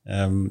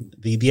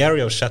 The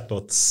area of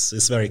chatbots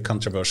is very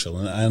controversial,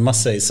 and I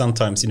must say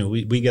sometimes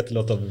we get a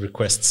lot of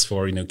requests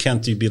for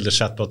can't you build a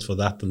chatbot for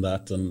that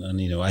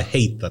and I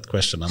hate that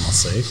question, I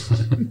must say.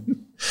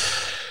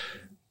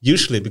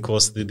 Usually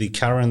because the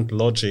current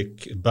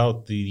logic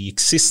about the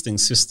existing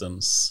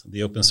systems,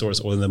 the open source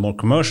or the more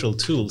commercial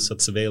tools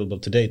that's available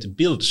today to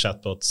build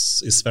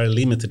chatbots is very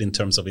limited in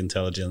terms of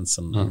intelligence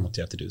and what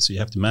you have to do. So you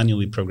have to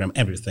manually program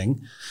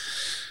everything.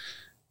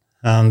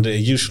 And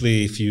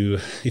usually if you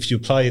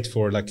apply it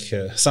for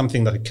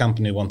something that a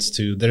company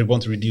they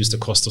want to reduce the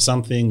cost of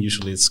something,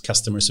 usually it's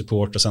customer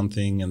support or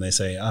something, and they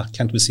say,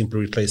 can't we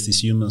simply replace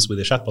these humans with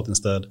a chatbot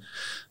instead?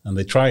 And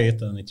they try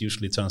it, and it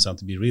usually turns out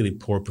to be really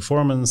poor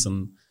performance,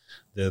 and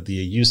the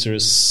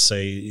users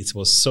say it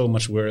was so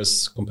much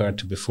worse compared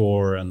to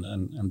before,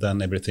 and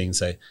then everything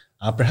say,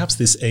 perhaps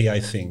this AI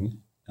thing,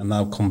 and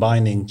now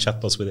combining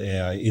chatbots with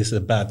AI is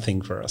a bad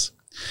thing for us.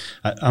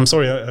 I'm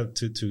sorry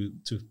to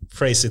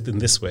phrase it in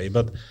this way,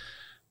 but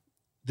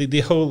the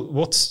whole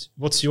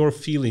what's your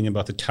feeling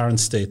about the current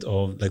state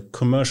of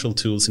commercial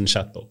tools in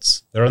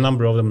chatbots? There are a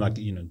number of them,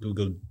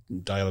 Google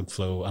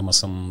Dialogflow,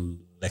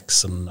 Amazon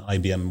Lex, and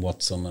IBM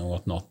Watson and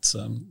whatnot.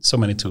 So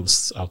many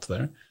tools out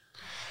there.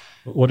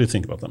 What do you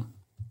think about them?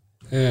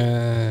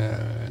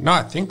 No,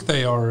 I think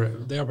they are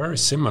very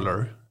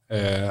similar,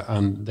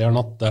 and they are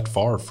not that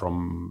far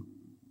from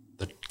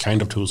the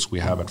kind of tools we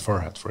have at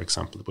Furhat, for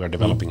example, we are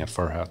developing at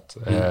Furhat.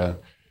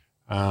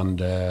 And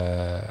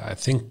I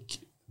think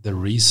the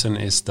reason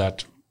is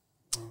that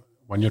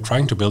when you're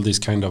trying to build this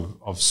kind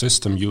of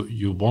system,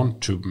 you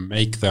want to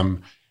make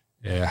them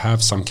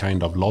have some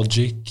kind of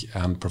logic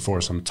and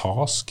perform some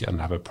task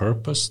and have a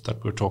purpose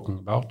that we're talking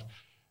about.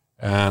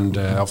 And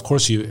of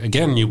course,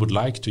 you would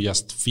like to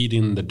just feed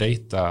in the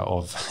data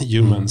of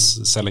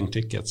humans selling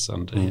tickets,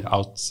 and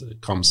out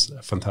comes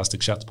a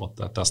fantastic chatbot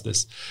that does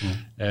this.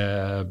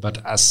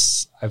 But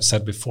as I've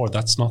said before,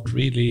 that's not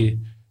really,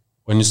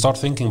 when you start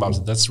thinking about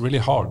it, that's really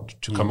hard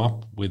to come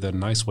up with a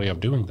nice way of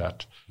doing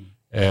that.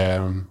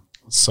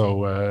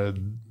 So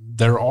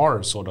there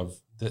are sort of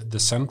the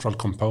central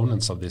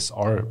components of this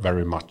are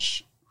very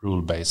much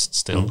rule-based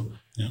still.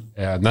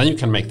 Then you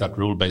can make that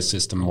rule-based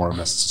system more or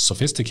less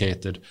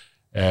sophisticated.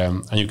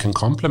 And you can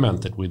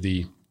complement it with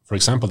for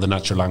example, the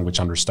natural language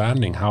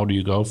understanding. How do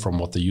you go from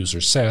what the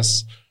user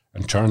says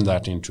and turn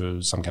that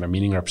into some kind of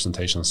meaning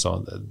representation?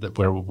 So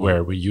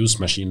where we use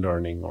machine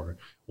learning or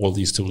all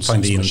these tools,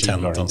 find the machine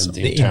intent, learning,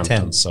 the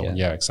intent and so on.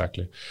 Yeah,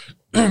 exactly.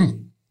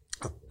 And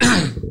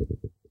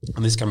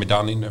this can be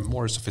done in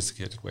more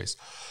sophisticated ways.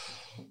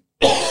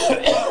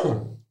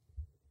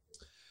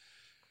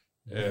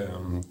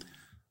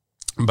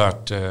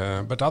 But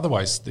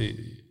otherwise,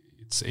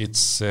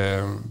 it's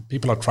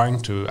people are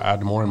trying to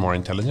add more and more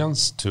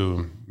intelligence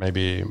to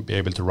maybe be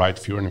able to write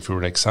fewer and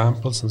fewer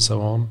examples and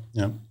so on.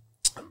 Yeah.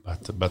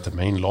 But the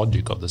main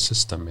logic of the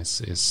system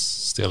is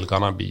still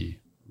gonna be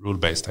rule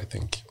based, I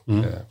think,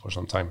 for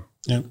some time.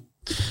 Yeah.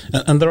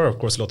 And there are, of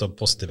course, a lot of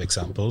positive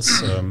examples.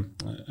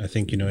 I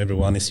think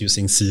everyone is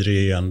using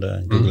Siri and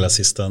Google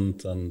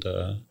Assistant and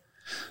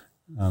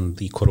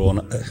the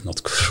Corona,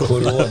 not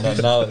Corona.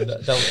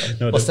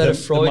 Was that a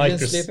Freudian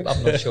slip?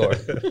 I'm not sure.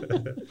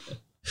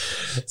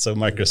 So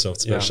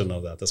Microsoft's version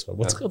of that as well.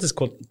 What is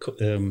called?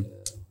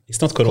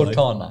 It's not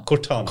Corona.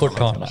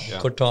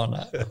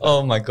 Cortana.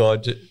 Oh my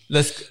God!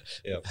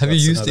 Have you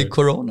used the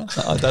Corona?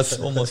 Oh, that's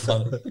almost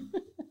funny.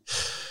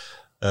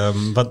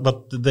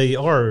 But they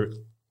are,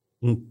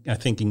 I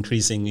think,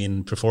 increasing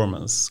in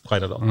performance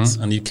quite a lot,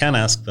 and you can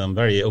ask them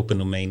very open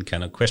domain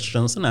kind of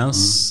questions and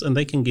answers, and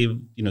they can give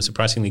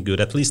surprisingly good,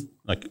 at least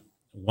like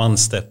one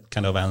step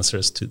kind of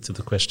answers to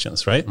the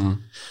questions, right?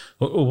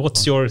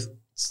 What's your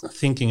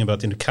thinking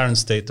about in the current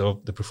state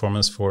of the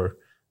performance for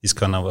these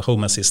kind of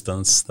home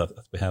assistants that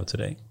we have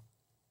today?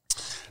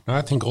 No,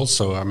 I think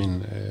also,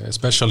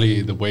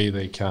 especially the way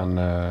they can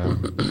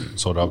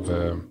sort of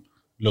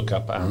look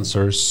up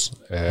answers.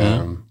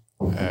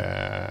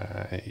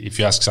 If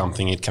you ask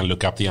something, it can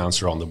look up the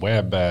answer on the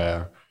web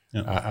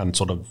and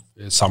sort of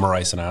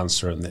summarize an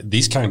answer. And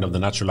these kind of the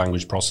natural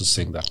language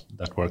processing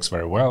that works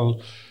very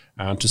well.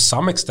 And to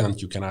some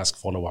extent, you can ask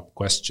follow-up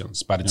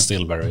questions, but it's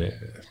still very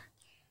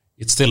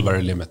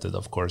limited,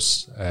 of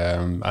course.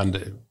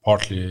 And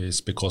partly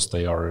it's because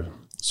they are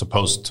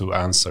supposed to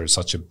answer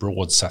such a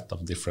broad set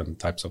of different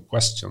types of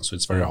questions. So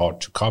it's very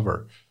hard to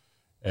cover.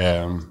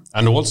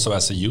 And also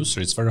as a user,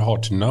 it's very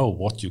hard to know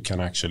what you can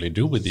actually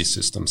do with these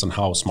systems and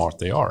how smart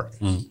they are.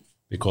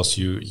 Because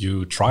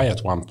you try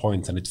at one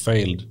point and it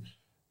failed.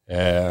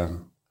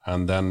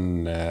 And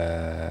then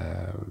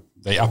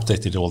they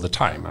update it all the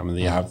time.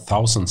 They have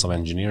thousands of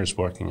engineers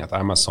working at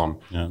Amazon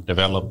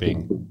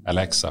developing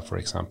Alexa, for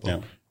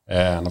example.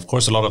 And of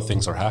course, a lot of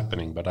things are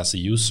happening, but as a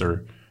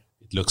user,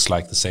 it looks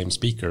like the same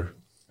speaker.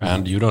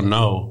 And you don't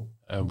know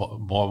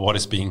what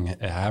is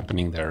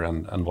happening there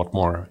and what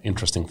more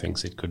interesting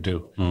things it could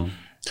do.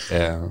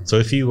 So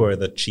if you were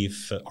the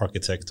chief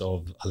architect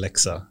of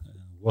Alexa,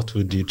 what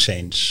would you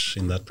change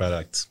in that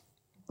product?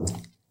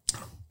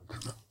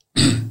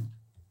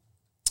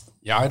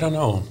 Yeah, I don't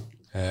know.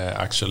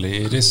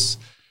 Actually,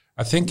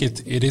 I think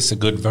it is a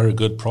very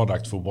good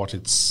product for what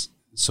it's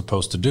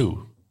supposed to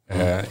do.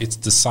 It's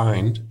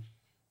designed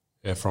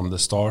from the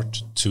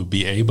start to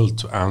be able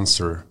to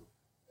answer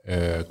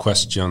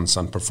questions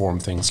and perform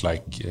things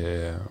like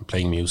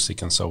playing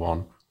music and so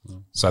on.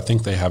 So I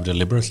think they have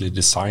deliberately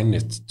designed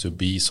it to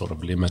be sort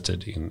of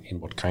limited in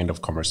what kind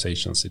of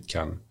conversations it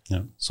can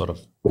sort of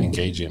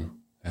engage in.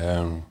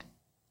 And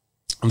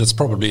that's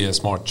probably a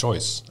smart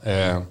choice.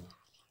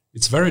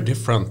 It's very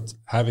different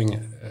having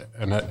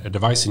a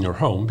device in your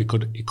home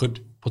because it could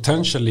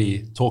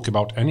potentially talk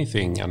about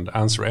anything and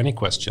answer any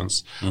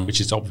questions,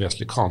 which it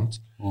obviously can't,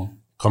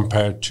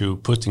 compared to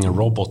putting a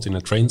robot in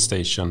a train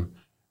station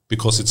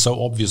because it's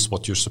so obvious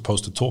what you're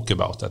supposed to talk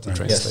about at the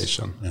train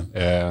station.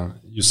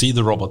 You see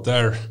the robot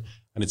there,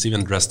 and it's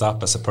even dressed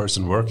up as a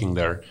person working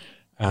there.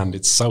 And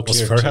it's so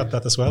clear. Was Furhat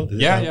that as well? Did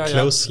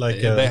close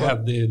like they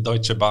had the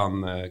Deutsche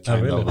Bahn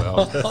kind of.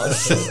 Okay,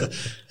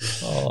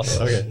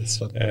 that's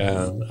fun.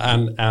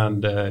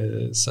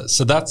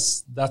 So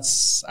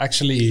that's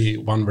actually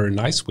one very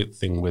nice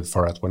thing with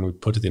Furhat when we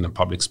put it in a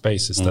public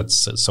space is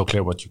that's so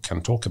clear what you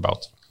can talk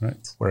about.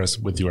 Right. Whereas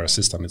with your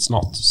assistant, it's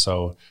not.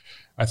 So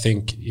I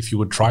think if you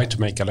would try to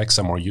make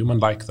Alexa more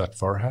human-like that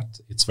Furhat,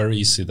 it's very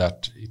easy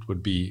that it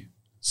would be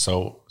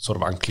so sort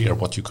of unclear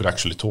what you could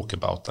actually talk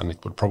about, and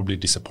it would probably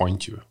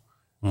disappoint you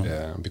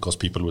because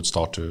people would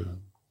start to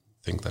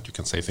think that you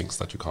can say things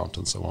that you can't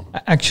and so on.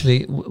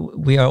 Actually,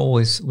 we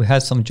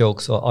had some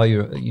jokes. Or are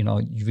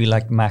you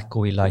like Mac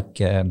or we like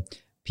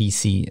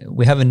PC?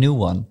 We have a new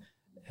one.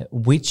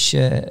 which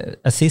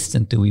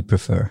assistant do we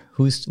prefer?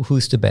 Who's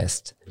the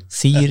best?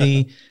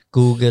 Siri,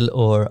 Google,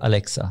 or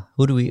Alexa?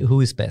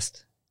 Who is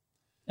best,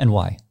 and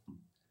why?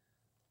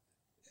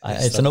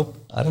 I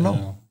don't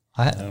know.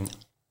 I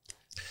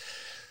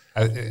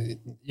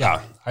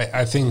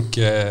think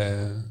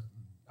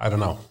I don't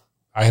know.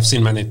 I have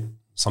seen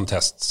some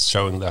tests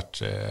showing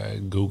that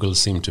Google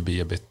seem to be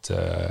a bit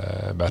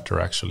better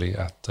actually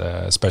at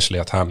especially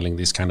at handling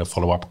these kind of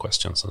follow-up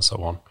questions and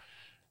so on.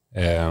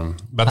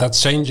 But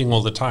that's changing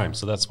all the time,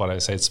 so that's what I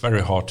say. It's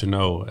very hard to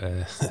know.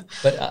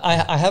 But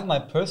I have my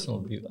personal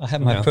view. I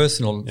have my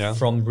personal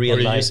from real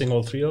life. Are you using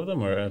all three of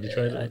them, or have you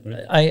tried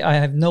it? I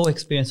have no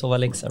experience of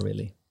Alexa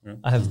really. Yeah.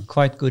 I have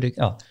quite good.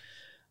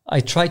 I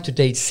tried to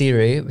date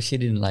Siri, but she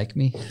didn't like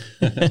me.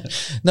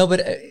 No, but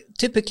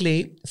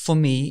typically for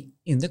me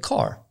in the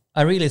car,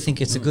 I really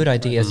think it's a good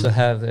idea to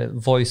have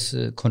voice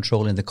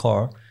control in the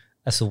car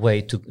as a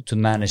way to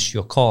manage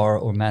your car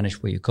or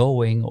manage where you're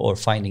going or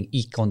finding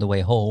eco on the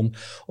way home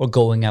or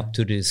going up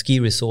to the ski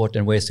resort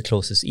and where's the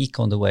closest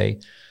eco on the way.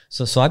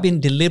 So I've been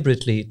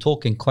deliberately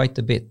talking quite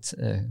a bit,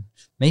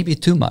 maybe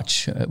too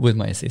much with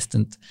my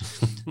assistant.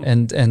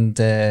 and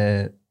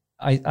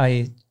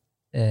I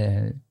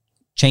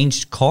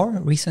changed car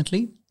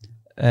recently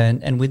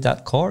and with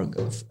that car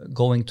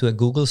going to a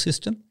Google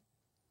system.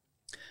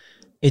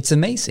 It's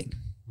amazing.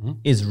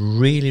 It's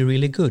really,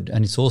 really good.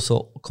 And it's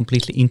also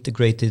completely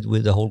integrated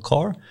with the whole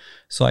car.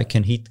 So I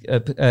can hey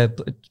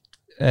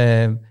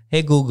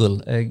Google,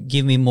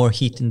 give me more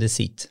heat in the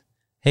seat.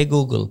 Hey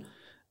Google,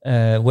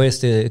 where's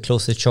the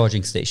closest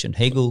charging station?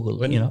 Hey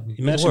Google,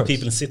 imagine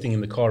people sitting in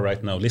the car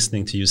right now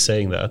listening to you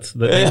saying that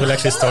they will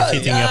actually start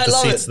heating up the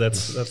seats.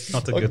 That's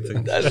not a good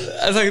thing.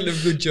 That's actually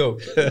a good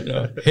joke.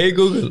 Hey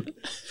Google.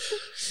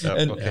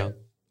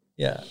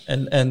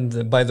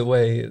 And by the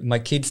way, my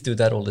kids do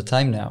that all the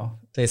time now.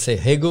 They say,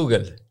 "Hey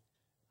Google,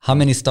 how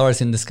many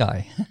stars in the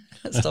sky?"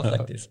 Stuff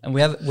like this. And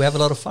we have a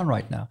lot of fun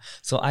right now.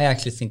 So I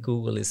actually think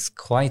Google is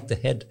quite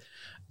ahead.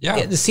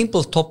 Yeah, the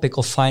simple topic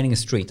of finding a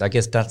street, I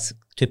guess that's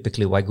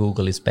typically why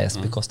Google is best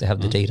because they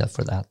have the data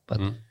for that.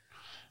 But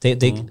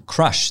they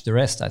crush the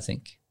rest, I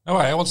think. Oh,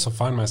 I also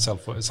find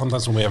myself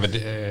sometimes when we have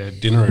a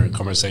dinner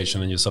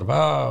conversation and you sort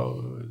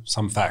of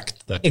some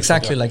fact that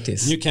exactly like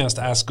this. You can just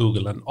ask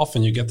Google, and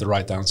often you get the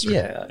right answer.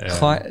 Yeah,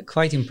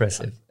 quite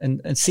impressive.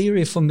 And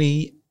Siri for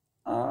me,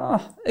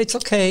 it's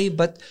okay,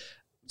 but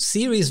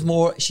Siri is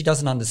more. She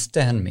doesn't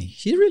understand me.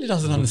 She really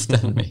doesn't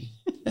understand me.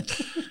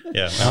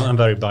 Yeah, I'm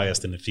very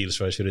biased in the field,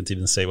 so I shouldn't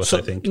even say what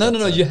I think.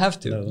 No, you have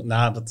to.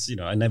 But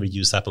I never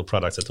use Apple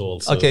products at all.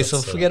 So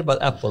forget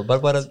about Apple.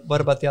 But what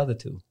about the other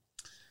two?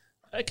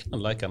 I kind of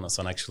like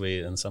Amazon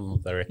actually, and some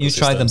of their ecosystems. You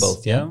try them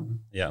both, yeah?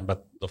 Yeah,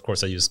 but of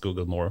course I use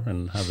Google more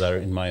and have that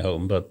in my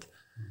home. But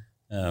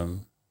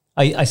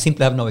I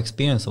simply have no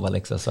experience of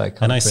Alexa, so I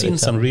can't. And I've seen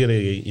some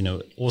really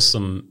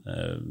awesome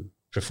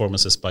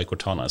performances by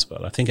Cortana as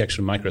well. I think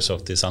actually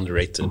Microsoft is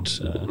underrated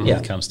when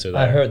it comes to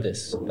that. I heard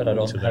this, but I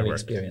don't have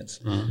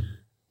experience.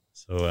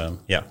 So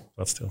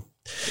but still.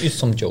 It's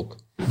some joke.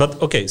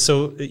 But okay,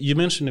 so you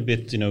mentioned a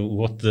bit,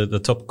 what the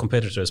top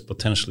competitors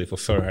potentially for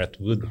Furhat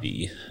would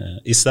be.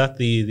 Is that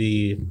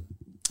the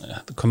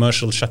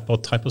commercial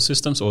chatbot type of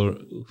systems, or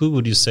who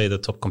would you say the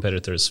top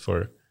competitors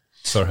for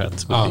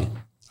Furhat would be?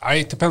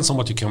 It depends on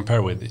what you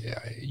compare with.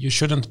 You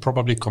shouldn't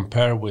probably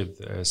compare with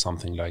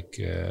something like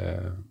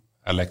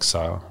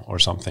Alexa or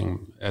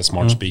something, a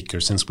smart speaker,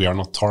 since we are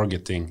not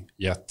targeting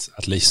yet,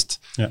 at least,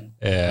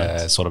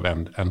 sort of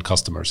end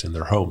customers in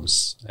their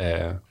homes.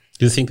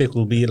 Do you think there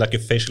will be like a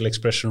facial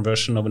expression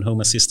version of a home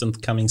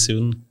assistant coming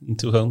soon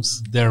into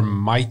homes? There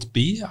might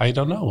be. I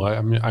don't know.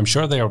 I'm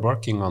sure they are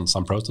working on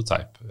some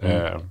prototype.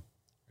 Or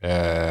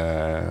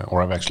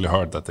I've actually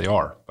heard that they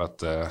are.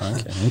 But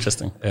okay,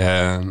 interesting.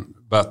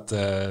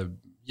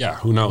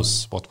 Who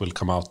knows what will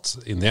come out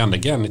in the end?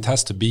 Again, it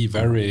has to be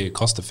very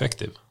cost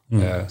effective.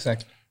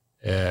 Exactly.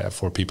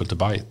 For people to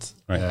buy it.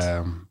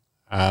 Right.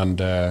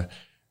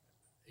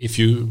 If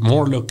you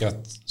more look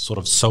at sort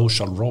of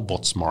social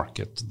robots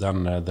market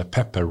than the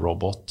Pepper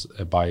robot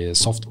by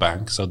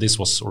SoftBank. So this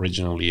was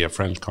originally a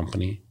French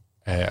company,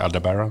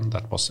 Aldebaran,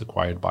 that was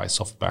acquired by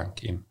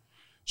SoftBank in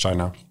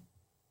China.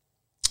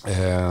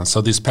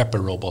 So this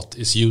Pepper robot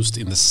is used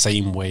in the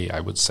same way,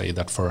 I would say,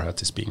 that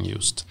Furhat is being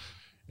used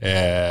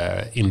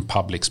in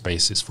public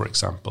spaces, for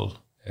example.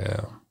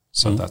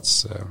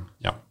 That's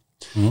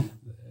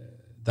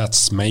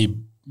that's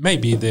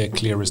maybe the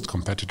clearest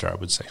competitor, I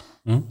would say.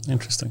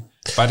 Interesting.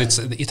 But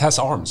it has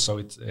arms, so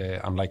it's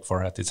unlike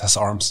Furhat, it has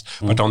arms.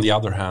 But on the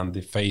other hand,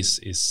 the face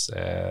is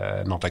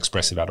not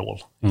expressive at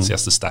all. It's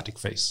just a static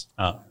face.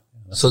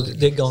 So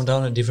they're going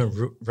down a different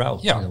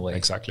route in a way.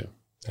 Exactly.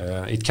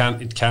 It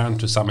can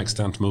to some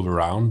extent move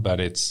around, but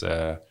it's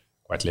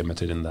quite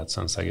limited in that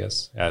sense, I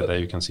guess. There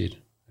you can see it.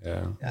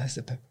 That's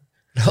the Pepper.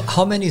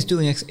 How many is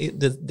doing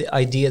the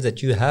idea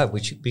that you have,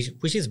 which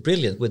is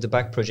brilliant with the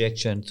back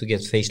projection to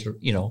get facial,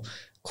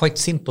 quite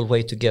simple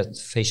way to get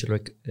facial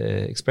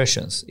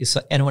expressions. Is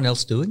anyone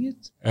else doing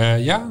it?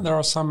 There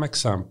are some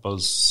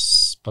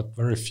examples, but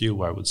very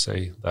few, I would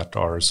say, that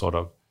are sort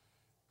of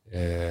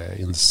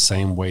in the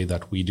same way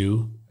that we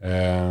do.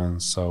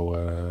 So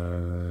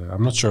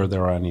I'm not sure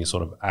there are any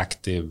sort of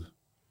active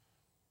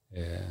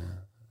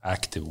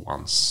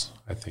ones.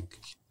 I think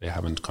they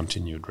haven't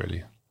continued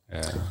really.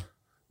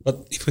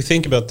 But if we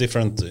think about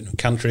different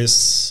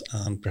countries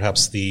and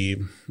perhaps the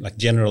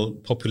general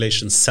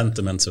population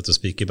sentiment, so to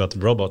speak, about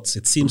robots,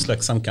 it seems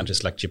like some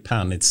countries like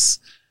Japan,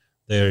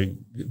 they're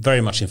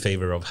very much in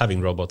favor of having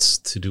robots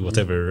to do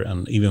whatever,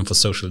 and even for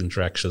social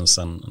interactions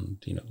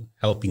and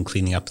helping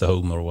cleaning up the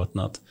home or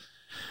whatnot.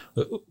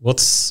 Do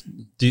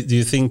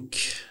you think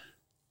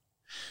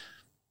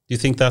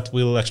that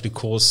will actually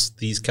cause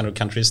these kind of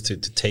countries to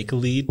take a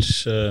lead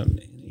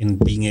in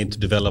being able to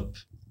develop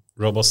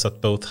robots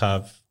that both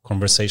have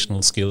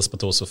conversational skills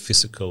but also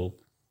physical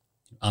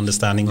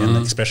understanding and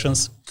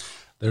expressions?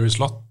 There is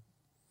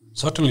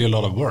certainly a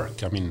lot of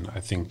work. I mean, I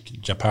think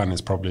Japan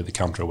is probably the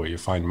country where you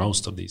find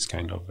most of these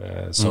kind of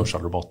social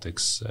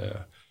robotics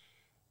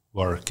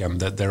work, and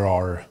that there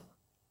are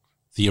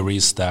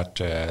theories that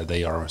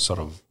they are sort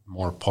of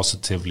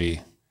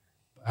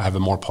have a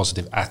more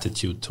positive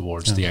attitude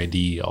towards the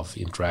idea of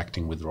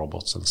interacting with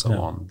robots and so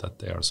on, that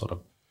they are sort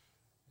of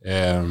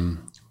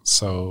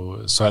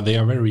so they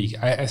are very.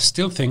 I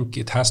still think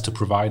it has to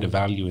provide a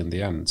value in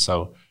the end.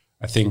 So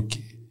I think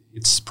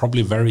it's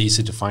probably very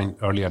easy to find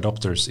early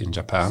adopters in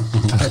Japan,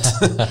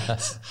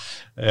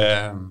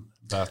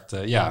 but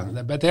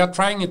they are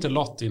trying it a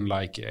lot in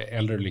like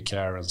elderly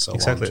care and so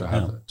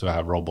on to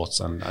have robots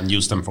and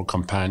use them for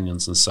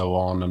companions and so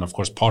on. And of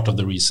course, part of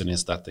the reason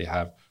is that they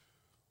have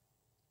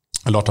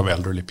a lot of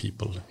elderly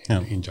people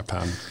in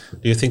Japan.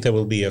 Do you think there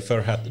will be a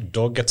fur hat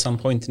dog at some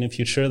point in the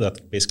future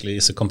that basically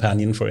is a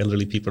companion for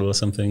elderly people or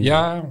something?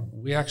 Yeah,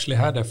 we actually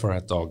had a fur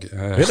hat dog.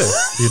 Really?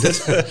 You did?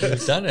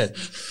 You've done it.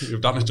 You've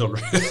done it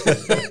already.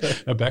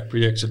 A back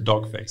projection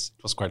dog face.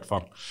 It was quite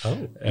fun.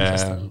 Oh,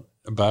 interesting.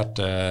 But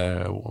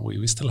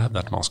we still have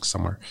that mask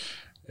somewhere.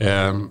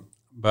 As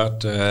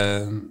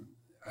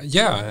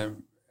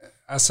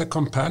a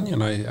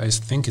companion, I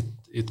think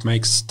it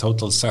makes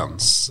total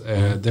sense.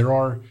 There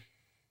are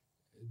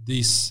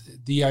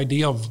the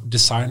idea of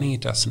designing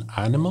it as an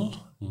animal.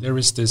 There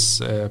is this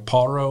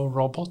Paro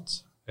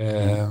robot.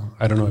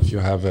 I don't know if you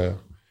have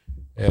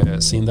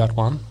seen that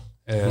one.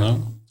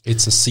 No.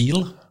 It's a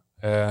seal.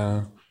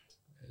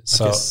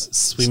 So like a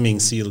swimming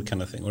seal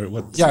kind of thing, or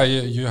what? Yeah,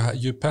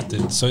 you pet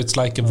it. So it's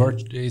like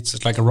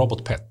it's like a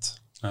robot pet,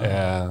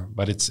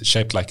 but it's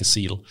shaped like a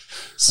seal.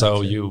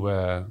 So you,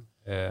 I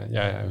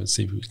will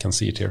see if we can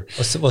see it here.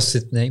 What's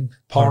its name?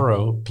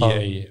 Paro,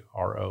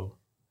 P-A-R-O.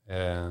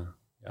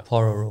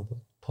 Paro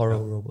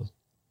robot.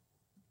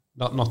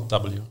 Not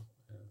W.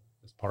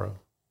 It's Paro.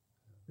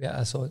 Yeah,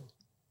 I saw it.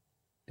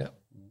 Yeah.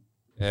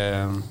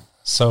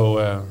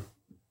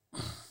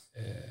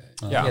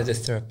 The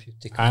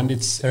therapeutic. And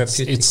it's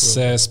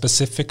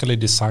specifically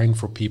designed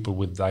for people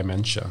with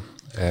dementia.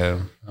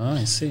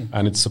 I see.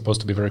 And it's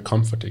supposed to be very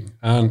comforting.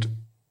 And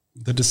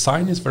the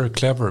design is very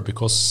clever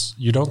because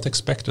you don't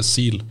expect a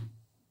seal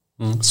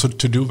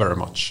to do very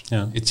much.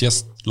 Yeah. It's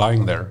just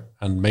lying there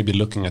and maybe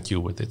looking at you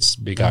with its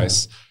big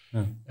eyes.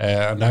 Yeah.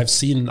 And I've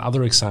seen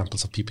other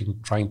examples of people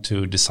trying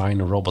to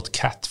design a robot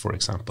cat, for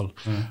example.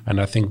 And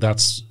I think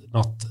that's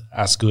not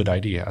as good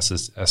idea as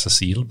a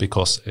seal,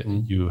 because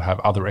you have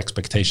other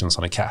expectations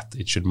on a cat.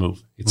 It should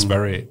move. It's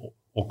very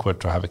awkward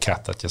to have a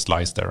cat that just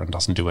lies there and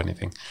doesn't do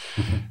anything.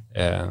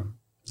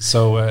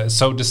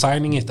 So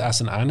designing it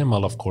as an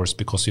animal, of course,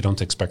 because you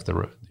don't expect it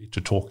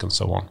to talk and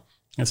so on.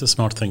 It's a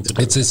smart thing to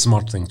do. It's a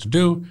smart thing to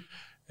do.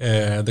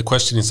 The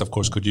question is, of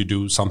course, could you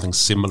do something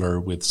similar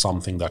with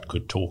something that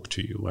could talk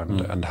to you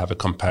and have a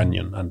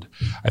companion? And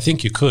I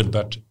think you could,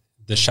 but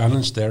the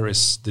challenge there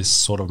is this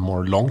sort of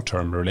more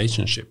long-term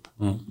relationship.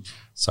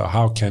 So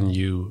how can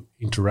you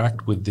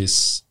interact with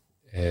this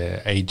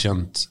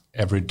agent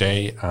every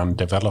day and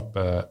develop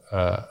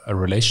a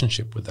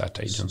relationship with that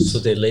agent? So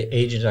the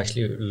agent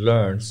actually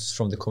learns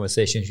from the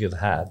conversations you've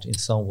had in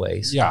some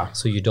ways. Yeah.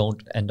 So you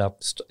don't end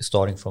up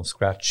starting from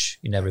scratch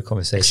in every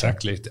conversation.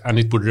 Exactly. And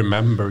it would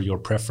remember your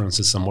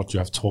preferences and what you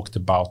have talked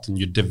about, and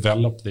you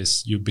develop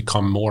this, you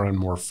become more and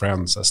more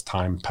friends as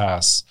time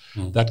passes,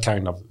 that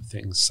kind of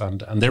things.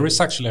 And there is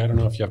actually, I don't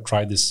know if you have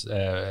tried this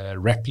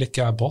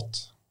Replika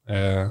bot.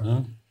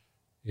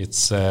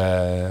 It's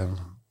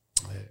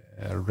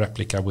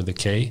Replika with a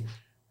K.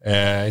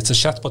 It's a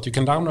chatbot. You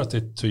can download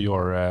it to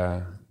your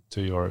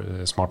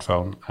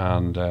smartphone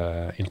and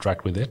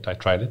interact with it. I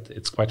tried it.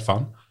 It's quite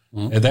fun.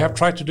 They have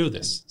tried to do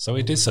this, so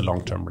it is a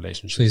long-term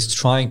relationship. So he's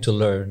trying to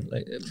learn,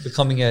 like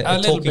becoming a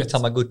talking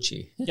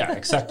Tamagotchi. Yeah,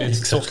 exactly.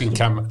 It's talking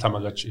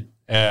Tamagotchi,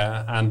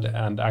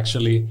 and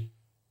actually,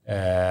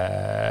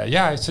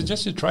 I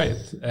suggest you try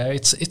it.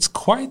 It's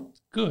quite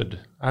good.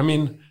 I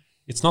mean,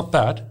 it's not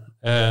bad,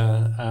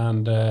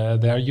 and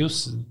they are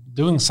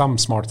doing some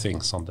smart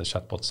things on the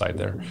chatbot side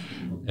there,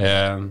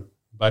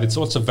 but it's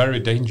also very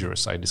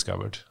dangerous, I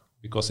discovered,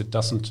 because it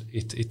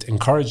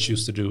encourages you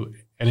to do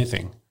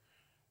anything.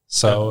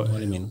 So what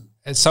do you mean?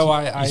 So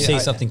I say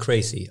something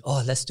crazy.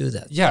 Oh, let's do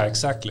that. Yeah,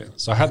 exactly.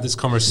 So I had this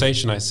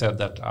conversation. I said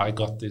that I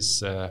got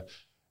this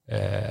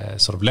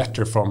sort of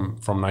letter from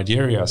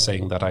Nigeria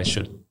saying that I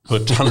should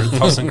put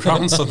 100,000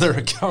 crowns on their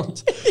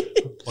account.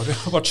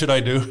 What should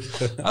I do?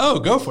 Oh,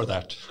 go for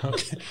that.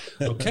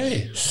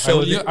 Okay.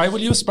 So I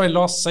will use my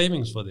last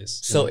savings for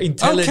this. So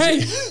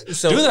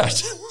intelligence. Okay, do that.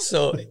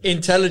 So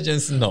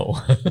intelligence, no.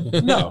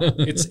 No,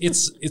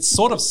 it's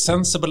sort of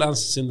sensible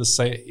answers in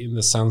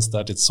the sense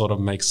that it sort of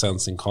makes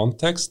sense in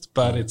context,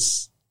 but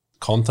it's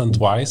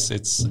content-wise,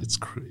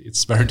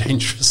 it's very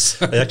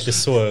dangerous. I actually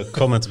saw a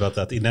comment about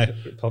that in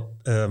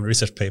a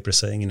research paper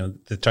saying,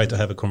 they tried to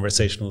have a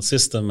conversational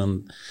system,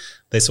 and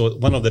they saw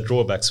one of the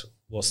drawbacks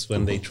was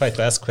when they tried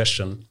to ask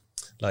question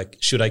like,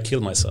 should I kill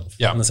myself?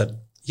 Yeah. And I said,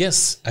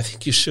 yes, I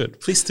think you should.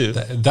 Please do.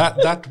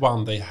 That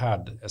one they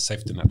had a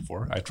safety net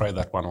for. I tried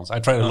that one also. I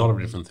tried a lot of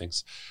different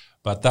things.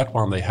 But that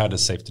one they had a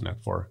safety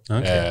net for.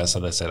 Okay. So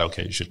they said,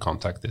 okay, you should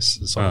contact this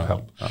sort of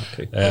help.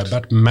 Okay.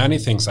 But many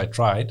things I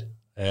tried,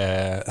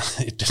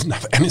 it didn't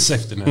have any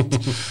safety net.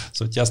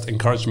 So it just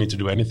encouraged me to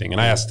do anything.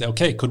 And I asked,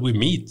 okay, could we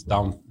meet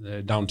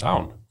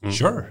downtown?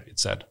 Sure, it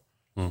said.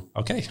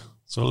 Okay.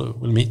 So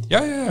we'll meet.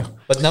 Yeah.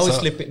 But now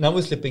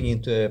we're slipping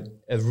into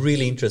a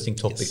really interesting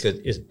topic.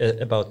 Is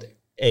about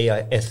AI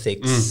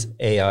ethics,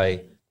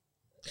 AI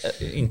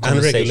in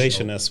and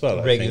regulation as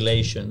well.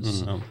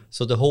 Regulations.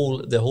 So the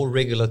whole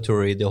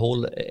regulatory, the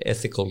whole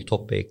ethical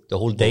topic, the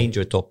whole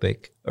danger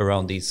topic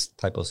around these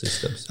type of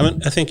systems.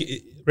 I think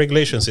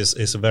regulations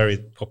is a very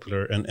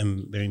popular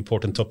and very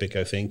important topic,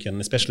 I think, and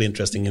especially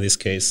interesting in this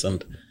case.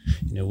 And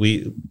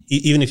we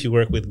even if you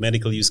work with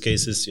medical use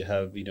cases, you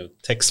have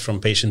text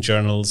from patient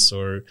journals,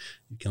 or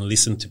you can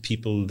listen to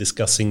people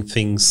discussing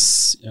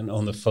things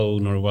on the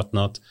phone or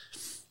whatnot.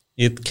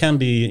 It can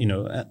be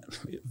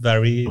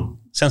very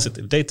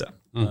sensitive data,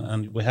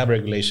 and we have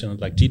regulations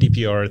like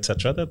GDPR,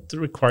 etc., that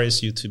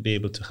requires you to be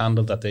able to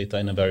handle that data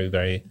in a very,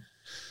 very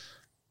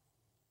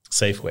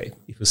safe way,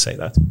 if we say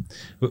that.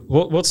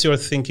 What's your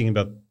thinking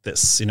about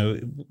this?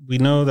 We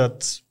know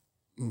that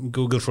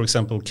Google, for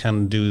example,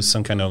 can do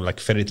some kind of like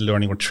federated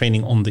learning or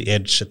training on the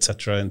edge,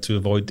 etc., and to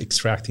avoid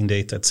extracting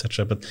data,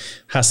 etc. But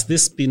has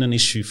this been an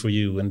issue for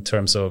you in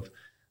terms of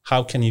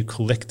how can you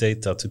collect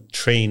data to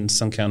train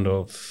some kind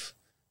of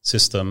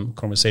system,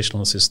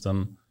 conversational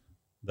system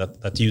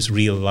that use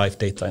real life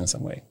data in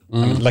some way?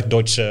 Like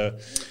Deutsche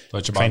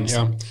Bahn,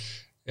 yeah.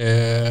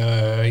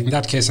 In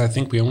that case, I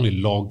think we only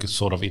log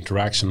sort of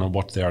interaction on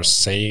what they are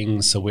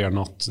saying, so we are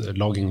not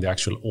logging the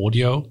actual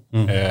audio.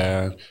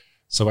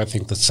 So I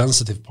think the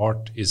sensitive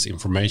part is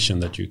information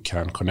that you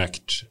can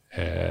connect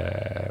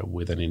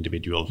with an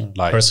individual,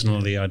 like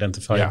personally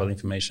identifiable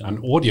information. And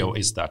audio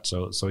is that.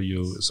 So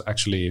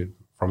actually,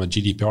 from a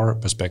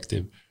GDPR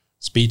perspective,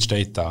 speech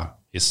data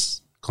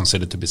is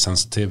considered to be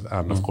sensitive,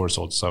 and of course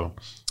also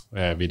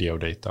video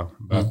data.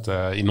 But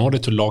in order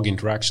to log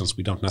interactions,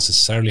 we don't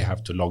necessarily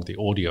have to log the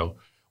audio.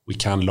 We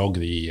can log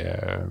the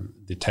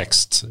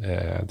text,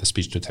 the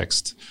speech to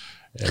text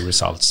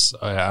results,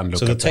 and look.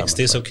 So the text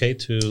is okay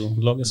to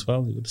log as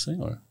well, you would say,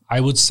 or? I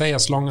would say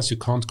as long as you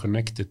can't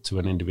connect it to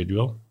an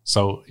individual.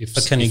 So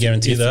but can you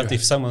guarantee that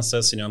if someone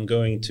says, I'm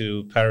going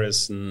to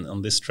Paris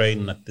on this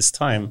train at this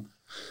time,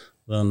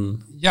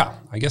 then yeah,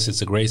 I guess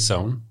it's a gray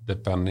zone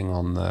depending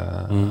on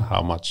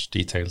how much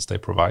details they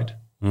provide.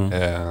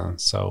 Yeah,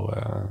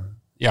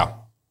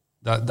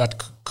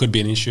 that could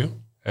be an issue.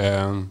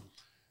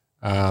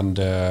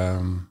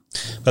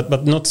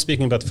 But not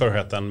speaking about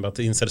Furhat then, but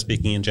instead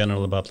speaking in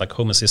general about like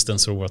home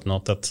assistants or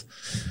whatnot, that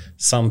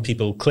some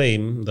people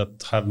claim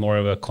that have more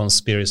of a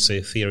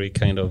conspiracy theory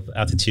kind of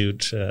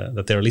attitude,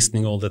 that they're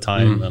listening all the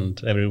time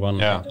and everyone.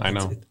 Yeah, I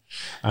know.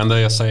 And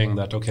they are saying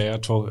that, okay, I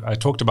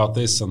talked about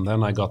this and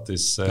then I got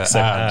this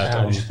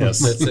ad. Yes.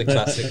 That's a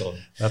classical.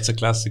 That's a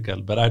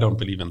classical, but I don't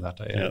believe in that.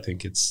 I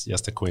think it's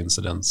just a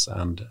coincidence.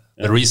 And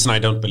the reason I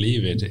don't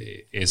believe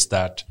it is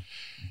that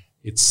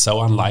it's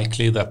so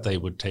unlikely that they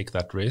would take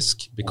that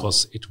risk,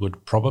 because it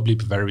would probably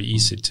be very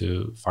easy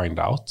to find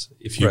out.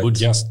 If you would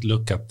just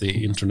look at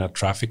the internet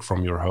traffic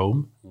from your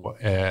home,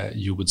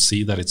 you would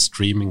see that it's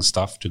streaming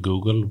stuff to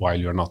Google while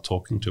you're not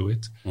talking to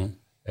it.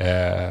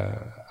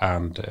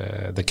 And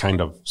the kind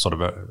of sort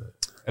of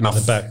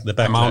enough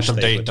the amount of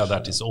data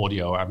that is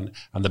audio and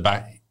the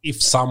back. If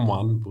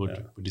someone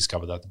would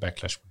discover that, the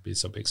backlash would be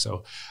so big.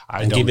 So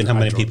given how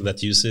many people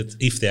that use it,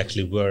 if they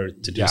actually were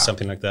to do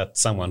something like that,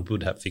 someone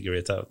would have figured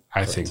it out.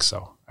 I think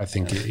so. I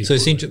think so.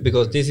 It's interesting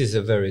because this is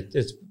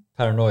it's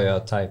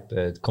paranoia type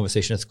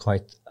conversation. It's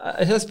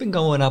it has been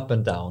going up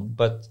and down,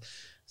 but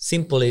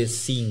simply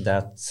seeing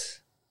that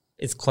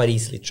it's quite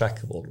easily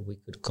trackable. We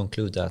could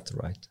conclude that,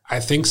 right?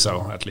 I think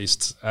so, at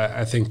least.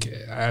 I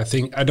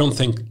don't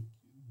think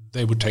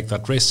they would take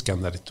that risk,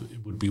 and that it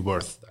would be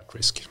worth that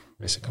risk,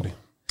 basically.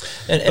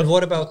 And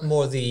what about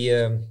more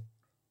the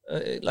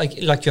like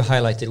you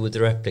highlighted with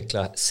the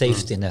replica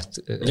safety net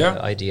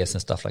ideas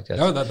and stuff like that?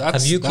 No,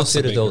 have you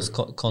considered those?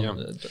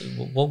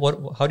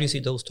 How do you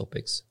see those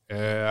topics?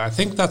 I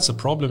think that's a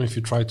problem if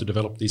you try to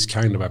develop these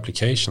kind of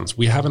applications.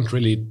 We haven't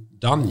really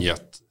done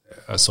yet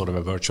a sort of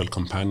a virtual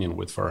companion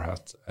with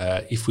Furhat.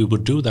 If we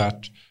would do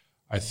that,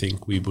 I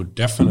think we would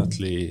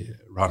definitely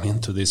run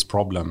into these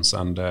problems,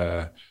 and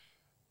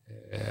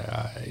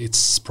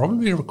it's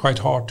probably quite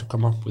hard to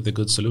come up with a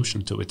good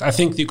solution to it. I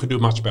think you could do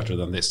much better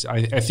than this.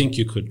 I think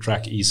you could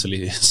track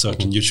easily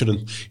certain. You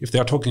shouldn't, if they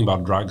are talking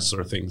about drugs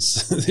or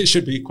things, it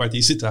should be quite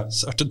easy to have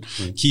certain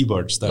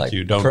keywords that like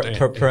you don't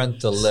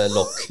parental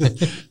lock,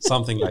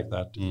 something like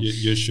that.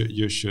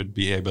 You should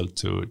be able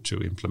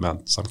to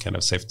implement some kind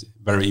of safety,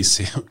 very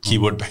easy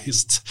keyword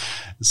based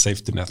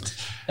safety net.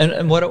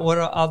 And what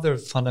are other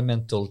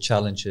fundamental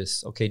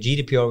challenges? Okay,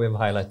 GDPR we have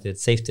highlighted,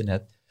 safety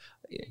net.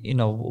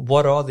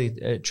 What are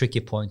the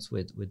tricky points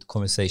with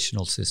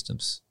conversational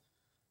systems?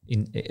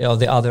 Are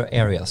there other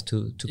areas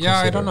to consider?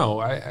 I don't know.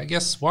 I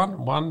guess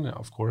one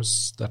of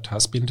course that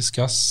has been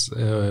discussed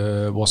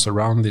was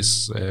around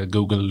this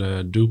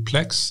Google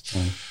duplex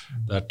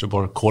that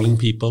were calling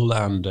people,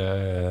 and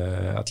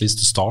at least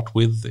to start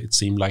with, it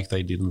seemed like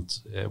they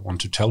didn't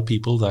want to tell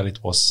people that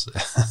it was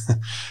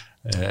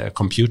a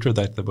computer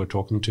that they were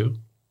talking to,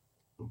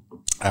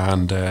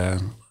 and.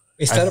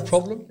 Is that a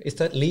problem? Is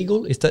that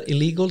legal? Is that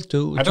illegal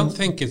I don't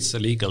think it's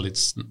illegal.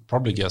 It's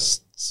probably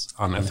just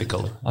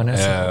unethical.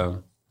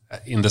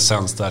 In the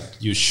sense that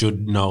you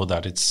should know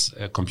that it's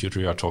a computer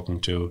you are talking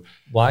to.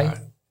 Why?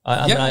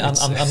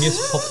 I'm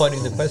just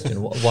pointing the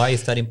question. Why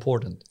is that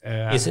important?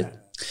 Is it?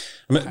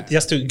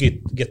 Just to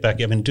get back,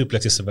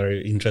 duplex is a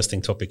very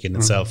interesting topic in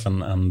itself,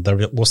 and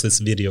there was this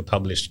video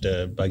published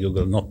by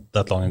Google not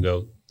that long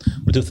ago,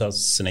 or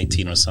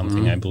 2018 or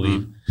something, I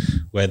believe,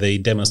 where they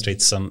demonstrate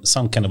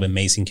some kind of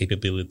amazing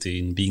capability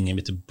in being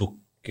able to book,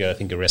 I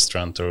think, a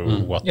restaurant or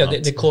whatnot. Yeah,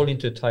 they called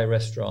into a Thai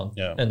restaurant,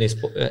 and they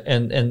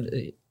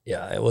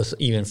it was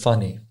even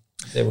funny.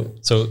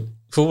 So,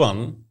 for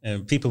one,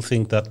 people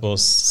think that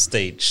was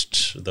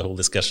staged, the whole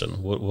discussion.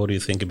 What do you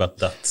think about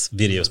that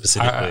video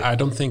specifically? I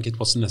don't think it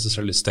was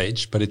necessarily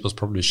staged, but it was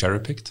probably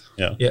cherry-picked.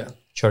 Yeah,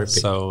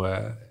 cherry-picked. So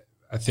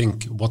I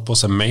think what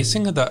was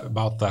amazing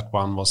about that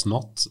one was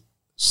not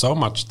so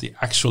much the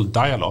actual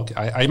dialogue.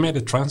 I made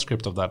a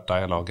transcript of that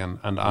dialogue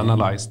and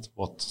analyzed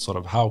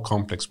how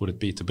complex would it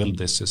be to build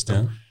this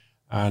system.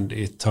 Yeah. And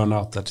it turned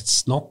out that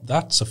it's not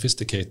that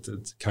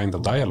sophisticated kind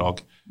of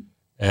dialogue.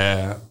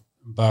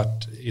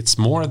 But it's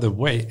more the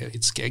way,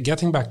 it's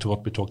getting back to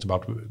what we talked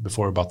about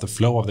before about the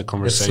flow of the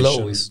conversation. The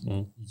flow is...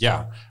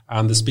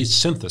 and the speech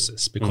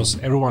synthesis, because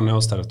everyone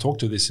knows that I talk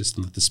to this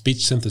system, that the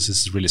speech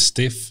synthesis is really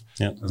stiff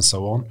and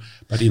so on.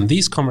 But in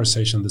these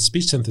conversations, the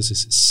speech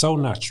synthesis is so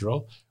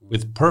natural,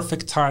 with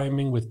perfect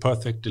timing, with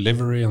perfect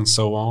delivery and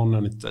so on,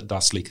 and it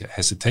does like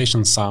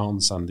hesitation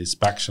sounds and these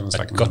actions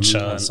like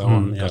gotcha and so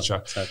on, gotcha.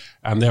 Exactly.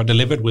 And they are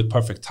delivered with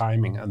perfect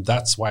timing, and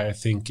that's why I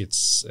think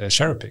it's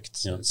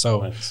cherry-picked. Yeah,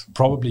 so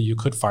probably you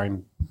could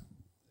find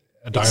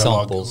a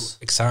dialogue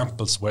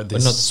examples where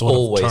this but not sort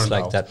always of turned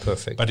like out. That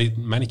perfect. But in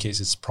many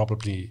cases,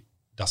 probably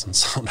doesn't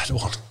sound at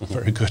all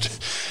very good.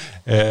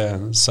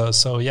 So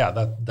that's.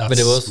 But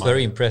it was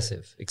very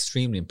impressive,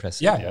 extremely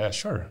impressive. Yeah,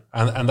 sure.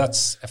 And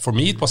that's, for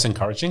me, it was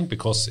encouraging,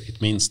 because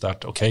it means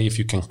that, okay, if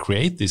you can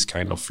create this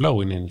kind of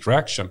flow in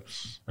interaction,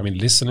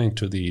 listening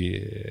to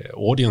the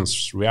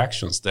audience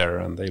reactions there,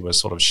 and they were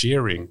sort of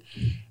cheering,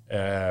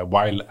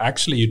 while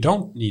actually you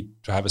don't need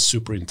to have a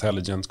super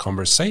intelligent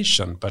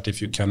conversation, but if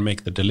you can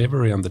make the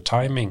delivery and the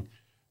timing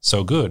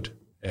so good,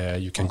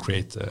 you can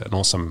create an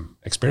awesome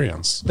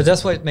experience. But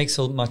that's why it makes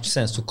so much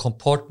sense to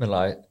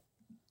compartmentalize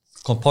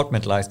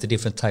the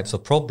different types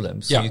of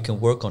problems, so you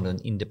can work on them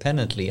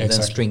independently and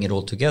then string it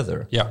all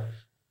together. Yeah.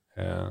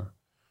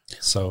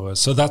 So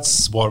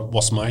that's what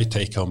was my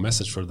take-home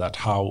message for that,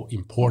 how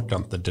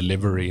important the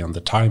delivery and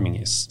the timing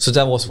is. So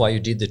that was why you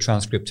did the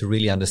transcript, to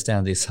really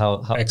understand this, how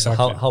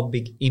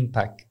big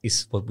impact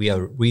is what we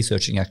are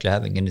researching actually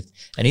having, and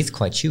it's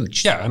quite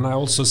huge. Yeah, and I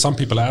also, some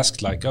people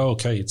asked like, oh,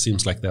 okay, it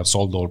seems like they have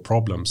solved all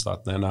problems,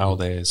 that now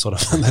they sort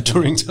of, the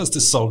Turing test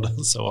is solved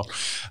and so on.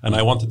 And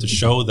I wanted to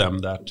show them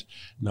that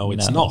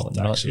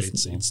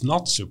it's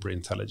not super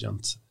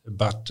intelligent.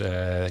 But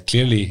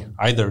clearly,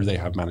 either they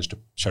have managed to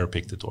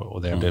cherry-pick it, or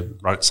they have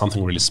write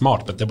something really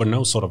smart. But there were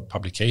no sort of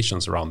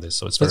publications around this,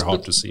 so it's very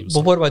hard to see.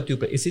 But what about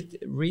duplex?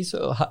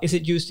 Is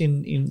it used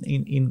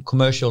in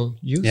commercial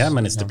use? Yeah,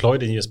 it's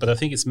deployed in use, but I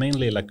think it's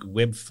mainly like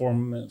web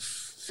form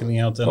filling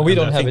out. We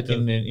don't have it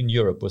in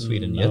Europe or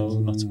Sweden yet. No,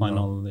 not to my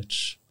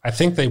knowledge. I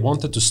think they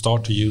wanted to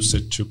start to use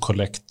it to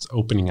collect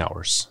opening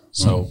hours.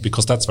 So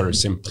because that's very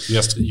simple,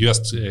 you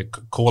just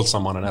call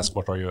someone and ask,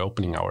 what are your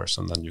opening hours,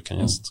 and then you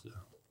can just.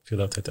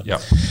 Yeah,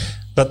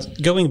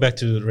 but going back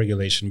to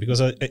regulation,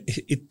 because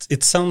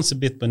it sounds a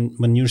bit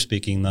when you're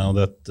speaking now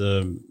that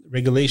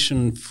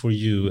regulation for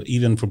you,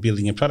 even for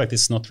building a product,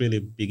 is not really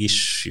a big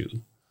issue.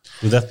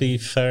 Would that be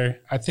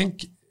fair? I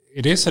think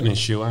it is an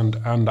issue,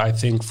 and I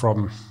think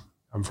from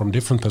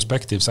different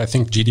perspectives, I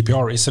think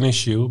GDPR is an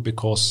issue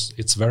because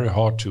it's very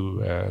hard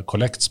to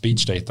collect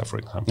speech data, for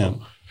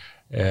example,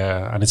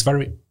 and it's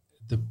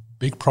the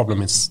big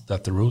problem is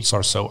that the rules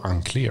are so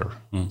unclear.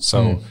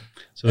 So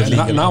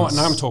now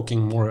I'm talking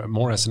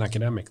more as an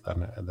academic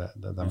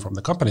than from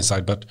the company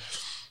side. But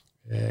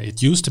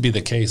it used to be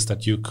the case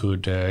that you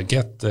could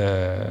get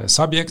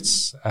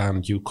subjects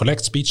and you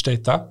collect speech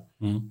data,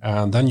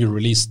 and then you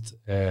released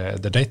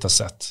the data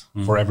set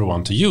for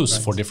everyone to use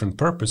for different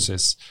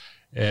purposes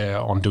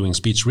on doing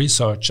speech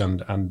research,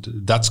 and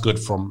that's good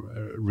from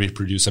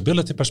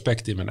reproducibility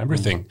perspective and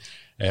everything,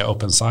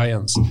 open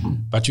science.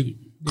 But you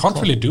can't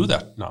really do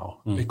that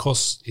now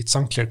because it's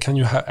unclear. Can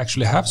you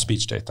actually have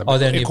speech data?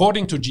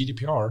 According to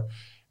GDPR,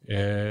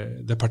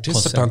 the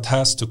participant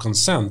has to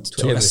consent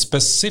to a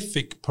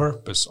specific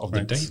purpose of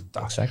the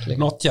data,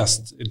 not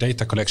just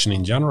data collection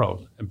in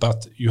general,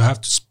 but you have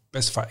to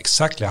specify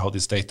exactly how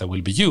this data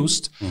will be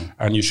used,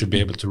 and you should be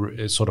able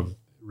to sort of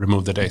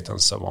remove the data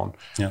and so on.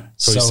 Yeah.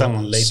 So if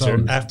someone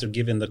later, after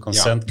giving the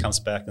consent, comes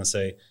back and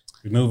say,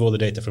 remove all the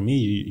data from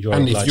me, you are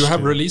and obliged if you have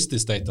to released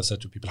this data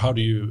set to people, how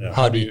do you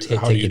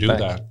do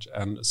that?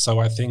 And so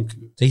I think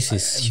this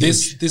is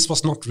huge. This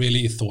was not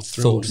really thought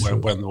through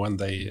when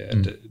they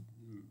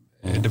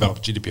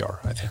developed GDPR,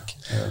 I think.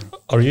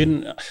 Are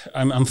you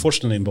I'm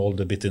unfortunately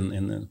involved a bit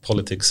in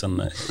politics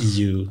and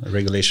EU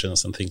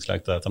regulations and things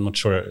like that. I'm not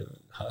sure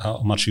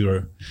how much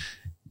you're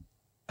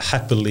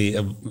happily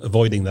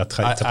avoiding that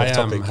type of topic.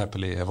 I am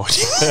happily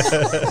avoiding.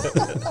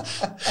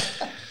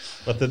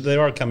 But there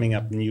are coming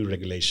up new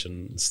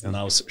regulations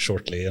now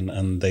shortly,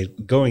 and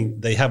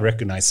they have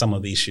recognized some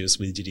of the issues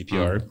with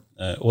GDPR.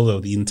 Although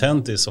the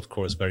intent is, of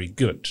course, very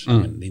good. I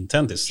mean, the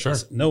intent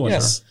is no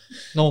one's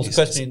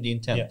questioning the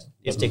intent. Yeah.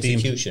 It's the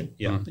execution.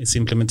 It's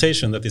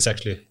implementation that is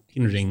actually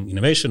hindering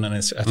innovation, and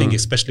I think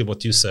especially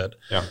what you said,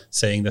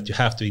 saying that you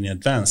have to in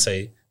advance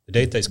say the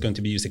data is going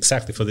to be used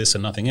exactly for this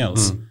and nothing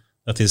else.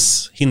 That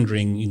is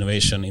hindering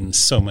innovation in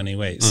so many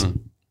ways.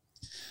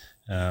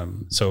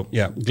 So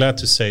glad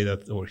to say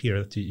that or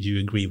hear that you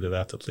agree with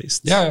that at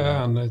least.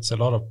 Yeah, and it's a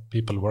lot of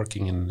people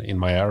working in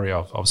my area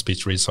of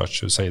speech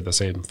research who say the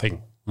same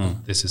thing.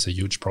 This is a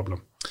huge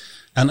problem.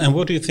 And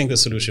what do you think the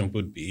solution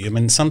would be? I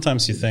mean,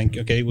 sometimes you think,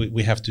 okay,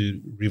 we have to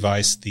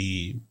revise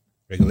the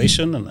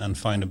regulation and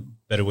find a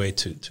better way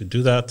to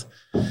do that.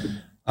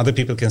 Other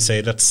people can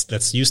say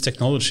let's use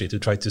technology to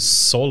try to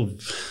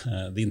solve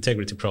the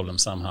integrity problem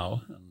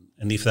somehow.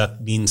 And if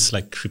that means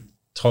like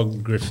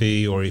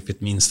cryptography, or if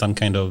it means some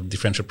kind of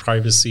differential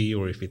privacy,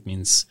 or if it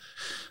means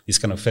these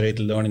kind of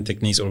federated learning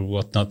techniques or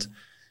whatnot,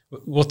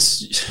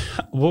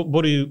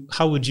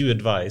 how would you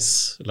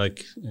advise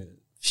like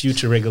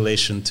future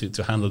regulation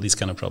to handle these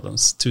kind of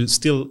problems, to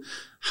still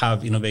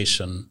have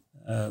innovation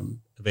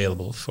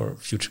available for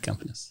future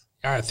companies?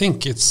 I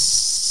think it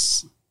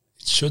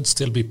should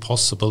still be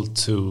possible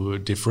to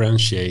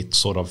differentiate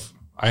sort of.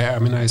 I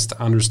mean, I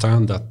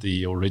understand that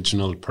the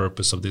original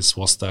purpose of this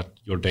was that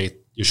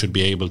you should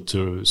be able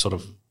to sort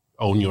of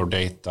own your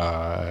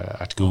data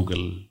at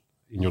Google,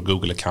 in your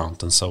Google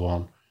account and so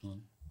on.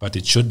 But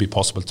it should be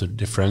possible to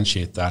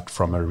differentiate that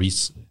from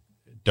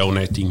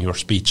donating your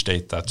speech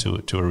data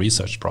to a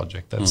research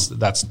project.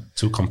 That's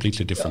two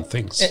completely different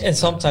things. And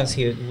sometimes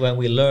here, when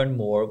we learn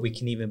more, we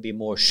can even be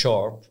more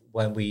sharp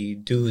when we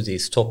do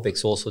these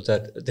topics. Also,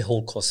 that the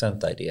whole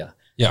consent idea.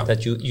 Yeah.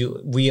 That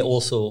we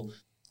also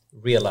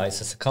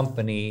realize as a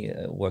company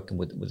working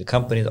with the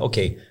company,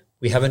 okay,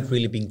 we haven't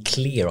really been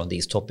clear on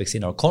these topics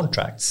in our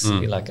contracts.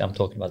 Like I'm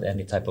talking about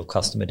any type of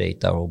customer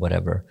data or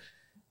whatever.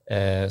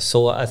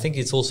 So I think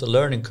it's also a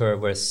learning curve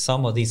where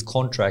some of these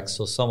contracts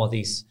or some of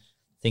these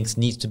things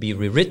need to be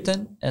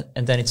rewritten,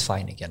 and then it's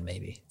fine again.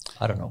 Maybe,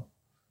 I don't know.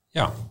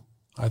 Yeah,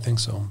 I think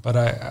so. But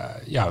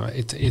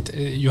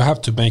you have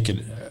to make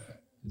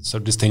a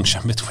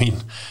distinction between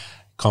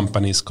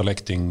companies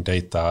collecting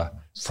data,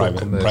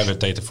 private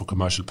data for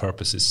commercial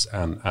purposes,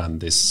 and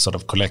this sort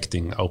of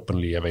collecting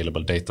openly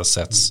available data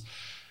sets.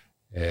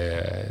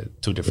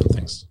 Two different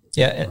things.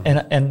 Yeah,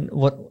 and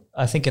what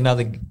I think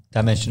another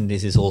dimension of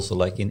this is also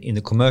like in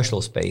the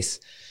commercial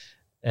space.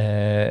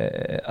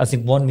 I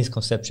think one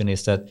misconception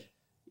is that,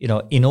 you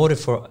know, in order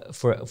for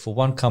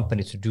one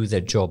company to do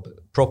their job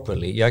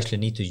properly, you actually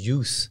need to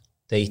use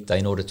data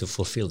in order to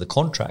fulfill the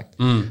contract.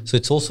 So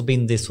it's also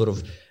been this sort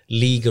of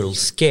legal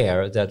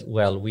scare that,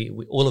 well, we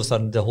all of a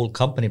sudden the whole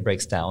company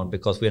breaks down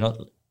because we're not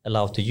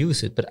allowed to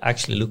use it. But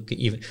actually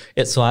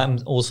so I'm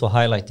also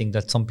highlighting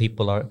that some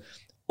people are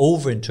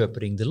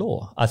over-interpreting the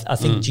law. I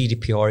think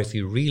GDPR, if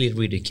you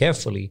read it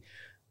carefully,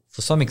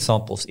 for some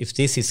examples, if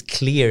this is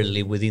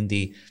clearly within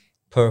the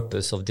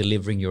purpose of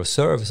delivering your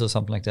service or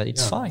something like that,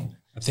 it's fine.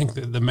 I think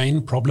the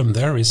main problem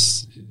there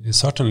is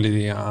certainly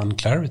the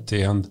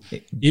unclarity. And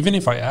even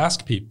if I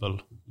ask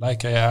people,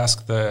 like I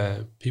asked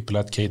the people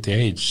at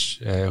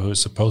KTH who are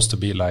supposed to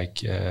be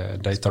like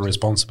data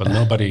responsible,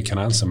 nobody can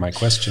answer my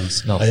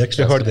questions. No, I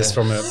actually heard this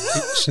from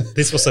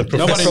this was a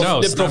professor. Nobody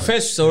knows. The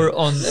professor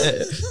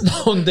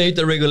on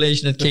data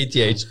regulation at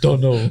KTH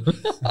don't know.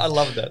 I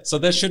love that. So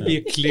there should be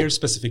a clear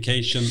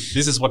specification.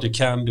 This is what you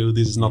can do.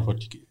 This is not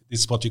what this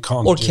is what you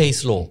can't do.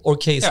 Case law.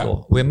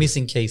 We're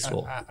missing case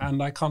law.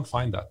 And I can't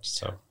find that.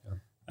 So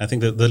I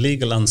think that the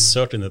legal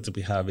uncertainty that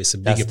we have is a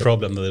bigger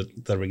problem than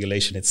the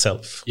regulation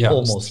itself. Yeah,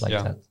 almost like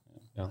that.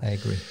 Yeah. I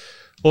agree.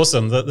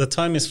 Awesome. The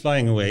time is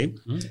flying away,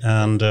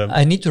 and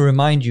I need to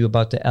remind you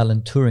about the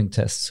Alan Turing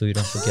test, so you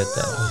don't forget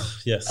that.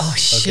 Yes. Oh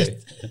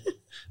shit.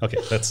 Okay,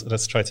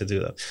 let's try to do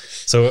that.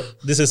 So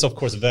this is, of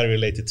course, very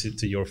related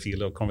to your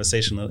field of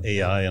conversational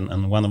AI,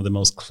 and one of the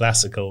most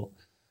classical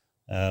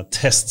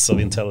tests of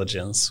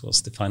intelligence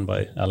was defined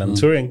by Alan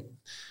Turing.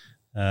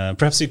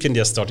 Perhaps you can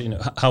just start.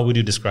 How would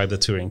you describe the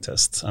Turing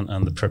test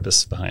and the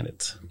purpose behind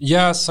it?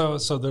 Yeah, so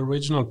the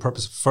original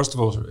purpose. First of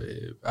all,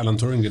 Alan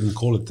Turing didn't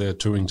call it the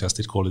Turing test;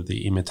 he called it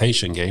the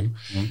imitation game.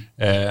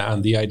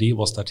 And the idea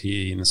was that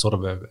he, in sort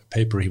of a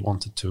paper, he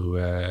wanted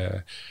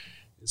to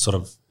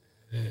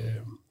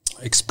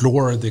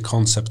explore the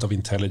concept of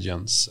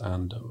intelligence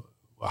and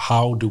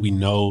how do we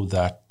know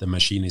that the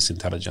machine is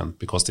intelligent?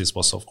 Because this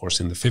was, of course,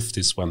 in the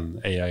 50s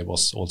when AI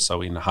was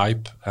also in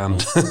hype,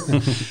 and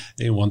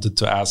he wanted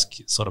to ask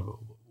sort of,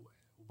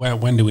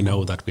 when do we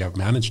know that we have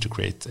managed to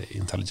create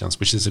intelligence,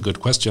 which is a good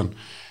question.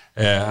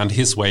 And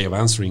his way of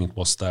answering it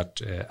was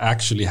that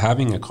actually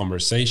having a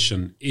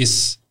conversation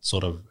is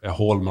sort of a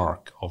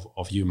hallmark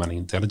of human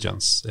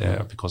intelligence,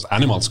 because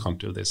animals can't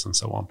do this and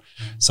so on.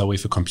 So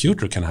if a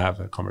computer can have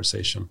a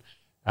conversation,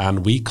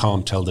 and we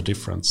can't tell the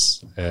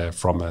difference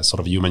from a sort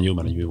of human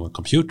and human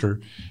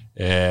computer,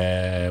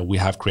 we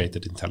have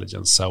created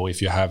intelligence. So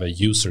if you have a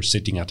user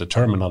sitting at a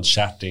terminal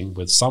chatting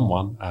with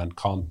someone and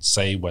can't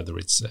say whether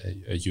it's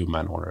a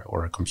human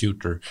or a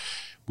computer,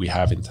 we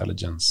have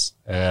intelligence.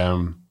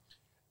 And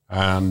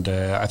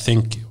I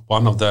think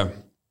one of the,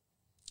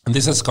 and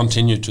this has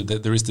continued to,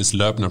 there is this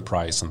Loebner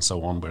Prize and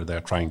so on, where they're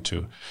trying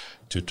to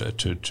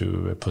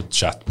put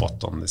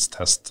chatbot on this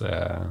test,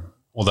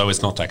 although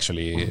it's not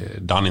actually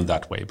done in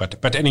that way.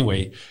 But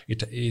anyway,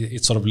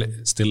 it's sort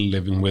of still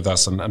living with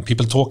us, and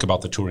people talk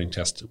about the Turing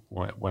test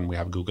when we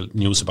have Google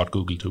news about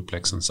Google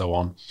Duplex and so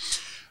on.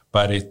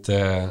 But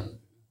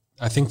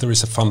I think there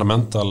is a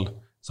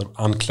fundamental sort of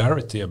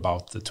unclarity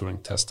about the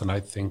Turing test, and I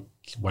think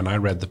when I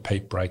read the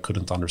paper, I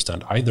couldn't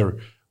understand either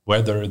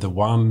whether the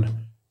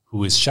one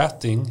who is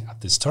chatting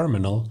at this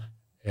terminal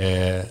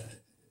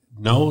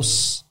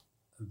knows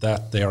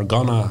that they are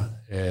gonna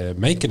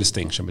make a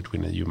distinction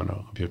between a human and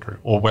a computer,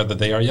 or whether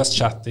they are just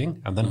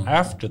chatting, and then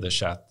after the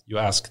chat you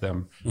ask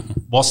them,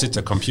 was it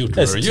a computer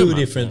or a human? Two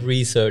different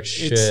research.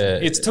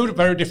 It's two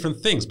very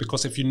different things,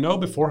 because if you know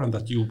beforehand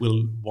that you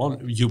will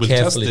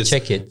test this,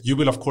 check it. You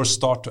will of course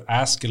start to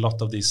ask a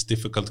lot of these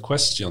difficult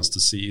questions to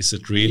see, is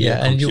it really a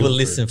computer? And you will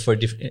listen for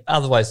different.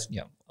 Otherwise,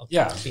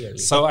 clearly.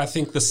 So I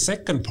think the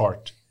second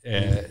part,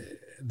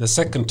 the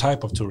second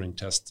type of Turing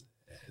test,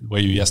 where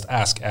you just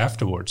ask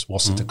afterwards,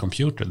 was it a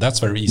computer? That's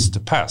very easy to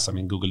pass. I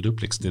mean, Google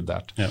Duplex did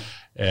that.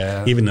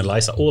 Yeah. Even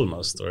Eliza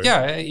almost. Or?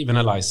 Yeah, even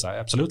Eliza,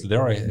 absolutely.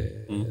 There are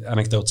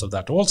anecdotes of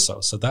that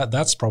also. So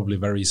that's probably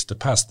very easy to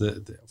pass.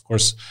 Of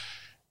course,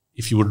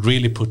 if you would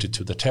really put it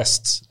to the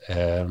tests,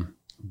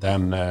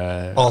 then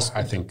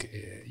I think,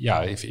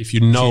 if you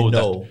know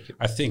that,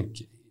 I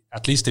think,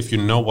 at least if you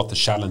know what the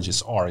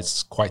challenges are,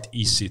 it's quite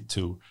easy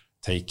to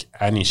take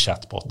any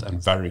chatbot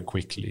and very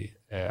quickly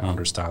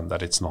understand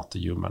that it's not the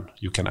human.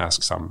 You can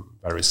ask some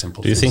very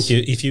simple things. Do you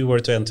think if you were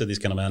to enter these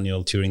kind of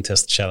annual Turing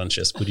test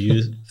challenges, would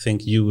you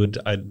think you would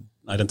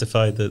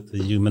identify the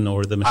human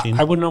or the machine?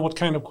 I wouldn't know what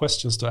kind of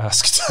questions to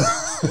ask.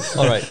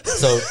 All right.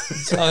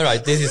 All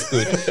right. This is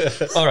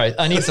good. All right.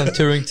 I need some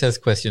Turing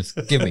test questions.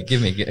 Give me.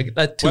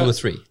 Two or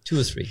three.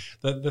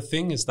 The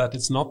thing is that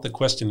it's not the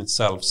question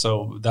itself.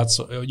 So that's,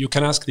 you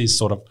can ask these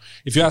sort of,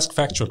 if you ask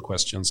factual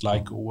questions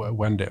like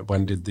when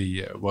did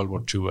the World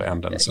War II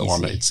end and so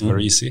on, it's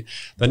very easy.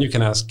 Then you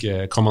can ask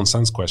common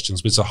sense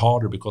questions, which are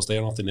harder because they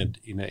are not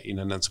in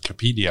an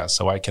encyclopedia.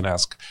 So I can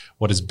ask,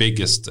 what is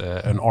biggest,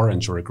 an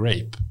orange or a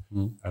grape?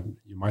 And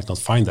you might not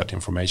find that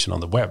information on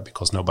the web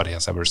because nobody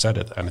has ever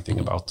said anything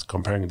about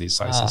comparing these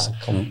sizes.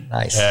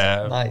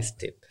 Nice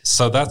tip.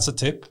 So that's a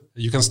tip.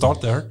 You can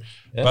start there,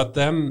 but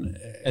then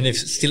and if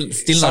still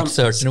not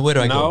certain, where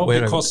do I go?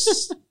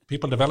 Because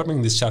people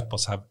developing these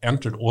chatbots have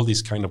entered all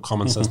these kind of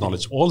common sense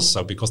knowledge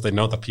also, because they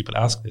know that people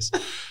ask this.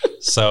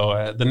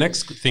 So the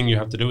next thing you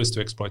have to do is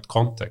to exploit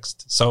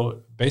context.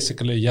 So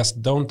basically,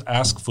 just don't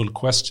ask full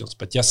questions,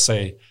 but just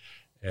say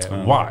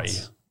why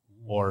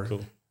or.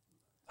 Cool.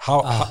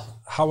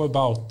 How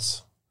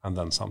about, and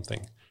then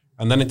something.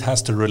 And then it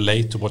has to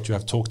relate to what you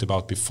have talked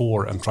about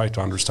before and try to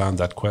understand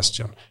that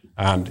question.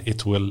 And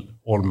it will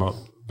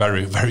almost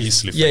very, very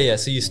easily. Yeah.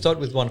 So you start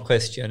with one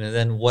question and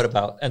then what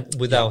about, and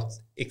without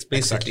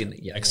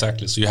explicitly.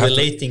 Exactly. So you have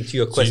relating to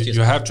your question.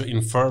 So you have to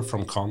infer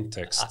from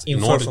context.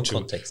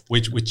 Context.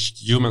 Which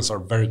humans are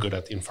very good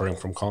at inferring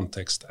from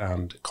context,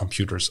 and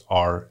computers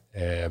are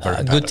very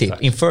bad good at tip.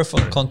 that. Infer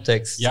from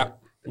context. Yeah.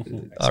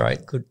 All right.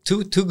 Good.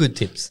 Two good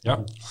tips.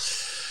 Yeah.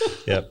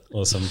 Yeah,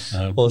 awesome.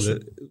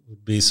 Would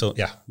be so.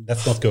 Yeah,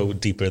 let's not go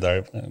deeper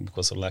there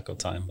because of lack of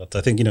time. But I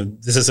think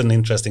this is an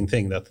interesting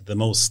thing, that the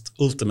most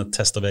ultimate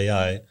test of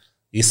AI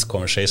is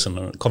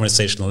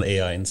conversational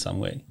AI in some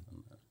way.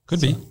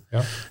 Could be.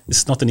 Yeah,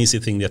 it's not an easy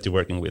thing that you're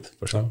working with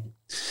for sure.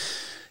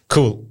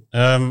 Cool.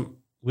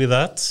 With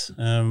that,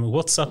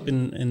 what's up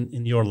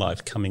in your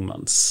life coming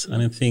months?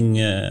 Anything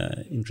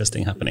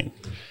interesting happening?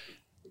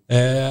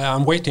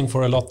 I'm waiting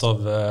for a lot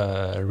of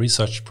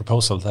research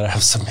proposals that I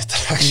have submitted.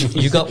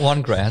 Actually, you got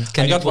one grant.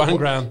 I got one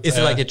grant. Is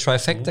it like a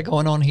trifecta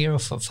going on here, or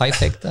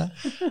trifecta?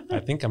 I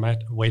think I'm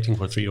waiting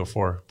for 3 or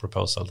 4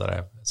 proposals that I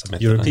have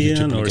submitted.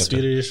 European or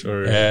Swedish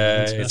or?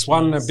 It's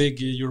one big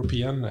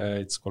European.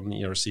 It's called an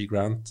ERC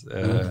grant.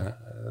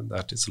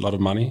 That is a lot of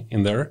money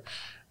in there.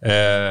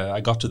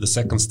 I got to the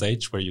second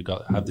stage where you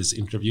have this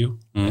interview,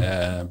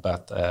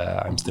 but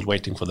I'm still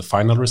waiting for the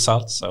final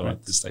results. So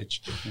at this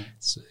stage,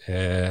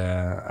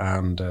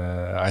 and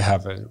I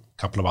have a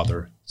couple of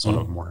other sort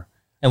of more.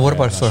 And what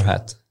about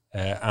Furhat?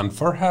 And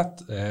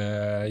Furhat,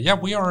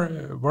 we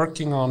are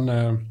working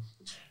on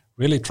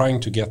really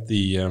trying to get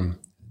the.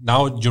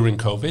 Now during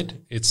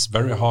COVID, it's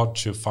very hard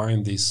to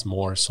find these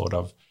more sort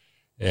of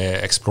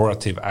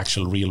explorative,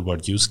 actual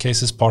real-world use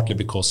cases. Partly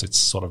because it's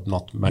sort of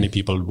not many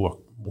people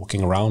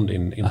walking around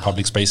in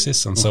public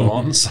spaces and so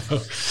on. So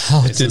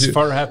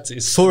Furhat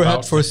is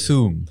Furhat for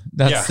Zoom.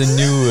 That's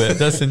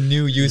the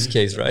new use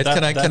case, right?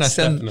 Can I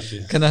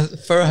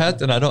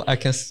Furhat and I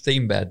can stay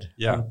in bed?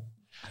 Yeah.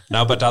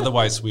 No, but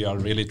otherwise we are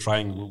really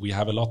trying. We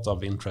have a lot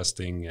of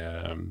interesting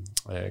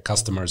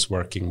customers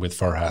working with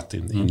Furhat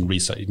in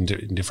research in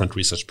different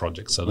research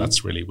projects. So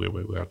that's really where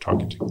we are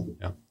targeting.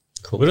 Yeah.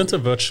 Cool. Wouldn't a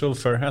virtual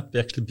Furhat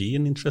actually be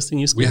an interesting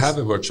use case? We have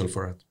a virtual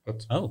Furhat.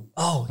 But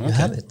you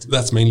have it.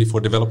 That's mainly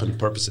for development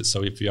purposes.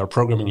 So if you are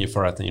programming your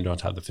Furhat and you don't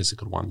have the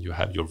physical one, you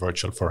have your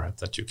virtual Furhat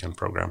that you can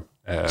program.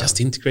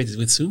 Just integrate it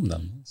with Zoom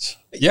then.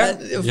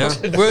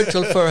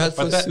 Virtual Furhat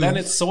for Zoom. Then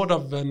it's sort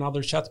of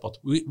another chatbot.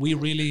 We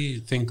really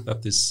think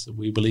that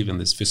we believe in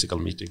this physical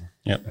meeting.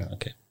 Yeah.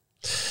 Okay.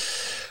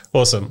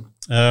 Awesome.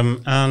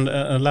 And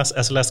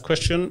as a last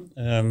question,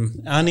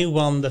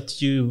 anyone that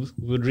you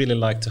would really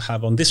like to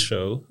have on this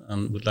show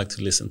and would like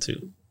to listen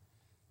to?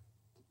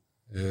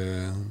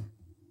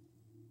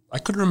 I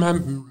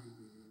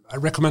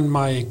recommend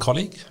my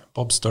colleague,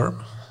 Bob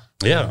Sturm.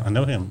 Yeah, I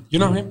know him. You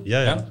know him?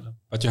 Yeah.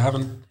 But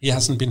he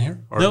hasn't been here?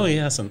 Or? No, he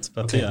hasn't.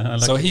 But okay. I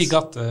like so he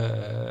got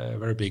a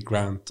very big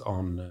grant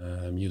on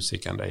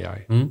music and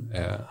AI.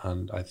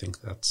 And I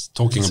think that's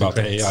talking about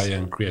AI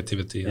and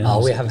creativity.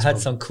 And we have had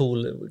some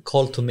cool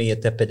call to me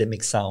at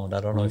Epidemic Sound.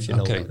 I don't know if you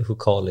know who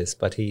Carl is,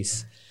 but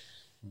he's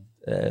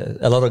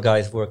a lot of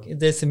guys work.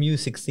 There's a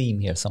music theme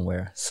here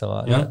somewhere.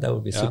 So that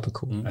would be super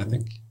cool. I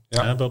think.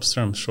 Yeah, Bob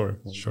Sturm, sure.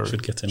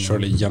 Should get him.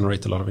 Surely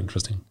generate a lot of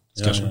interesting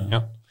discussion.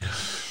 Yeah.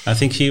 I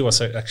think he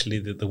was actually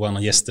the one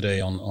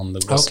yesterday on the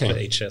Gospel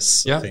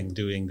HS thing,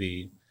 doing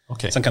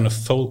some kind of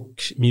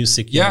folk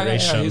music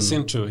generation.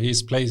 Yeah,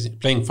 he's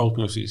playing folk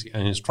music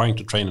and he's trying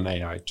to train an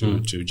AI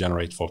to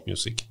generate folk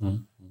music.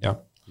 Yeah,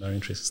 very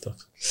interesting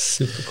stuff.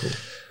 Super cool.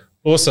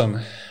 Awesome.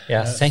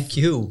 Yeah, thank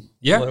you.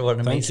 Yeah, what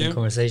an amazing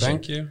conversation.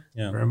 Thank you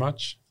very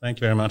much. Thank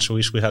you very much. I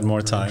wish we had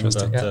more time,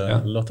 but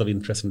a lot of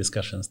interesting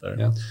discussions there.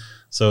 Yeah.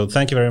 So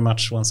thank you very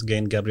much once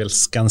again, Gabriel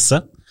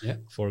Skanse,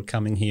 for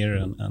coming here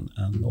and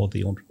all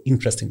the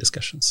interesting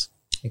discussions.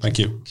 Thank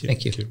you.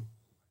 Thank you.